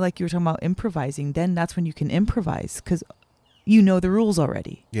kind of like you were talking about improvising. Then that's when you can improvise because you know the rules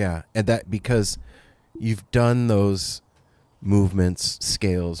already. Yeah, and that because you've done those movements,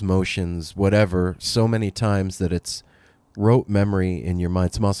 scales, motions, whatever, so many times that it's rote memory in your mind.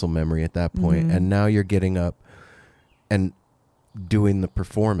 It's muscle memory at that point. Mm-hmm. And now you're getting up and doing the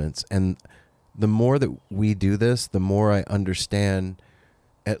performance. And the more that we do this, the more I understand,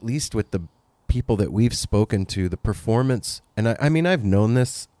 at least with the people that we've spoken to, the performance. And I mean, I've known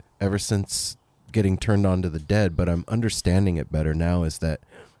this ever since getting turned on to the Dead, but I'm understanding it better now, is that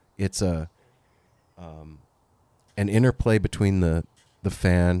it's an interplay between the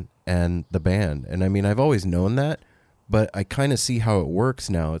fan and the band. And I mean, I've always known that, but I kind of see how it works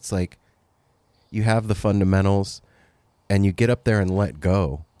now. It's like you have the fundamentals and you get up there and let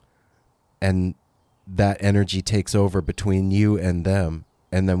go, and that energy takes over between you and them,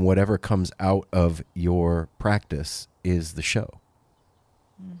 and then whatever comes out of your practice is the show.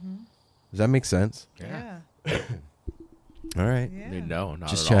 Mm-hmm. Does that make sense? Yeah. All right. Yeah. No, not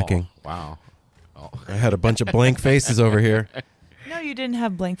just at checking. All. Wow. Oh. I had a bunch of blank faces over here. No, you didn't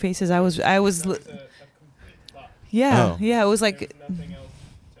have blank faces. I was. Yeah, Oh. yeah. It was like.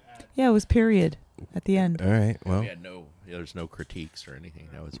 Yeah, it was period at the end. All right. Well. There's no critiques or anything.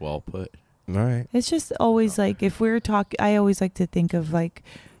 That was well put. All right. It's just always like if we're talking. I always like to think of like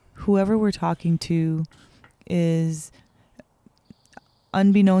whoever we're talking to is,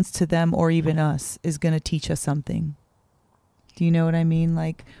 unbeknownst to them or even us, is going to teach us something. Do you know what I mean?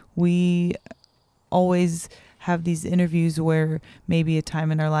 Like we always have these interviews where maybe a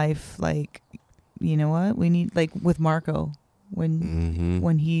time in our life, like, you know what, we need, like with Marco,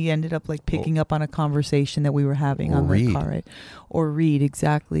 when he ended up like picking up on a conversation that we were having on the car ride, or Reed,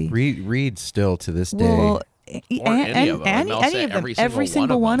 exactly. Reed still to this day. Well, Or any of them. Any of them. Every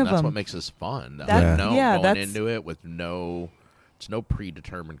single one of them. That's what makes us fun. Going into it with it's no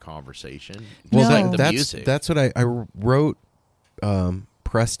predetermined conversation. Well, the music. That's what I wrote.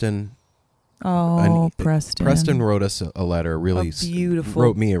 Preston. Preston. Preston wrote us a letter. Beautiful.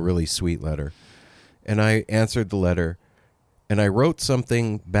 Wrote me a really sweet letter, and I answered the letter, and I wrote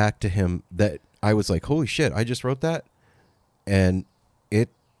something back to him that I was like, "Holy shit! I just wrote that," and it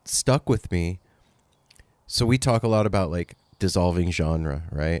stuck with me. So we talk a lot about like dissolving genre,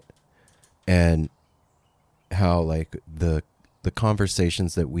 right? And how like the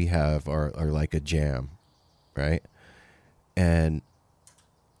conversations that we have are like a jam, right? And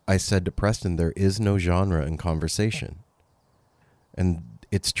I said to Preston, there is no genre in conversation. And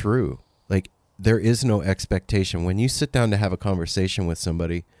it's true. Like there is no expectation. When you sit down to have a conversation with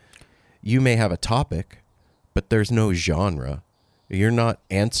somebody, you may have a topic, but there's no genre. You're not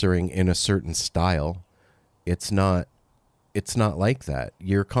answering in a certain style. It's not like that.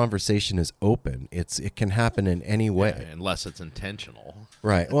 Your conversation is open. It can happen in any way. Yeah, unless it's intentional.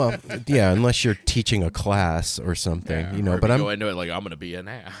 Right. Well, yeah, unless you're teaching a class or something, but I'm go into it like I'm going to be an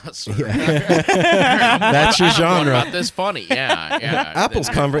ass. That's your genre. About this funny. Yeah.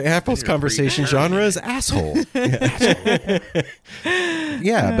 Apple's conversation genre is asshole.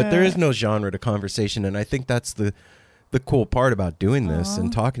 Yeah, but there is no genre to conversation, and I think that's the cool part about doing this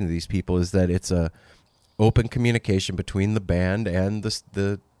and talking to these people, is that it's a open communication between the band and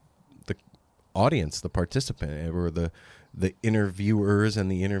the audience, the participant, or the interviewers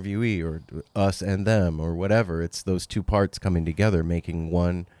and the interviewee, or us and them, or whatever. It's those two parts coming together, making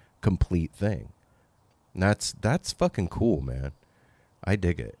one complete thing. And that's fucking cool, man. I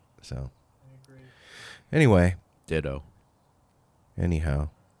dig it. So I agree. Anyway, ditto. Anyhow,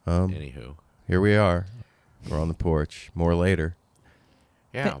 anywho, here we are. We're on the porch. More later.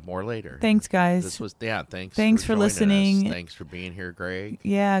 Yeah, more later. Thanks, guys. Thanks for listening. Thanks for being here, Greg.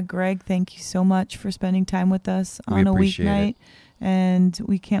 Yeah, Greg, thank you so much for spending time with us on a weeknight. And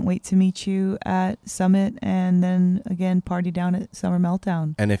we can't wait to meet you at Summit and then again party down at Summer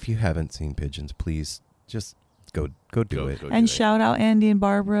Meltdown. And if you haven't seen Pigeons, please just Go do it. And shout out Andy and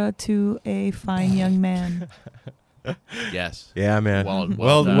Barbara to a fine young man. Yes. Yeah, man.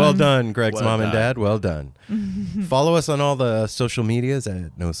 Well done, Greg's Well mom and done. dad. Well done. Follow us on all the social medias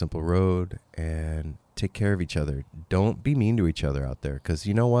at No Simple Road, and take care of each other. Don't be mean to each other out there, because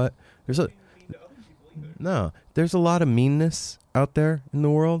you know what? There's a lot of meanness out there in the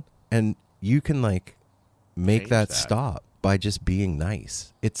world, and you can like make that stop by just being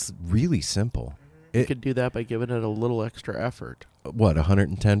nice. It's really simple. You could do that by giving it a little extra effort. What,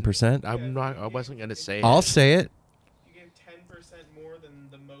 110%? I wasn't going to say I'll say it. You gave 10% more than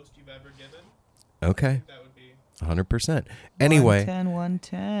the most you've ever given. Okay. That would be 100%. Anyway.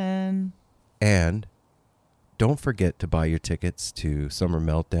 110. And don't forget to buy your tickets to Summer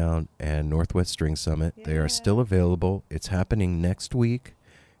Meltdown and Northwest String Summit. Yeah. They are still available. It's happening next week.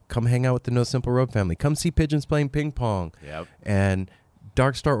 Come hang out with the No Simple Road family. Come see Pigeons playing ping pong. Yep. And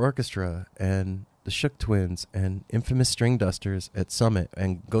Dark Star Orchestra and the Shook Twins and Infamous String Dusters at Summit.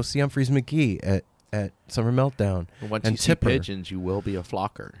 And go see Humphreys McGee at Summer Meltdown. And once and you see Pigeons, you will be a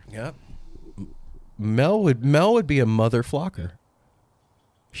flocker. Yep. Mel would be a mother flocker.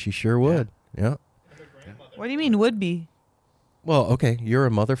 She sure would. Yeah. What do you mean would be? Well, okay, you're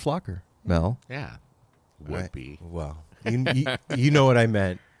a mother flocker, Mel. Yeah. Would be. Well, you know what I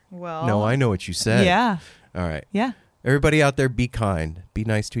meant. Well. No, I know what you said. Yeah. All right. Yeah. Everybody out there, be kind. Be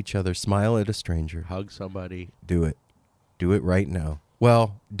nice to each other. Smile at a stranger. Hug somebody. Do it. Do it right now.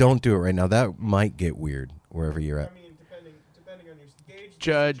 Well, don't do it right now. That might get weird wherever you're at. I mean, depending on your gauge.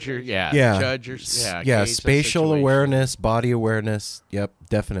 Judge your Judge your gauge spatial awareness, body awareness. Yep,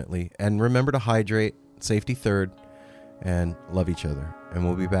 definitely. And remember to hydrate. Safety third. And love each other. And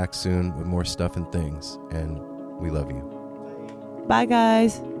we'll be back soon with more stuff and things. And we love you. Bye,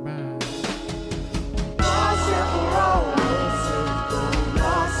 guys. Bye.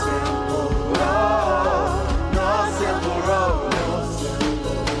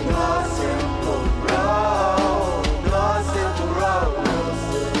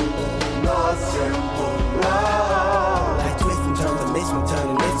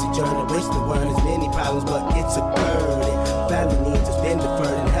 But it's a burden. Felony just been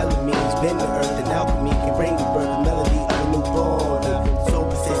deferred, and hella means been the earth, and alchemy can bring the birth, the melody of a newborn. So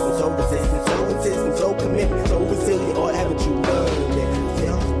persistent, so resistant, so insistent, so commitment, so resilient, or haven't you learned it?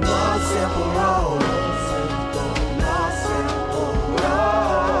 No simple road. No simple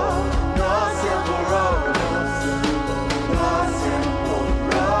road. No simple road. No simple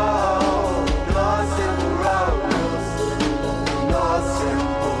road. No simple road. No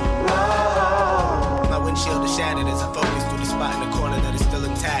simple road. My windshield is shattered as I focus through the spot in the corner that is still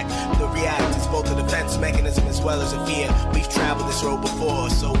intact. The react is both a defense mechanism as well as a fear. We've traveled this road before,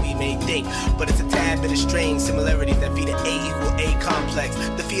 so we may think, but it's a tad bit of strange similarities that feed an A=A complex.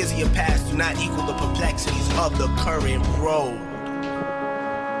 The fears of your past do not equal the perplexities of the current road.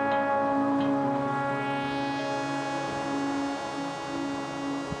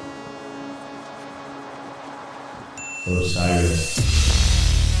 Osiris.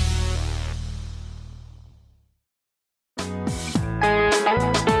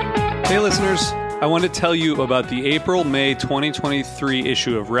 Hey listeners, I want to tell you about the April-May 2023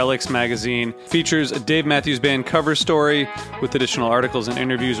 issue of Relics magazine. Features a Dave Matthews Band cover story with additional articles and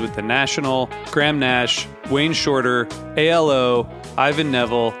interviews with The National, Graham Nash, Wayne Shorter, ALO, Ivan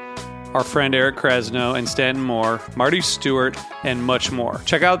Neville, our friend Eric Krasno and Stanton Moore, Marty Stewart, and much more.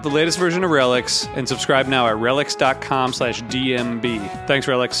 Check out the latest version of Relics and subscribe now at relics.com/DMB. Thanks,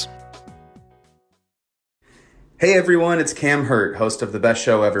 Relics. Hey everyone, it's Cam Hurt, host of the Best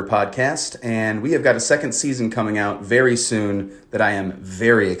Show Ever podcast, and we have got a second season coming out very soon that I am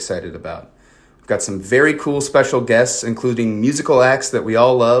very excited about. We've got some very cool special guests, including musical acts that we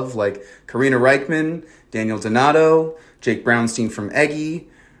all love, like Karina Reichman, Daniel Donato, Jake Brownstein from Eggy,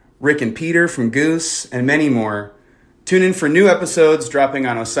 Rick and Peter from Goose, and many more. Tune in for new episodes dropping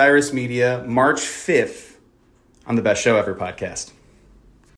on Osiris Media March 5th on the Best Show Ever podcast.